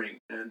caring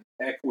and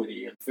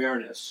equity and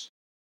fairness.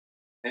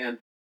 And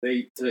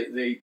they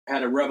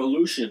had a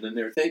revolution in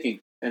their thinking,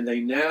 and they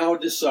now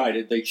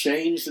decided, they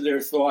changed their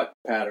thought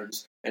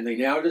patterns, and they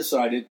now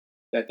decided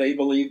that they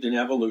believed in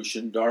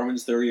evolution,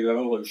 Darwin's theory of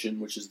evolution,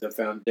 which is the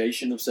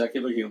foundation of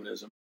secular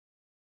humanism,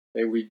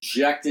 They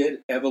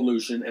rejected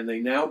evolution, and they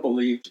now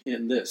believed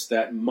in this,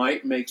 that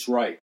might makes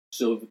right.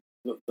 So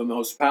the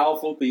most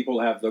powerful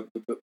people have the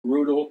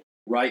brutal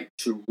right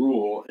to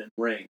rule and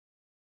reign.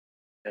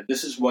 And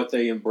this is what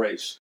they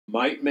embrace.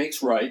 Might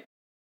makes right.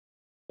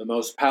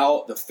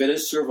 The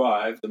fittest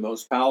survive, the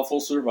most powerful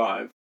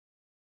survive.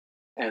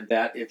 And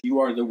that if you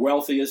are the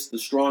wealthiest, the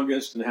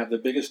strongest, and have the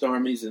biggest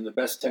armies and the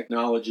best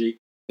technology,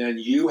 then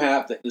you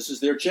have that. This is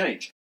their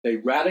change. They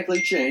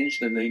radically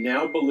changed, and they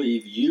now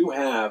believe you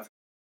have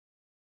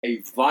a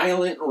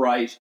violent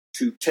right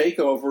to take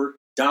over,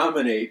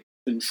 dominate,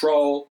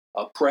 control,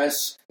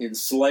 oppress,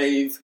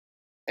 enslave,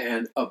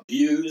 and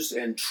abuse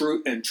and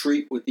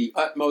treat with the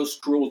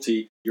utmost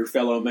cruelty your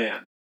fellow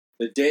man.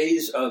 The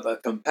days of a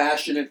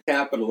compassionate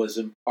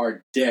capitalism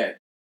are dead.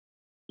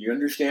 You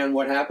understand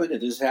what happened?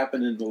 It has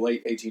happened in the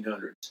late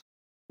 1800s.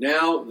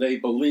 Now they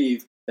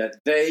believe that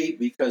they,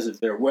 because of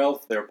their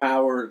wealth, their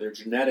power, their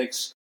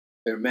genetics,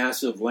 their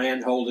massive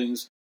land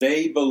holdings,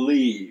 they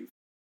believe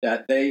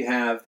that they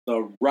have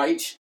the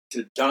right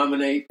to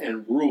dominate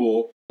and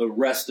rule the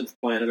rest of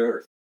planet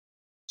Earth.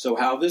 So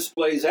how this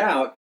plays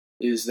out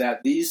is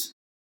that these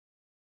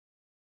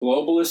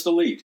globalist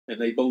elite,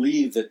 and they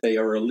believe that they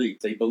are elite,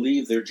 they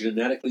believe they're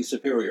genetically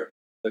superior.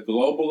 The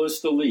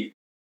globalist elite,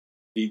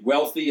 the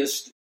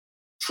wealthiest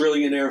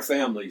trillionaire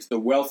families, the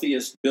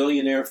wealthiest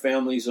billionaire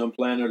families on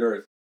planet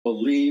Earth,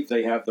 believe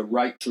they have the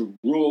right to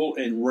rule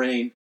and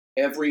reign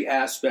every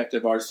aspect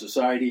of our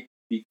society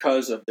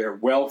because of their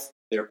wealth,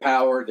 their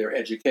power, their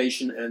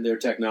education, and their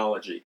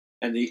technology.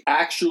 And they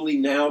actually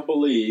now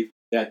believe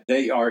that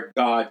they are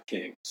God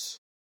kings.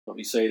 Let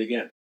me say it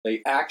again.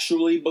 They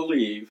actually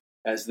believe,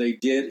 as they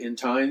did in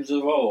times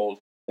of old,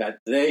 that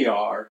they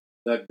are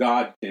the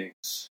God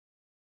kings.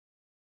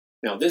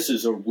 Now, this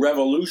is a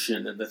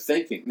revolution in the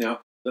thinking.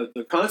 Now,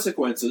 the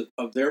consequences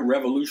of their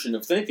revolution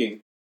of thinking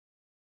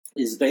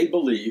is they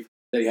believe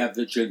they have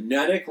the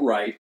genetic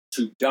right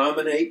to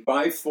dominate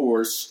by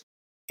force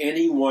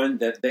anyone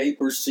that they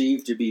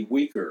perceive to be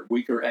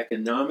weaker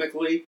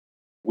economically,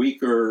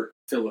 weaker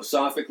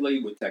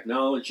philosophically, with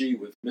technology,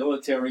 with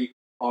military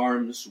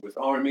arms, with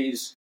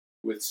armies,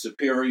 with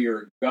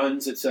superior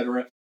guns,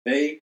 etc.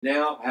 They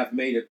now have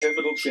made a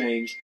pivotal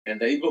change, and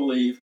they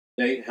believe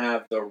they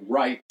have the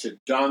right to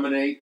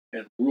dominate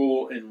and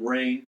rule and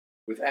reign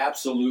with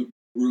absolute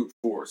brute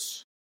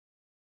force.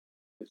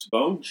 It's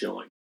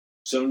bone-chilling.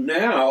 So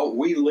now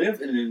we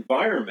live in an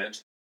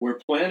environment where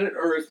planet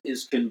Earth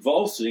is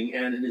convulsing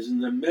and it is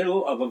in the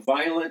middle of a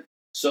violent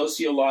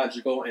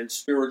sociological and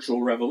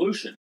spiritual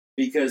revolution.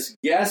 Because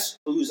guess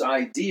whose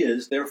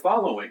ideas they're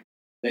following?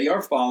 They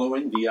are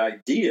following the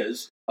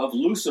ideas of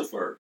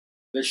Lucifer,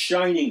 the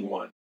shining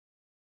one.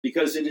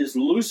 Because it is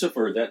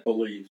Lucifer that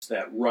believes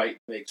that right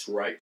makes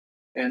right.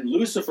 And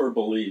Lucifer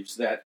believes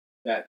that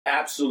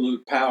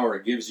absolute power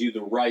gives you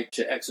the right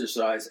to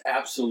exercise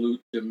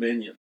absolute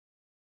dominion.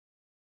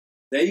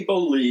 They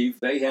believe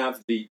they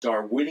have the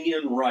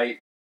Darwinian right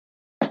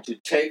to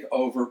take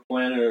over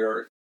planet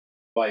Earth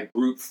by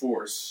brute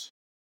force.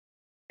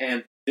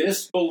 And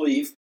this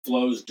belief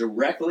flows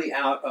directly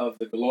out of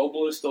the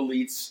globalist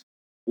elites'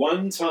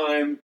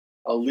 one-time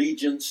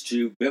allegiance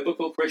to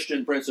biblical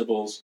Christian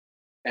principles,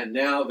 and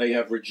now they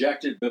have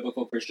rejected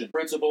biblical Christian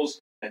principles,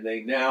 and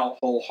they now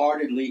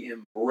wholeheartedly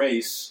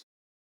embrace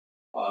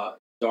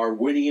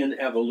Darwinian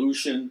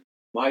evolution,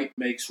 might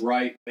makes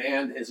right,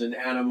 man is an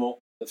animal,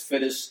 the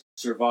fittest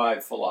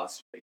survive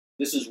philosophy.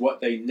 This is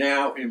what they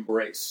now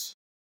embrace.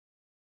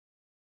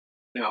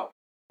 Now,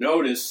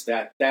 notice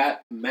that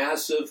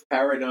massive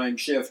paradigm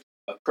shift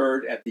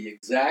occurred at the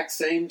exact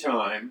same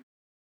time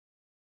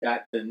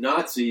that the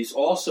Nazis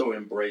also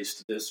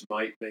embraced this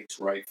might makes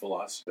right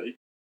philosophy.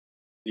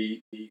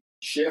 The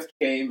shift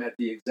came at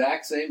the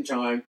exact same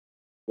time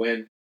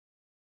when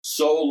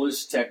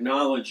soulless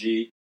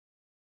technology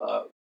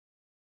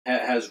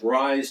has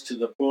rise to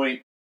the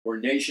point where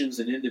nations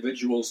and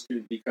individuals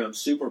can become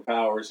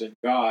superpowers and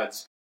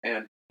gods,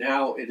 and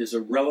now it is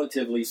a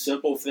relatively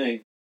simple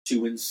thing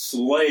to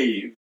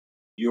enslave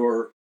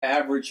your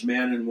average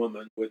man and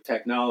woman with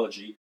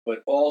technology,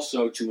 but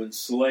also to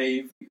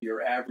enslave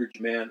your average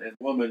man and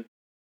woman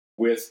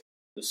with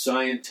the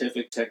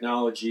scientific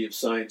technology of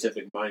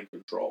scientific mind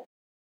control.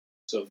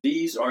 So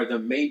these are the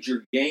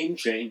major game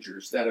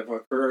changers that have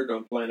occurred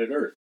on planet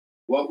Earth.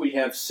 What we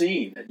have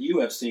seen, and you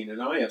have seen,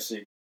 and I have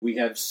seen, we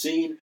have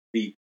seen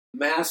the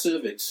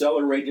massive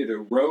accelerated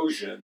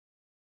erosion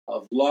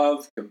of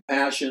love,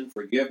 compassion,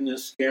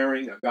 forgiveness,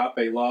 caring,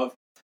 agape love,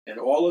 and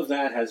all of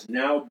that has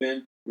now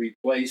been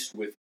replaced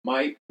with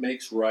might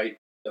makes right,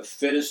 the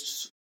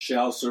fittest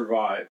shall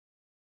survive,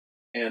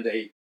 and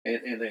a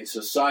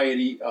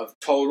society of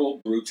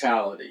total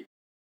brutality.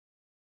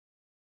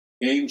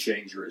 Game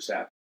changer is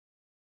happening.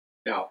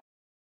 Now,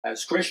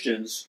 as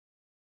Christians,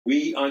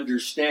 we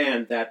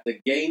understand that the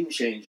game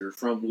changer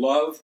from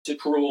love to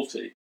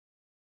cruelty,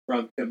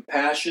 from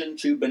compassion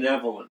to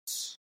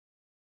benevolence,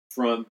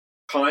 from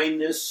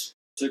kindness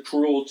to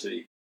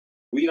cruelty,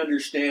 we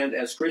understand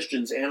as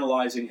Christians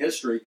analyzing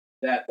history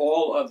that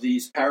all of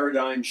these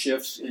paradigm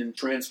shifts in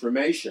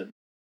transformation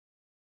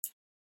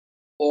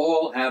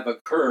all have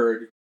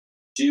occurred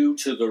due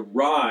to the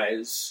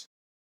rise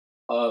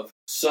of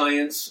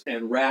science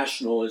and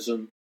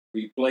rationalism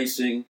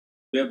replacing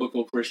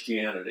biblical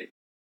Christianity.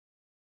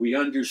 We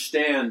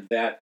understand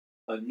that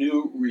a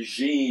new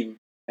regime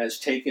has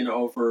taken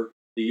over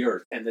the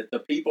earth, and that the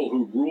people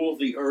who rule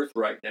the earth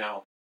right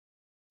now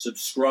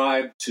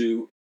subscribe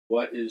to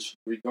what is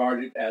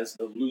regarded as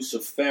the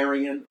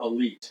Luciferian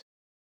elite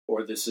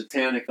or the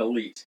satanic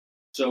elite.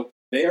 So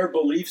their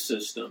belief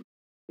system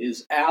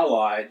is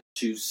allied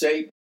to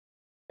Satan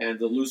and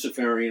the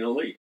Luciferian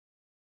elite.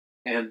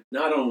 And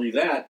not only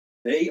that,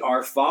 they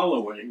are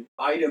following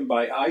item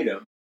by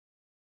item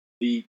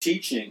the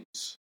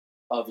teachings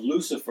of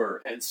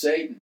Lucifer and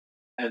Satan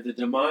and the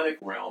demonic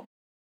realm.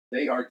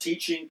 They are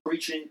teaching,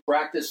 preaching,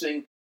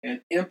 practicing,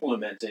 and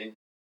implementing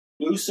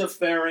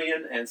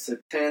Luciferian and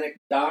satanic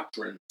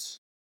doctrines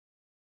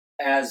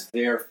as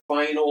their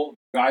final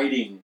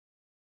guiding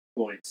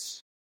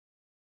points.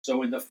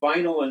 So in the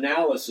final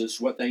analysis,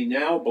 what they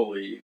now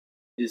believe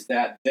is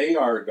that they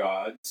are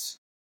gods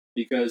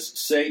because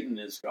Satan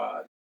is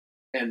God.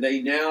 And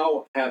they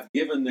now have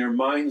given their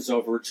minds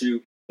over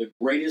to the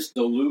greatest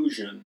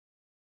delusion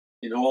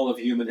in all of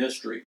human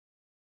history.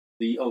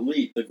 The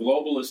elite, the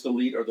globalist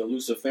elite or the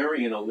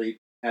Luciferian elite,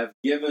 have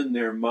given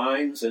their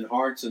minds and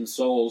hearts and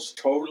souls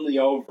totally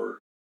over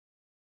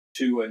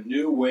to a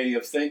new way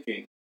of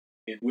thinking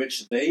in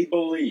which they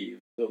believe,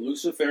 the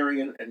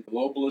Luciferian and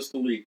globalist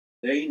elite,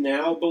 they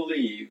now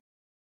believe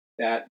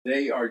that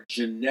they are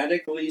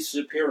genetically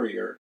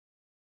superior,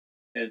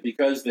 and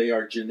because they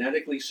are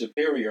genetically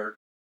superior,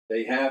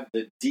 they have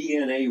the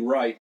DNA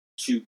right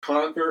to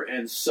conquer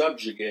and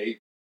subjugate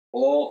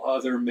all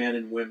other men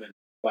and women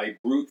by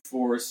brute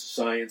force,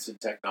 science, and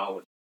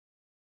technology.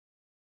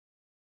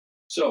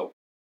 So,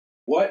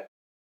 what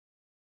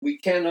we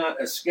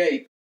cannot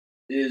escape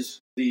is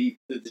the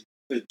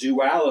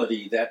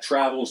duality that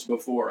travels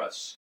before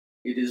us.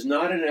 It is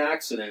not an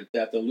accident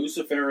that the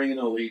Luciferian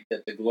elite,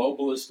 that the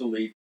globalist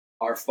elite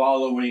are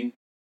following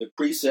the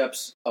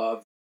precepts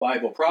of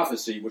Bible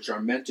prophecy, which are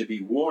meant to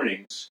be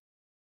warnings,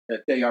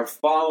 that they are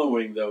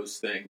following those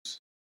things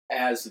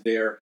as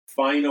their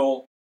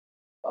final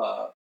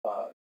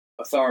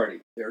authority,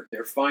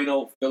 their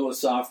final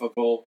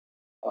philosophical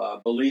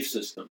belief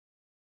system.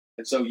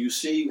 And so you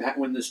see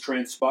when this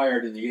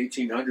transpired in the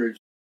 1800s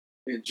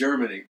in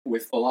Germany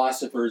with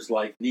philosophers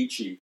like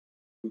Nietzsche,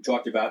 who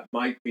talked about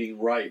might being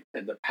right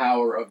and the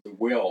power of the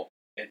will.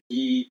 And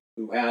he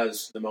who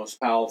has the most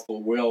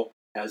powerful will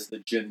has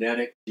the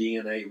genetic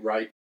DNA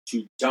right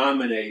to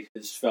dominate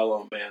his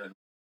fellow man.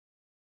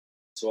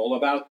 It's all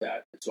about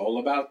that. It's all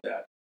about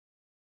that.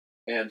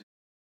 And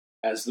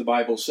as the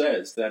Bible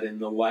says, that in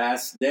the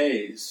last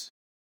days,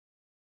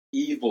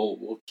 evil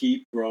will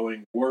keep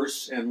growing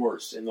worse and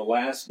worse. In the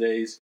last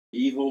days,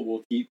 evil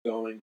will keep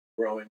growing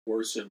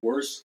worse and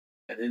worse.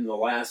 And in the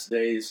last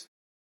days,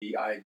 the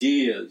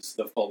ideas,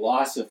 the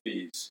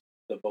philosophies,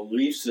 the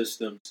belief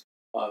systems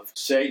of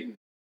Satan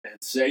and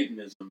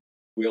Satanism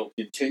will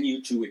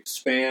continue to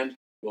expand,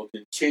 will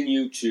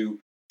continue to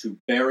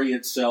bury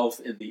itself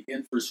in the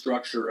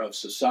infrastructure of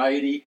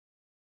society.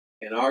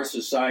 And our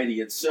society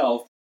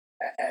itself,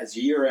 as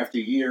year after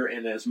year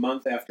and as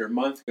month after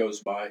month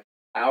goes by,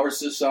 our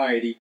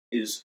society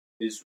is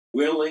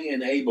willing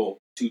and able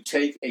to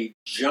take a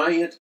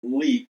giant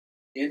leap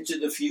into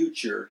the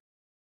future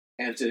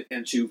and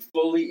to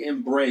fully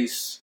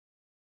embrace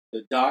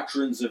the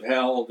doctrines of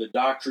hell, the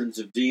doctrines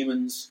of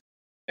demons,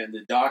 and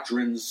the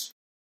doctrines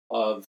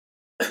of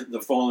the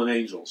fallen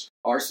angels.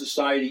 Our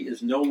society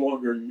is no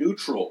longer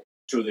neutral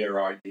to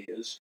their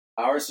ideas.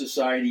 Our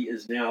society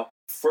is now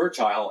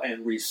fertile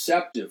and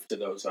receptive to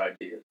those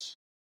ideas.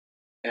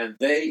 And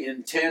they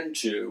intend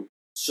to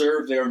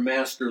serve their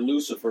master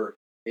Lucifer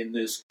in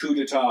this coup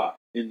d'etat,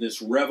 in this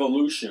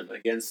revolution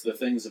against the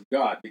things of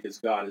God, because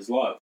God is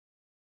love.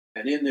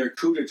 And in their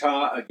coup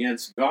d'etat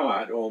against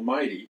God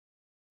Almighty,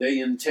 they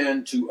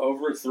intend to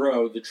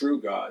overthrow the true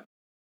God,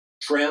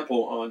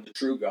 trample on the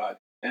true God,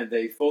 and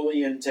they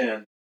fully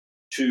intend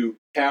to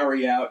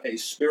carry out a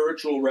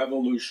spiritual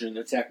revolution,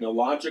 a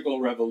technological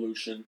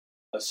revolution,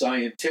 a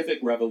scientific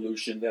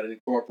revolution that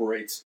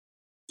incorporates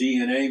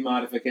DNA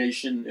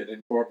modification, it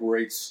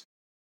incorporates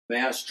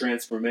mass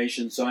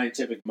transformation,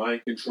 scientific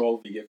mind control,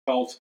 the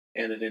occult,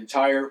 and an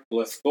entire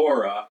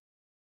plethora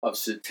of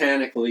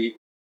satanically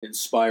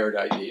inspired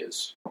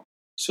ideas.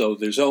 So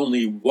there's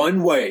only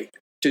one way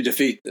to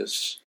defeat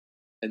this,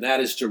 and that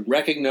is to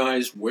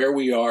recognize where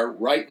we are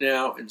right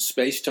now in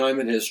space, time,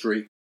 and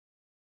history.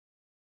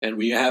 And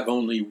we have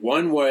only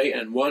one way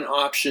and one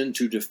option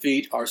to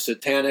defeat our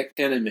satanic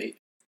enemy.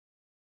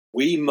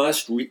 We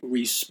must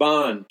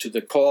respond to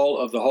the call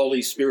of the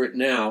Holy Spirit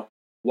now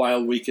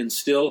while we can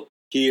still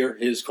hear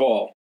his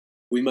call.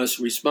 We must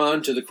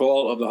respond to the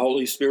call of the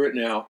Holy Spirit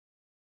now.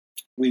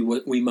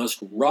 We must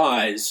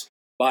rise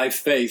by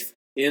faith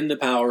in the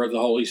power of the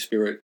Holy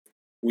Spirit.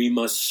 We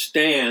must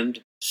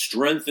stand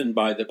strengthened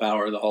by the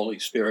power of the Holy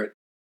Spirit.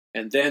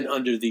 And then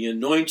under the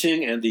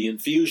anointing and the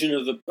infusion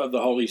of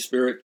the Holy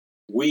Spirit,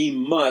 we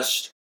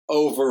must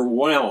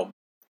overwhelm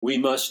We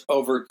must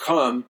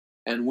overcome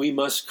and we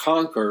must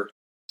conquer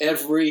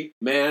every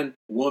man,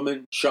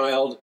 woman,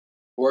 child,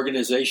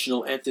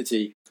 organizational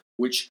entity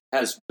which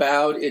has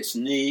bowed its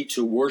knee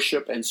to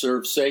worship and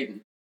serve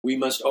Satan. We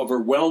must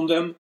overwhelm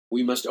them,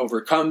 we must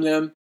overcome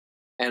them,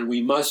 and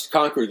we must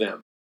conquer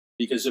them.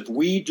 Because if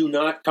we do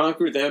not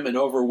conquer them and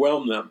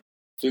overwhelm them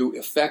through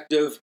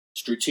effective,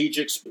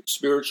 strategic,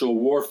 spiritual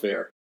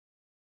warfare,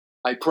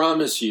 I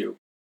promise you,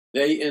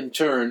 they in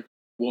turn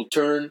will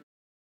turn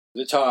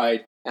the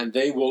tide, and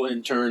they will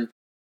in turn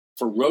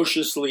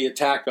ferociously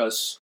attack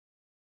us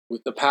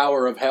with the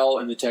power of hell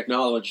and the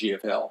technology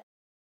of hell.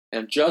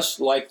 And just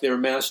like their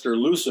master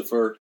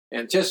Lucifer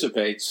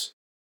anticipates,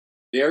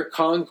 their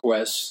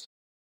conquest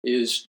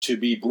is to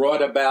be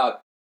brought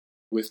about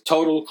with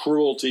total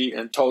cruelty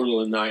and total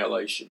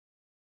annihilation.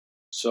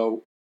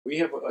 So we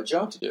have a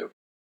job to do.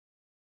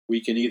 We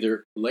can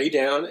either lay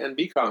down and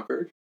be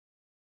conquered,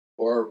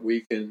 or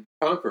we can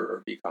conquer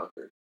or be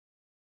conquered.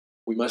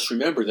 We must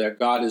remember that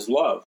God is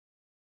love.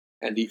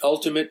 And the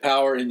ultimate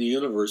power in the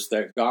universe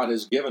that God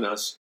has given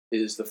us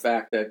is the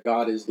fact that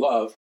God is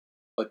love.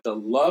 But the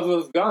love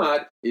of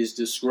God is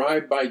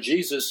described by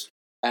Jesus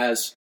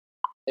as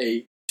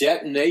a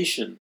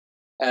detonation,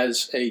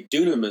 as a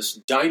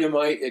dunamis,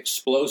 dynamite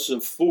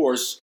explosive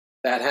force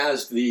that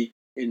has the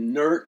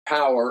inert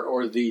power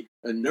or the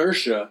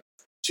inertia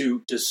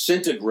to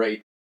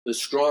disintegrate the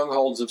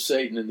strongholds of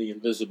Satan in the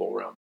invisible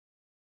realm.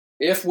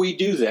 If we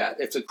do that,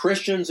 if the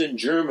Christians in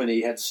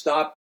Germany had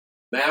stopped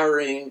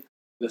marrying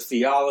the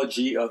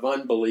theology of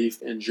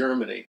unbelief in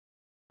Germany,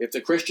 if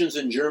the Christians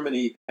in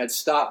Germany had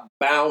stopped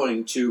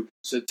bowing to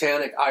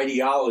satanic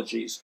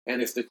ideologies,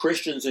 and if the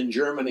Christians in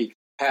Germany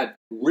had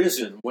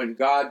risen when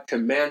God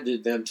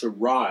commanded them to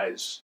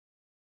rise,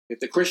 if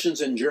the Christians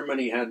in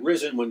Germany had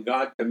risen when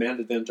God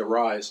commanded them to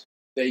rise,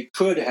 they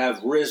could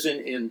have risen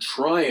in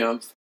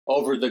triumph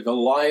over the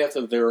Goliath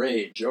of their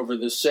age, over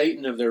the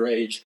Satan of their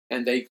age,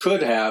 and they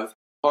could have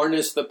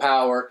harnessed the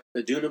power,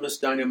 the dunamis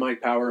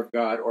dynamite power of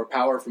God, or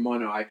power from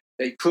on high.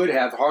 They could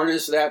have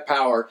harnessed that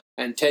power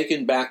and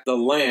taken back the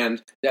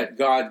land that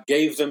God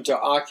gave them to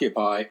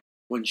occupy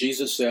when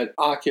Jesus said,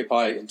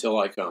 "Occupy until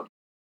I come."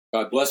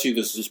 God bless you.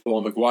 This is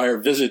Paul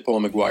McGUIRE. Visit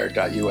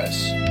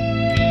paulmcguire.us.